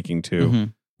making to,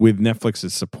 with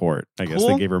Netflix's support. I guess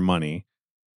they gave her money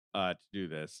to do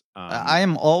this. I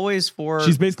am always for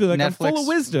she's basically like, Netflix I'm full of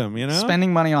wisdom,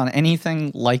 spending money on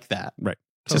anything like that. Right.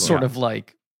 To sort of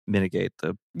like mitigate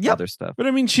the other stuff. But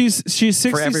I mean, she's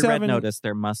 67. For every Red Notice,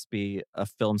 there must be a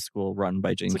film school run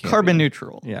by Jane Campion. Carbon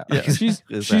neutral. Yeah. She's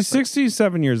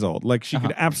 67 years old. Like, she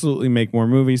could absolutely make more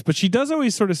movies, but she does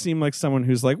always sort of seem like someone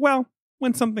who's like, well,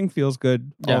 when something feels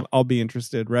good, I'll be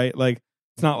interested, right? Like,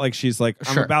 it's not like she's like,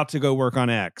 I'm about to go work on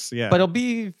X. Yeah. But it'll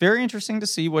be very interesting to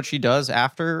see what she does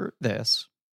after this.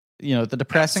 The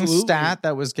depressing stat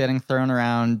that was getting thrown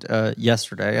around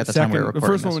yesterday at the time we were recording. The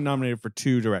first one was nominated for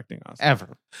 2 directing Oscars.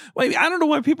 Ever. Wait, I don't know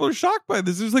why people are shocked by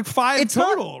this. There's like 5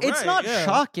 total. It's not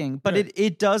shocking, but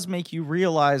it does make you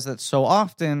realize that so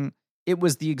often it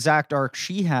was the exact arc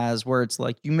she has, where it's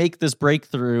like you make this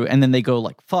breakthrough and then they go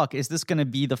like, fuck, is this going to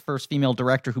be the first female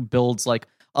director who builds like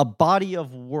a body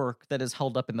of work that is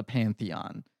held up in the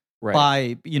pantheon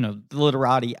by, the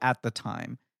literati at the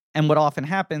time? And what often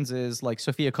happens is, like,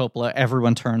 Sofia Coppola,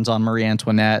 everyone turns on Marie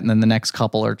Antoinette, and then the next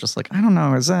couple are just like, I don't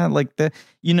know, is that like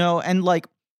and like,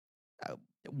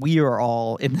 we are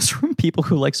all in this room people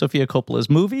who like Sofia Coppola's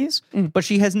movies, but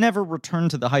she has never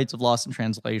returned to the heights of Lost in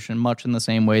Translation, much in the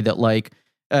same way that, like,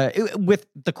 with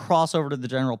the crossover to the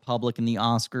general public and the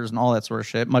Oscars and all that sort of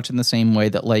shit, much in the same way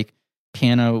that, like,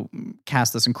 Piano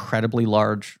cast this incredibly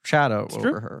large shadow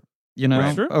over her,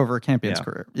 over Campion's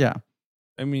career. Yeah.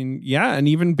 I mean, yeah, and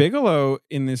even Bigelow,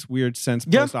 in this weird sense,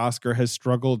 post-Oscar, has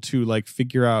struggled to like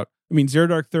figure out. I mean, Zero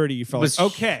Dark 30, you felt like,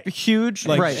 okay, huge,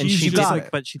 like, right? And she just like,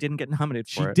 but she didn't get nominated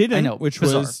for it. She didn't, I know, which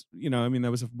bizarre. was, I mean,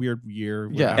 that was a weird year.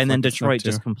 Yeah, and then Detroit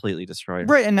just completely destroyed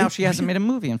her. Right, and now she hasn't made a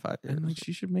movie in 5 years. And like,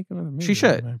 she should make another movie. She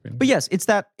should, but yes, it's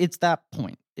that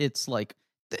point. It's like.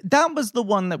 That was the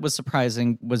one that was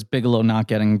surprising, was Bigelow not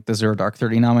getting the Zero Dark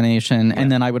 30 nomination.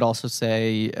 And then I would also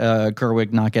say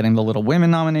Gerwig not getting the Little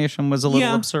Women nomination was a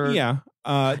little absurd. Yeah.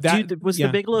 The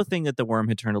Bigelow thing that the worm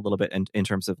had turned a little bit in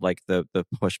terms of like the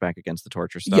pushback against the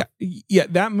torture stuff. Yeah,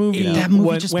 that movie, that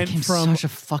movie just went became from such a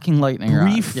fucking lightning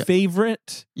rod. Brief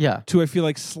favorite to, I feel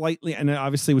like, slightly, and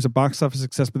obviously it was a box office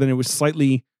success, but then it was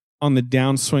slightly on the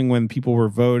downswing when people were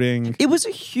voting. It was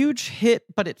a huge hit,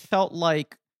 but it felt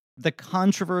like the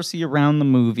controversy around the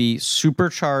movie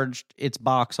supercharged its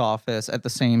box office at the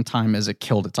same time as it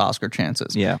killed its Oscar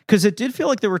chances. Yeah. Because it did feel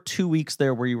like there were 2 weeks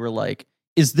there where you were like,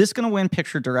 is this going to win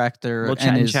picture director? Well,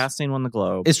 and is Chastain won the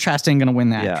Globe. Is Chastain going to win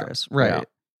the Yeah. actress? Right. Yeah.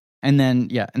 And then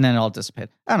it all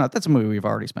dissipated. I don't know. That's a movie we've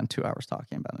already spent 2 hours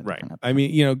talking about. In a Right. different I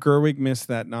mean, Gerwig missed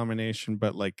that nomination,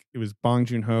 but like it was Bong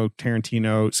Joon-ho,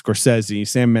 Tarantino, Scorsese,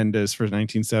 Sam Mendes for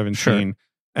 1917, Sure.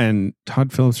 and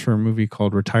Todd Phillips for a movie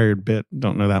called Retired Bit.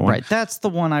 Don't know that one. Right. That's the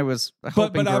one I was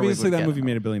hoping. But obviously Gerwig would that get. movie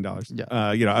made $1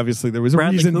 billion. Yeah. Obviously there was a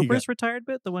Bradley reason he Cooper's got. Retired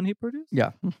Bit, the one he produced.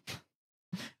 Yeah.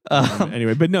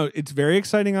 Anyway, but no, it's very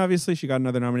exciting. Obviously, she got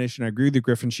another nomination. I agree with you,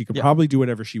 Griffin. She could Yeah. probably do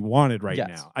whatever she wanted right Yes.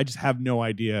 now. I just have no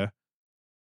idea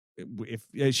if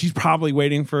she's probably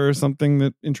waiting for something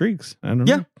that intrigues. I don't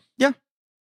know. Yeah.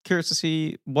 Curious to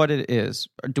see what it is.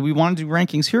 Do we want to do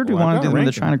rankings here? Or do we Well, I've want to got do a them in the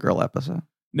ranking. China Girl episode?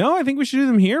 No, I think we should do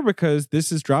them here because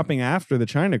this is dropping after the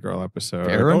China Girl episode.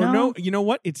 Fair Oh enough. no, you know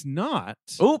what? It's not.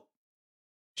 Oh,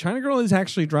 China Girl is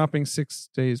actually dropping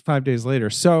 5 days later.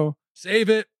 So Save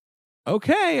it.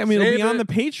 okay, I mean it'll be Save on it.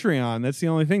 the Patreon. That's the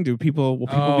only thing. Will people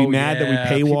be mad that we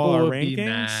paywall our rankings?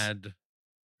 Mad.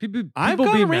 People I've be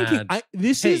got a ranking. mad.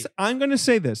 Hey. I'm going to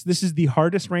say this. This is the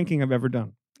hardest ranking I've ever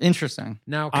done. interesting.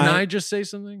 Now, can I just say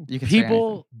something? You can say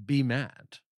People be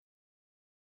mad.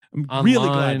 I'm really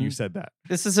glad Online. you said that.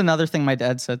 This is another thing my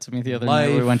dad said to me the other night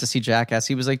when we Life. went to see Jackass.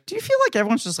 He was like, "Do you feel like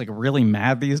everyone's just like really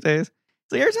mad these days?"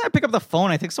 It's like every time I pick up the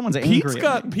phone, I think someone's angry.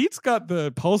 at me. Pete's got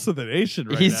the pulse of the nation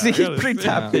right He's now. I gotta pretty say.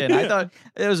 tapped in. I thought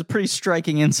it was a pretty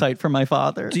striking insight from my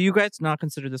father. Do you guys not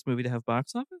consider this movie to have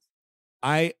box office?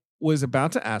 I was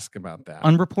about to ask about that.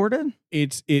 Unreported?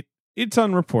 It's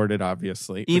unreported,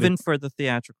 obviously. but Even for the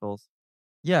theatricals,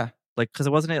 Yeah. like because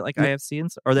it wasn't it like IFC and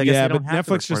or I guess yeah, they but don't have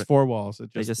to Netflix report just four walls. It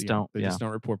They just you don't, They yeah. just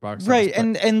don't report box Right.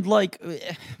 office. And like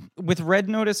with Red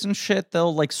Notice and shit,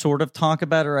 they'll like sort of talk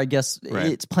about it, or I guess Right.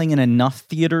 it's playing in enough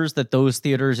theaters that those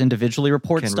theaters individually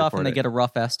report Can stuff report and they it. get a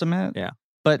rough estimate. Yeah.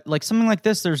 But like something like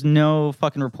this, there's no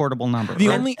fucking reportable number. The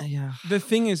right? only yeah. the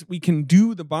thing is, we can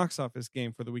do the box office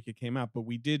game for the week it came out, but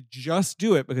we did just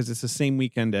do it because it's the same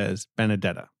weekend as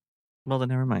Benedetta. Well, then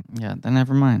never mind. Yeah, then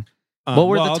never mind. What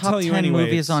were well, the I'll top tell you 10 anyway,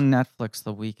 movies it's- on Netflix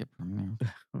the week it premiered?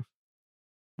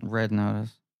 Red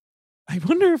Notice. I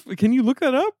wonder if can you look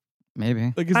that up?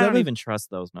 Maybe. Like, is I that don't a- even trust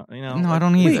those. No, No, I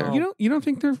don't Wait, either. you don't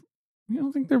think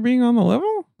they're being on the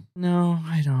level? No,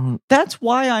 I don't. That's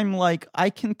why I'm like, I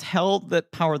can tell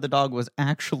that Power of the Dog was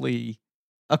actually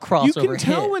a crossover You can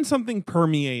tell hit. when something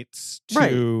permeates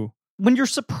to When you're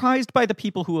surprised by the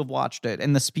people who have watched it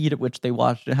and the speed at which they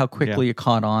watched it, how quickly it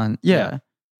caught on. Yeah.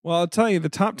 Well, I'll tell you, the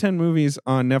top 10 movies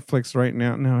on Netflix right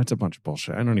now. No, it's a bunch of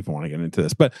bullshit. I don't even want to get into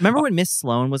this. But Remember when Miss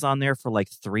Sloan was on there for like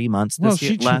 3 months well, this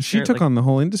year? she took like, on the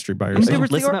whole industry by mean, herself. there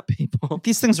was- listen they up, people.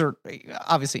 These things are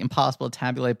obviously impossible to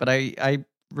tabulate, but I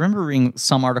remember reading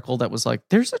some article that was like,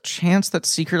 there's a chance that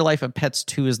Secret Life of Pets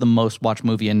 2 is the most watched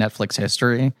movie in Netflix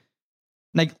history.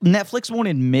 Like, Netflix won't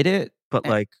admit it, But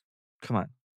like, come on.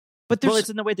 but there's Well, it's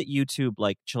in the way that YouTube,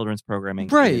 like children's programming,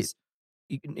 Right. is,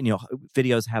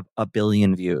 videos have 1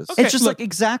 billion views. Okay. it's just look. like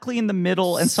exactly in the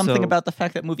middle, and something So- about the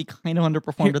fact that movie kind of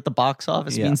underperformed Here- at the box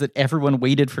office Yeah. means that everyone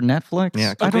waited for Netflix.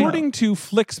 Yeah, I don't know. According to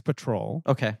Flix Patrol,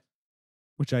 Okay.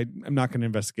 which I'm not going to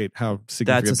investigate how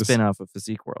significant That's a this spin-off of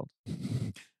Physique World.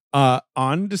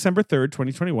 on December 3rd,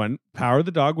 2021, Power of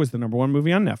the Dog was the #1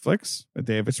 movie on Netflix the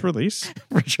day of its release.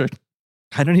 Richard.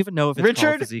 I don't even know if it's Richard,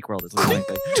 called Physique World. It's what I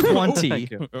think. 20.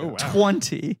 Thank you. Oh, wow.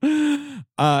 20.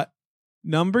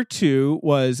 Number 2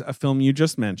 was a film you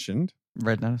just mentioned,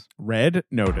 Red Notice. Red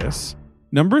Notice.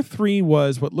 Number 3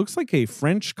 was what looks like a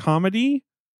French comedy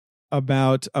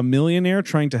about a millionaire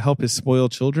trying to help his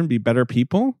spoiled children be better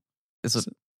people. It's a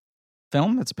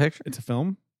film? It's a picture? It's a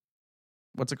film.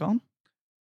 What's it called?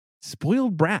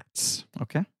 Spoiled Brats.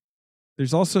 Okay.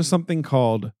 There's also something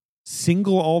called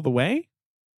Single All the Way.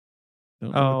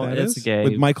 Don't know what Oh, that it's is. gay.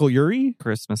 With Michael Urie.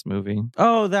 Christmas movie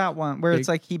Oh, that one where Big- it's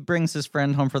like he brings his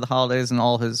friend home for the holidays and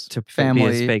all his to be family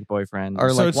his fake boyfriend. are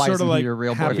So like, it's why sort isn't of like he your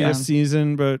real Happiest boyfriend?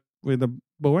 Season, but with a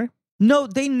boy. No,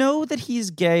 they know that he's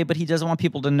gay, but he doesn't want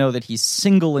people to know that he's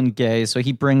single and gay, so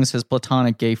he brings his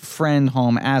platonic gay friend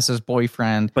home as his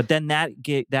boyfriend. But then that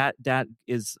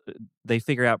is they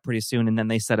figure out pretty soon, and then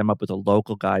they set him up with a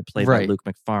local guy played by Right. Luke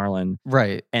McFarlane,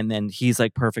 Right. and then he's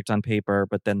like perfect on paper,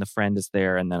 but then the friend is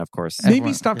there, and then of course, Everyone-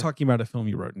 Maybe stop yeah. talking about a film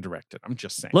you wrote and directed. I'm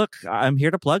just saying. look, I'm here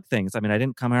to plug things. I mean, I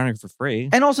didn't come out here for free.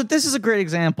 And also, this is a great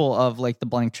example of like the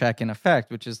blank check in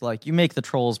effect, which is like you make the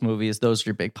Trolls movies; those are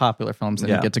your big popular films, and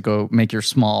Yeah. you get to go make your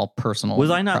small personal. Was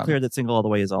I not project. clear that Single All the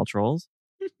Way is all trolls?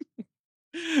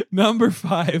 Number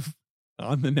 5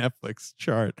 on the Netflix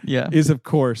chart Yeah. is, of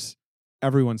course,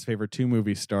 everyone's favorite 2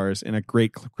 movie stars in a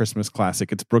great Christmas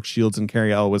classic. It's Brooke Shields and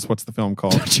Carrie Elwes. What's the film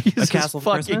called? Jesus A Castle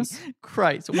for fucking Christmas?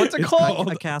 Christ. What's it It's called?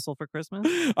 called- A Castle for Christmas?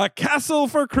 A Castle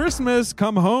for Christmas.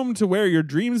 Come home to where your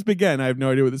dreams begin. I have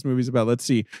no idea what this movie's about. Let's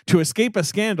see. To escape a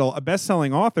scandal, a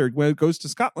best-selling author goes to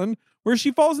Scotland, where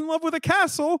she falls in love with a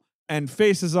castle and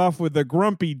faces off with the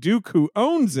grumpy duke who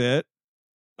owns it.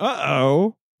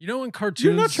 Uh-oh. You know, in cartoons,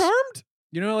 You're not charmed?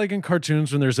 you know, like in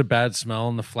cartoons when there's a bad smell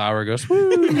and the flower goes, woo.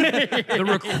 The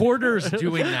recorder's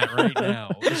doing that right now.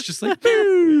 It's just like,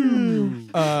 woo.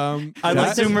 I The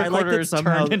like Zoom that- I like recorder that is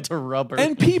somehow- turned into rubber.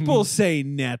 And people say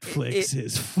Netflix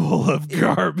is full of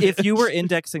garbage. If you were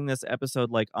indexing this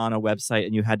episode like on a website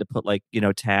and you had to put like,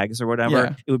 tags or whatever,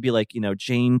 Yeah. it would be like,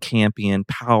 Jane Campion,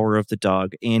 Power of the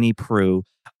Dog, Annie Prue,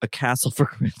 A Castle for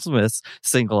Christmas,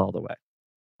 Single All the Way.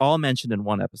 All mentioned in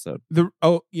one episode.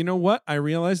 You know what? I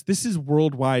realized this is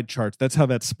worldwide charts. That's how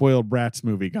that Spoiled Brats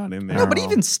movie got in there. No, but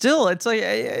even still, it's like,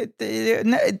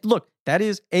 look, that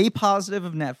is a positive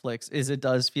of Netflix. Is it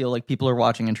does feel like people are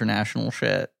watching international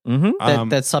shit. Mm-hmm.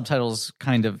 That subtitles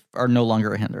kind of are no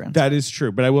longer a hindrance. That is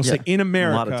true. But I will say, Yeah. in A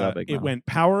lot of America, dubbing it now. went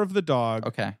Power of the Dog.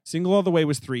 Okay. Single All the Way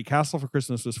was 3. Castle for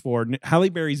Christmas was 4. Halle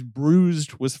Berry's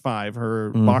Bruised was 5.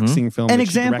 Her Mhm. boxing film. An that she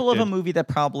example of a directed. movie that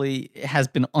probably has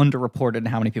been underreported and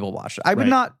how many people watched it. I would Right.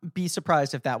 not be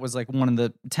surprised if that was like one of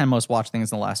the 10 most watched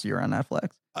things in the last year on Netflix.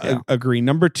 Agree.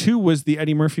 Number 2 was the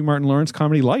Eddie Murphy, Martin Lawrence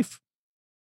comedy Life.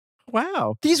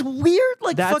 Wow. These weird,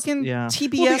 like That's- fucking yeah.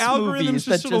 TBS Well, the algorithm's movies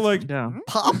just that sort of like Yeah.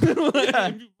 pop.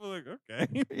 Yeah. People are like,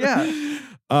 okay.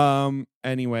 Yeah.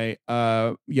 Anyway,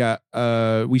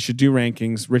 we should do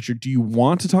rankings. Richard, do you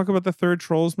want to talk about the third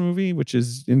Trolls movie, which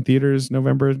is in theaters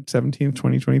November 17th,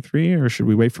 2023, or should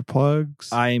we wait for plugs?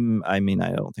 I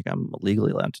don't think I'm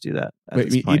legally allowed to do that. At Wait,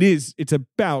 this I mean, point. it's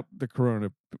about the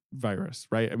coronavirus,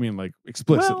 right? I mean, like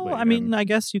explicitly. Well, I mean, I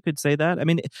guess you could say that. I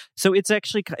mean, so it's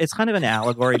kind of an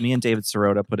allegory. Me and David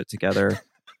Sirota put it together.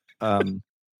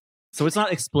 So it's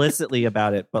not explicitly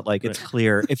about it, but like it's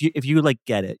clear. If you like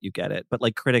get it, you get it. But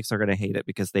like critics are going to hate it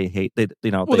because they hate they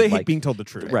hate like, being told the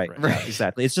truth. right, Right. yeah,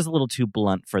 exactly. It's just a little too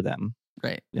blunt for them.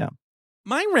 Right.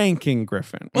 My ranking,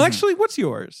 Griffin. Well, Mhm. actually, what's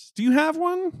yours? Do you have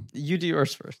one? You do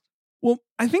yours first. Well,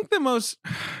 I think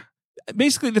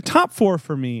basically the top 4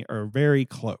 for me are very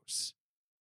close.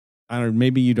 I don't know,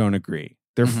 maybe you don't agree.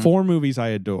 There are Mhm. 4 movies I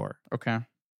adore, Okay.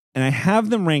 and I have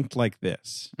them ranked like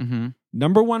this. Mm-hmm.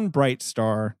 Number 1, Bright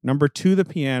Star. Number 2, The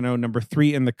Piano. Number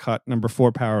 3, In the Cut. Number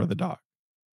 4, Power of the Dog.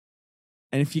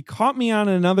 And if you caught me on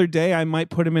another day, I might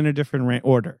put them in a different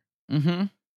order. Mm-hmm.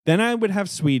 Then I would have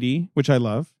Sweetie, which I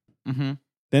love. Mm-hmm.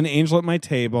 Then Angel at My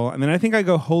Table. And then I think I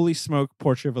go Holy Smoke,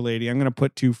 Portrait of a Lady. I'm going to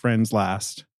put 2 Friends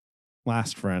last.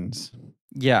 Last Friends.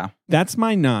 Yeah. That's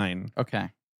my 9.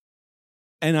 Okay.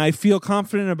 And I feel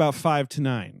confident about 5 to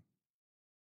 9.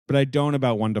 But I don't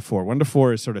about 1 to 4. 1 to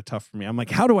 4 is sort of tough for me. I'm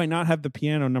like, how do I not have The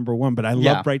Piano number 1? But I love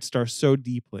Yeah. Bright Star so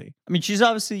deeply. I mean, she's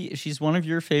one of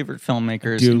your favorite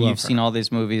filmmakers, do and love you've her. seen all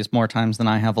these movies more times than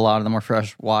I have. A lot of them are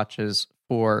fresh watches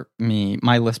for me.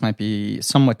 My list might be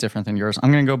somewhat different than yours.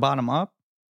 I'm going to go bottom up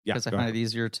Yeah, because I go find ahead. it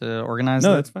easier to organize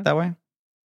No, it that's fine. that way.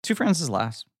 2 Friends is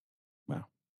last. Wow.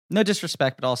 No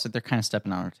disrespect, but also they're kind of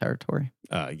stepping on our territory.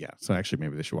 Yeah. So actually,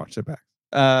 maybe they should watch it back.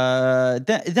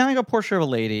 Then I go Portrait of a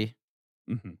Lady.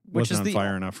 Mm-hmm. Which Wasn't is on the-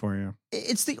 fire enough for you.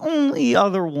 It's the only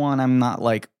other one I'm not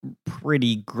like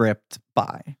pretty gripped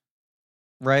by,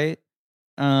 right?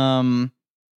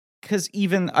 Because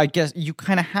even I guess you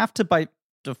kind of have to by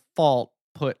default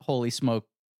put Holy Smoke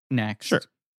next. Sure.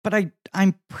 But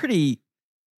I'm pretty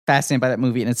fascinated by that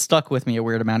movie, and it stuck with me a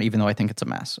weird amount, even though I think it's a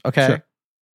mess. Okay. Sure.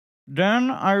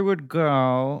 Then I would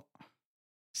go.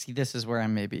 See, this is where I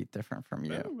may be different from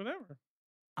you. Whatever.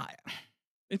 I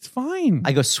It's fine.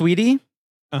 go Sweetie.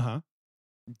 Uh-huh.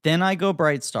 Then I go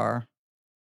Bright Star.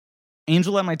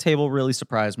 Angel at My Table really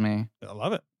surprised me. I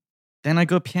love it. Then I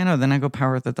go Piano. Then I go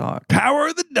Power of the Dog. Power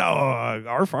of the Dog.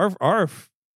 Arf, arf, arf.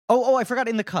 Oh, I forgot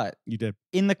In the Cut. You did.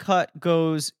 In the Cut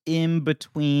goes in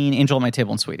between Angel at My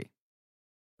Table and Sweetie.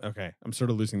 Okay. I'm sort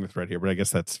of losing the thread here, but I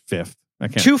guess that's 5th. I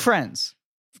can't. 2 Friends.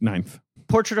 9th.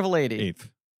 Portrait of a Lady.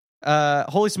 8th.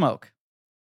 Holy Smoke.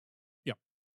 Yep.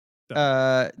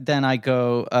 Then I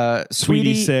go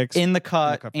Sweetie, Sweetie, 6th. In the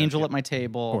Cut, Cut, Angel yeah. at My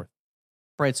Table, 4th.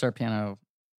 Bright Star, Piano,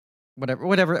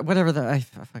 whatever the I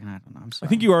fucking I don't know. I'm sorry. I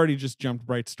think you already just jumped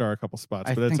Bright Star a couple spots,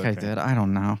 I but that's think I okay. did. I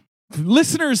don't know.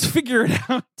 Listeners, figure it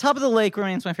out. Top of the Lake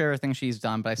remains my favorite thing she's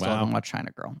done, but I still Wow. haven't watched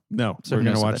China Girl. No, So we're who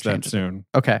going knows to if watch that that changes. soon.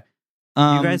 Okay.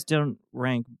 You guys don't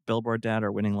rank Billboard Dad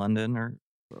or Winning London or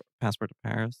Passport to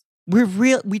Paris?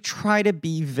 we try to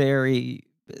be very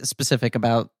specific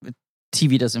about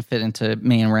TV doesn't fit into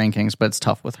main rankings, but it's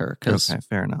tough with her because Okay,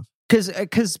 fair enough.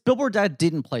 Because Billboard Dad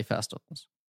didn't play festivals.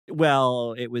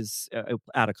 Well, it was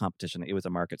out of competition. It was a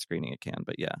market screening at Cannes,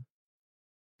 but yeah,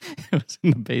 It was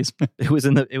in the basement. it was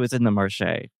in the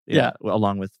Marche. Yeah.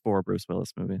 Along with 4 Bruce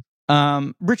Willis movies.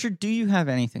 Richard, do you have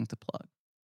anything to plug?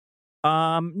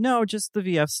 No, just the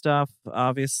VF stuff.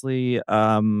 Obviously,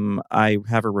 I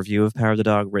have a review of Power of the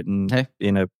Dog written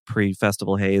in a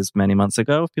pre-festival haze many months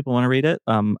ago. If people want to read it,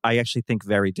 I actually think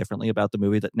very differently about the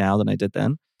movie now than I did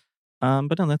then.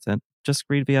 But no, that's it. Just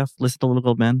read VF. Listen to Little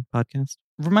Gold Men podcast.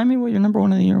 Remind me what your number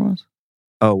 1 of the year was.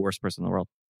 Oh, Worst Person in the World.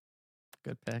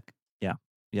 Good pick.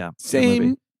 Yeah,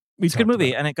 Same. It's a good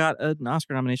movie, and it got an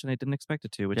Oscar nomination I didn't expect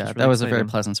it to. Which is really that was exciting. a very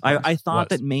pleasant surprise. I thought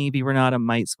that maybe Renata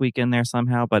might squeak in there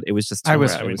somehow, but it was just too, I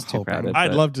was too hoping. crowded. I'd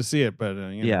but- love to see it, but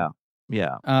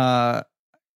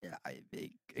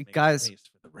Guys, for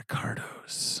the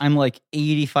Ricardos. I'm like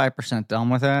 85% done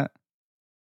with it,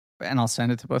 and I'll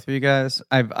send it to both of you guys.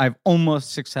 I've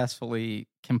almost successfully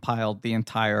compiled the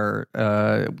entire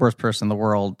Worst Person in the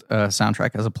World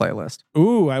soundtrack as a playlist.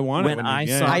 Ooh, I want When it. I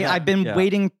saw that- I've been yeah.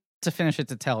 waiting to finish it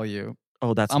to tell you.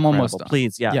 Oh, that's I'm incredible. almost done.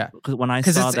 Please, yeah. Yeah. Because when I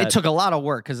saw that, It took a lot of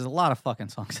work because there's a lot of fucking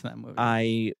songs in that movie.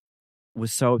 I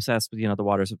was so obsessed with the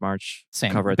Waters of March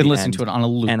Same. cover. At Been the listening end. to it on a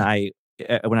loop. And I,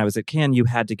 when I was at Cannes, you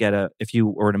had to get if you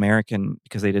were an American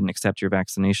because they didn't accept your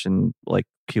vaccination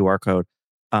QR code.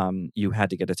 You had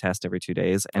to get a test every 2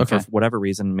 days, and for whatever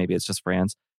reason, maybe it's just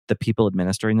France. The people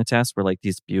administering the test were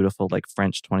these beautiful,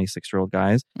 French 26-year-old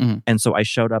guys. Mm-hmm. And so I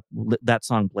showed up, that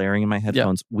song blaring in my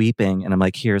headphones, weeping. And I'm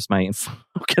like, here's my info.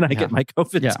 Can I get my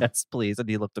COVID test, please? And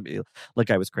he looked at me like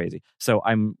I was crazy. So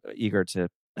I'm eager to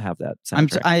have that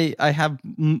soundtrack. I have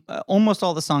almost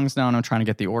all the songs now, and I'm trying to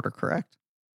get the order correct.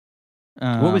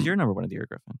 What was your number 1 of the year,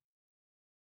 Griffin?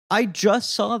 I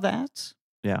just saw that.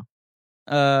 Yeah.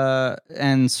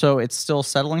 And so it's still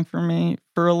settling for me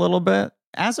for a little bit.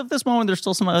 As of this moment, there's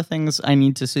still some other things I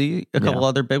need to see, a couple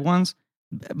other big ones.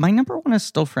 My number 1 is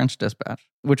still French Dispatch,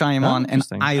 which I am on an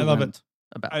island I love it.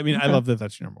 about. I mean, I love that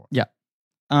that's your number 1.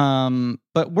 Yeah.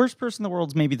 But Worst Person in the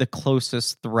World's maybe the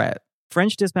closest threat.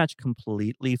 French Dispatch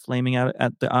completely flaming out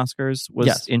at the Oscars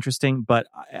was interesting, but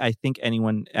I think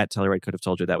anyone at Telluride could have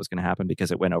told you that was going to happen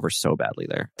because it went over so badly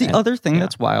there. The other thing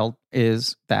that's wild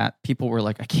is that people were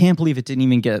like, I can't believe it didn't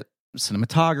even get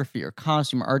cinematography or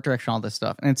costume or art direction, all this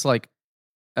stuff. And it's like,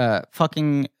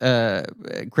 Grand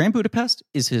Budapest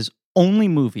is his only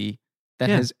movie that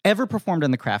has ever performed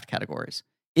in the craft categories.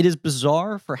 It is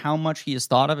bizarre for how much he is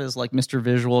thought of as Mr.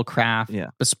 Visual, craft,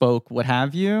 bespoke, what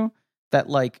have you, that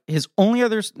his only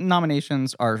other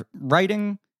nominations are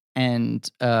writing and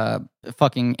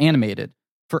fucking animated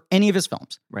for any of his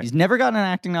films. Right. He's never gotten an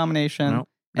acting nomination. Nope.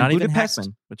 Not even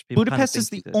Hackman, which people Budapest is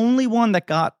the only one that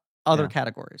got other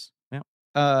categories.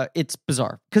 It's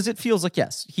bizarre because it feels like,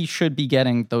 yes, he should be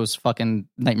getting those fucking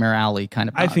Nightmare Alley kind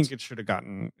of nods. I think it should have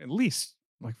gotten at least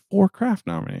 4 craft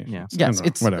nominations. Yeah. Yes,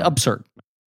 it's absurd.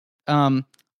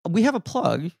 We have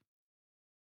a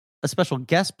special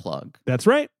guest plug. That's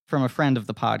right. From a friend of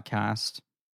the podcast,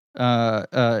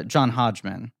 John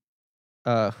Hodgman,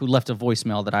 who left a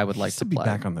voicemail that I would like to be play.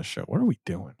 Back on the show. What are we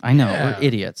doing? I know, we're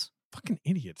idiots. Fucking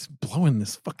idiots blowing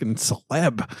this fucking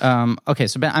celeb. Okay,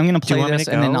 so Ben, I'm going to play this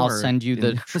and then I'll send you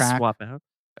the track. Swap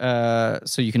out.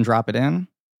 So you can drop it in.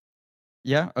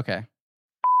 Yeah? Okay.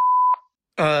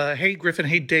 Hey, Griffin.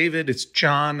 Hey, David. It's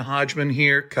John Hodgman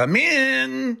here. Come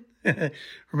in.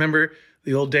 Remember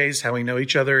the old days, how we know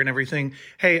each other and everything?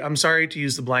 Hey, I'm sorry to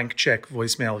use the blank check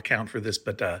voicemail account for this,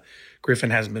 but Griffin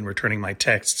hasn't been returning my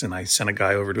texts, and I sent a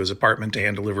guy over to his apartment to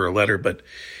hand deliver a letter, but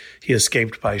he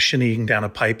escaped by shinnying down a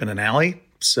pipe in an alley.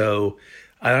 So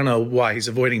I don't know why he's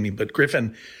avoiding me. But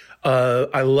Griffin,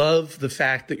 I love the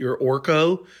fact that you're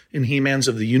Orko in He-Mans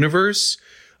of the Universe.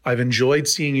 I've enjoyed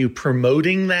seeing you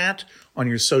promoting that on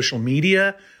your social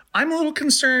media. I'm a little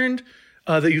concerned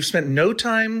that you've spent no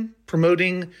time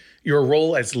promoting your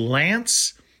role as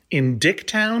Lance in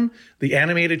Dicktown, the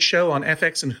animated show on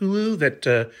FX and Hulu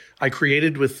that I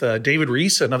created with David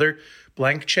Reese, another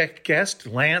blank check guest.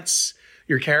 Lance,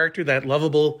 your character, that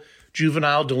lovable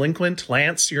juvenile delinquent,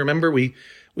 Lance. You remember we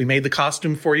made the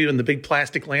costume for you in the big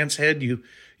plastic Lance head. You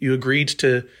agreed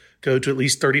to go to at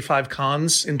least 35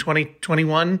 cons in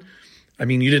 2021. I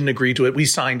mean, you didn't agree to it. We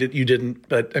signed it. You didn't.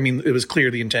 But, I mean, it was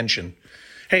clear the intention.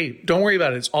 Hey, don't worry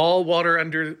about it. It's all water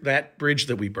under that bridge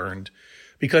that we burned.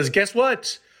 Because guess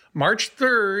what? March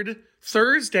 3rd,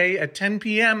 Thursday at 10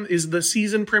 p.m. is the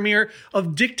season premiere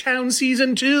of Dicktown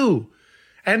Season 2.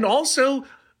 And also,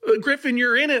 Griffin,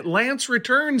 you're in it. Lance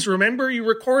returns. Remember, you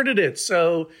recorded it.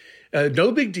 So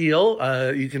no big deal.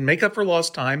 You can make up for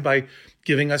lost time by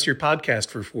giving us your podcast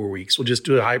for 4 weeks. We'll just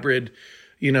do a hybrid,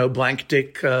 blank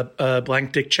dick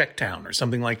Checktown or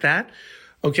something like that.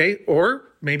 Okay. Or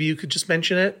maybe you could just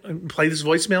mention it and play this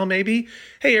voicemail maybe.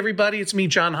 Hey, everybody, it's me,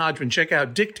 John Hodgman. Check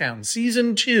out Dicktown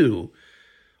Season 2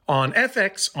 on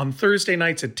FX on Thursday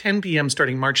nights at 10 p.m.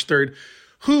 starting March 3rd.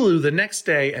 Hulu the next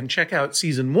day, and check out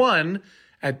Season 1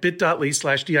 at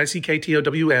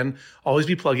bit.ly/DICKTOWN. Always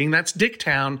be plugging. That's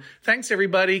Dicktown. Thanks,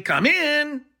 everybody. Come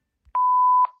in.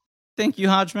 Thank you,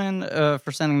 Hodgman,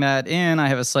 for sending that in. I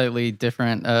have a slightly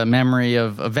different memory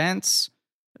of events,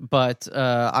 but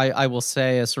I will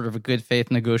say, as sort of a good faith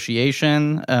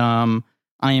negotiation, I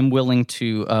am willing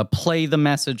to play the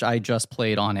message I just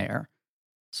played on air.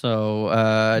 So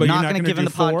not going to give him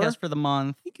the podcast for the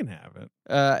month. He can have it.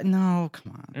 No,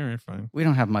 come on. All right, fine. We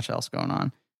don't have much else going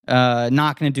on.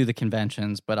 Not going to do the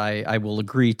conventions, but I will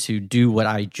agree to do what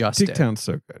I just did. Dicktown's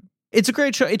so good. It's a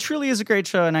great show. It truly is a great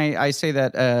show, and I say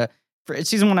that for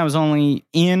season 1, I was only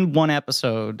in one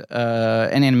episode.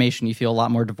 In animation, you feel a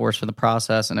lot more divorced from the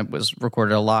process, and it was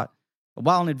recorded a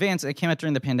while in advance. It came out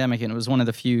during the pandemic, and it was one of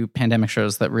the few pandemic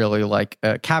shows that really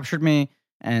captured me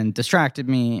and distracted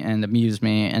me and amused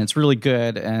me, and it's really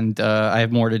good. And I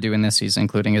have more to do in this season,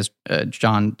 including as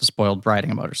John spoiled riding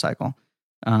a motorcycle.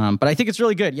 But I think it's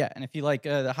really good, yeah. And if you like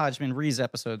the Hodgman Rees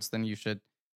episodes, then you should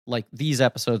like these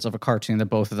episodes of a cartoon that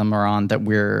both of them are on. That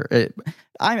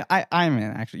I'm in.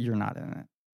 Actually, you're not in it.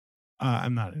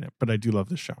 I'm not in it, but I do love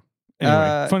this show.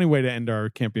 Anyway, funny way to end our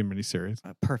camping miniseries.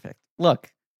 Perfect.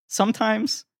 Look,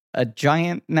 sometimes a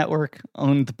giant network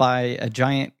owned by a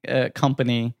giant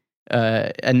company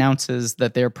announces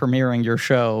that they're premiering your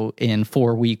show in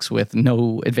 4 weeks with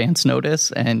no advance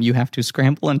notice, and you have to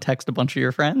scramble and text a bunch of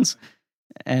your friends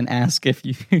and ask if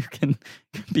you can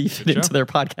be fit into their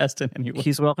podcast in any way.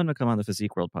 He's welcome to come on the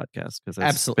Physique World podcast because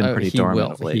it's been pretty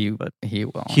dormant of late. But he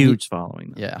will. Huge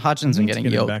following. Yeah, Hodgman's been getting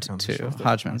yoked too.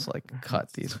 Hodgman's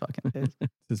cut these fucking days.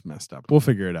 This is messed up. We'll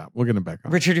figure it out. We'll get him back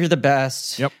on. Richard, you're the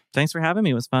best. Yep. Thanks for having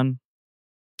me. It was fun.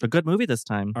 A good movie this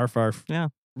time. Arf, arf. Yeah.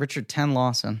 Richard 10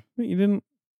 Lawson. Wait, you didn't?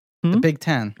 The Big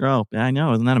 10. Oh, I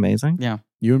know. Isn't that amazing? Yeah.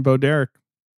 You and Bo Derek.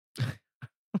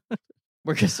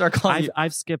 We're going to start calling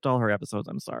I've skipped all her episodes.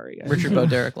 I'm sorry. Richard Bo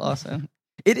Derek Lawson.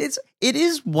 It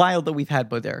is wild that we've had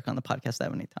Bo Derek on the podcast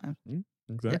that many times.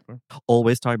 Exactly. Yeah.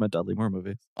 Always talking about Dudley Moore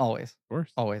movies. Always. Of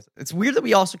course. Always. It's weird that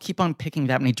we also keep on picking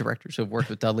that many directors who have worked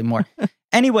with Dudley Moore.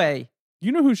 Anyway.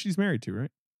 You know who she's married to,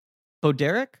 right? Bo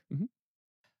Derek? Mm-hmm.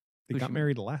 They got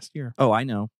married last year. Oh, I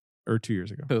know. Or 2 years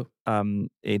ago. Who?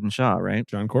 Aiden Shaw, right?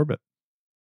 John Corbett.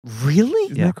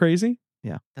 Really? Isn't that crazy?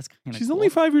 Yeah. That's kind of She's only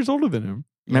 5 years older than him.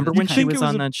 Remember when she was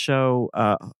on that show,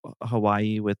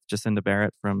 Hawaii, with Jacinda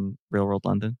Barrett from Real World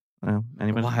London?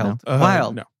 Anybody? Wild. No?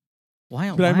 Wild. No.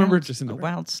 Wild. But I remember Jacinda Barrett.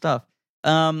 Wild stuff.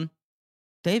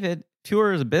 David,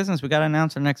 pure as a business, we got to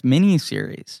announce our next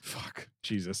mini-series. Fuck.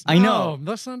 Jesus. I know. No,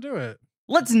 let's not do it.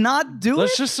 Let's not do it?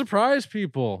 Let's just surprise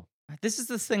people. This is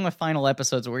the thing with final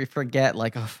episodes where we forget,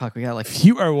 oh, fuck, we got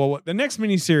the next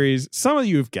miniseries, some of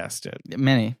you have guessed it.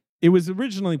 Many. It was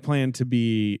originally planned to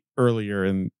be earlier,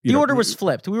 and the order was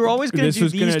flipped. We were always going to do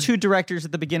these two directors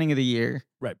at the beginning of the year,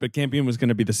 right? But Campion was going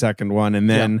to be the second one, and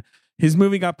then his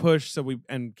movie got pushed. So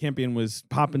Campion was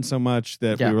popping so much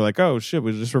that we were like, "Oh shit,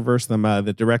 we'll just reverse them."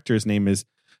 The director's name is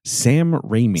Sam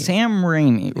Raimi. Sam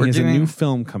Raimi. He has a new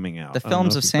film coming out. The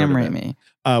films of Sam Raimi.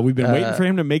 We've been waiting for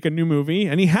him to make a new movie,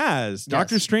 and he has.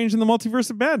 Doctor Strange and the Multiverse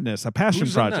of Madness, a passion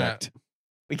project.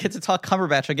 We get to talk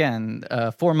Cumberbatch again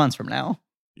 4 months from now.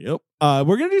 Yep.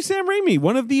 We're gonna do Sam Raimi,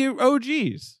 one of the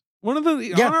OGs, one of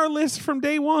the on our list from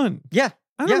day one. Yeah.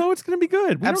 I don't know. It's going to be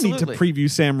good. We don't need to preview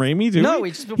Sam Raimi, do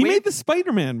we? He made the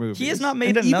Spider-Man movie. He has not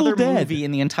made another movie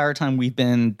in the entire time we've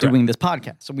been doing this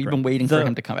podcast. So we've been waiting for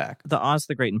him to come back. The Oz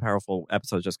the Great and Powerful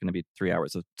episode is just going to be 3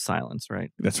 hours of silence,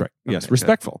 right? That's right. Yes,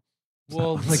 respectful.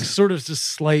 Well, sort of just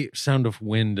slight sound of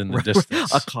wind in the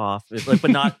distance. A cough, but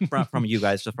not from you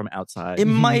guys, just from outside. It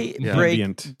might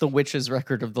break the Witch's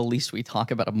record of the least we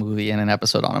talk about a movie in an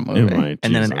episode on a movie. It might.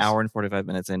 And then an hour and 45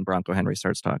 minutes in, Bronco Henry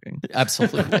starts talking.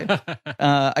 Absolutely.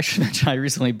 I should mention I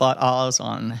recently bought Oz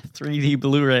on 3D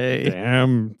Blu-ray.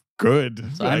 Damn good,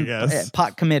 So I I'm guess.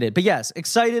 pot committed. But yes,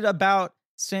 excited about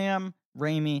Sam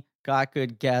Raimi. Got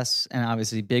good guests, and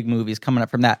obviously big movies coming up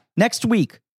from that. Next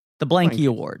week, the Blanky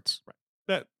Awards.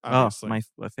 That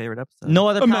my favorite episode. No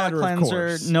other A palate matter of cleanser,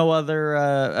 course. no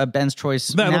other Ben's Choice.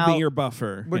 That'll be your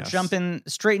buffer. We're jumping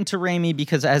straight into Raimi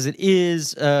because as it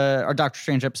is, our Doctor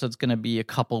Strange episode's going to be a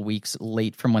couple weeks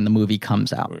late from when the movie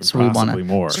comes out. So we want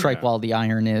to strike while the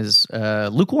iron is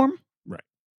lukewarm. Right.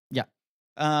 Yeah.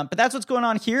 But that's what's going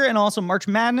on here. And also March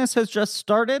Madness has just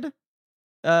started.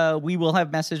 We will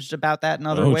have messaged about that in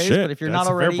other ways. Shit. But if you're That's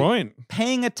not a fair already point.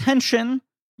 paying attention,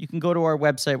 you can go to our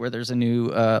website where there's a new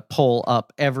poll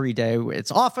up every day.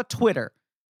 It's off of Twitter,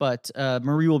 but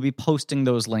Marie will be posting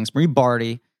those links. Marie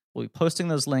Barty will be posting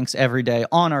those links every day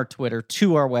on our Twitter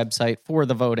to our website for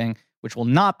the voting, which will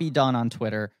not be done on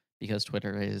Twitter because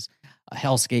Twitter is a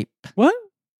hellscape. What?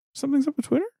 Something's up with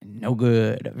Twitter? No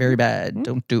good. Very bad.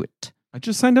 Don't do it. I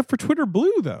just signed up for Twitter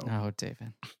Blue, though. Oh,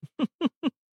 David.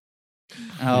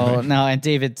 Oh, no. And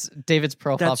David's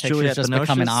profile picture has just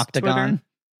become an octagon. Twitter?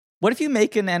 What if you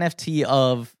make an NFT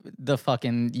of the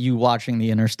fucking you watching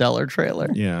the Interstellar trailer?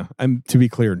 Yeah, I'm, to be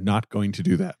clear, not going to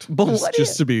do that. But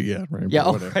just to be, right.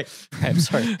 Yeah, right. I'm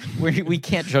sorry. We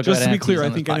can't joke about NFTs. Just to be clear,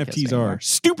 I think NFTs are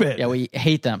stupid. Yeah, we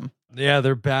hate them. Yeah,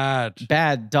 they're bad.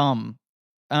 Bad, dumb.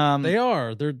 They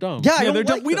are. They're dumb. Yeah, they're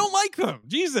dumb. We don't like them.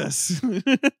 Jesus.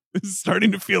 This is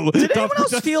starting to feel. Did anyone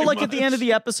else feel like at the end of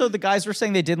the episode, the guys were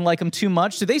saying they didn't like them too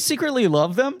much? Do they secretly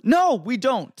love them? No, we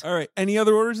don't. All right. Any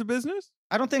other orders of business?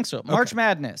 I don't think so. March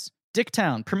Madness.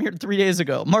 Dicktown premiered 3 days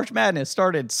ago. March Madness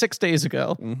started 6 days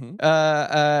ago. Mm-hmm.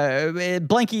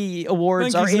 Blanky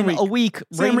Awards are in a week.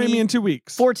 Sam Raimi in 2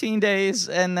 weeks. 14 days.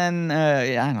 And then,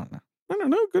 I don't know.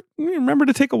 Good. Remember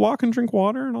to take a walk and drink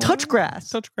water and all touch that. grass.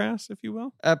 Touch grass, if you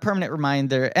will. A permanent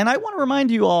reminder. And I want to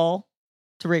remind you all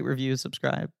to rate, review,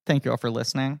 subscribe. Thank you all for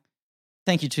listening.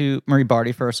 Thank you to Marie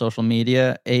Barty for our social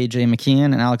media, AJ McKeon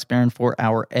and Alex Barron for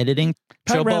our editing.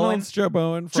 Joe Bowen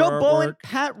for our work.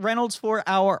 Pat Reynolds for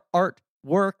our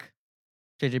artwork.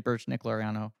 JJ Birch, Nick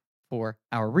Loriano for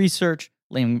our research.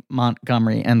 Liam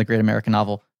Montgomery and the Great American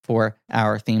Novel for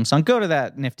our theme song. Go to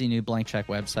that nifty new Blank Check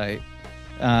website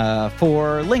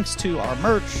for links to our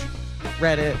merch,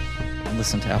 Reddit, and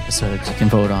listen to episodes. You can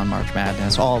vote on March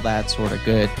Madness, all that sort of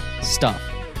good stuff.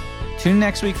 Tune in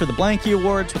next week for the Blanky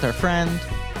Awards with our friend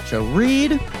Joe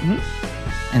Reed.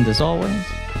 Mm-hmm. And as always,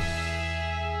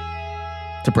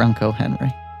 to Bronco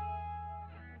Henry.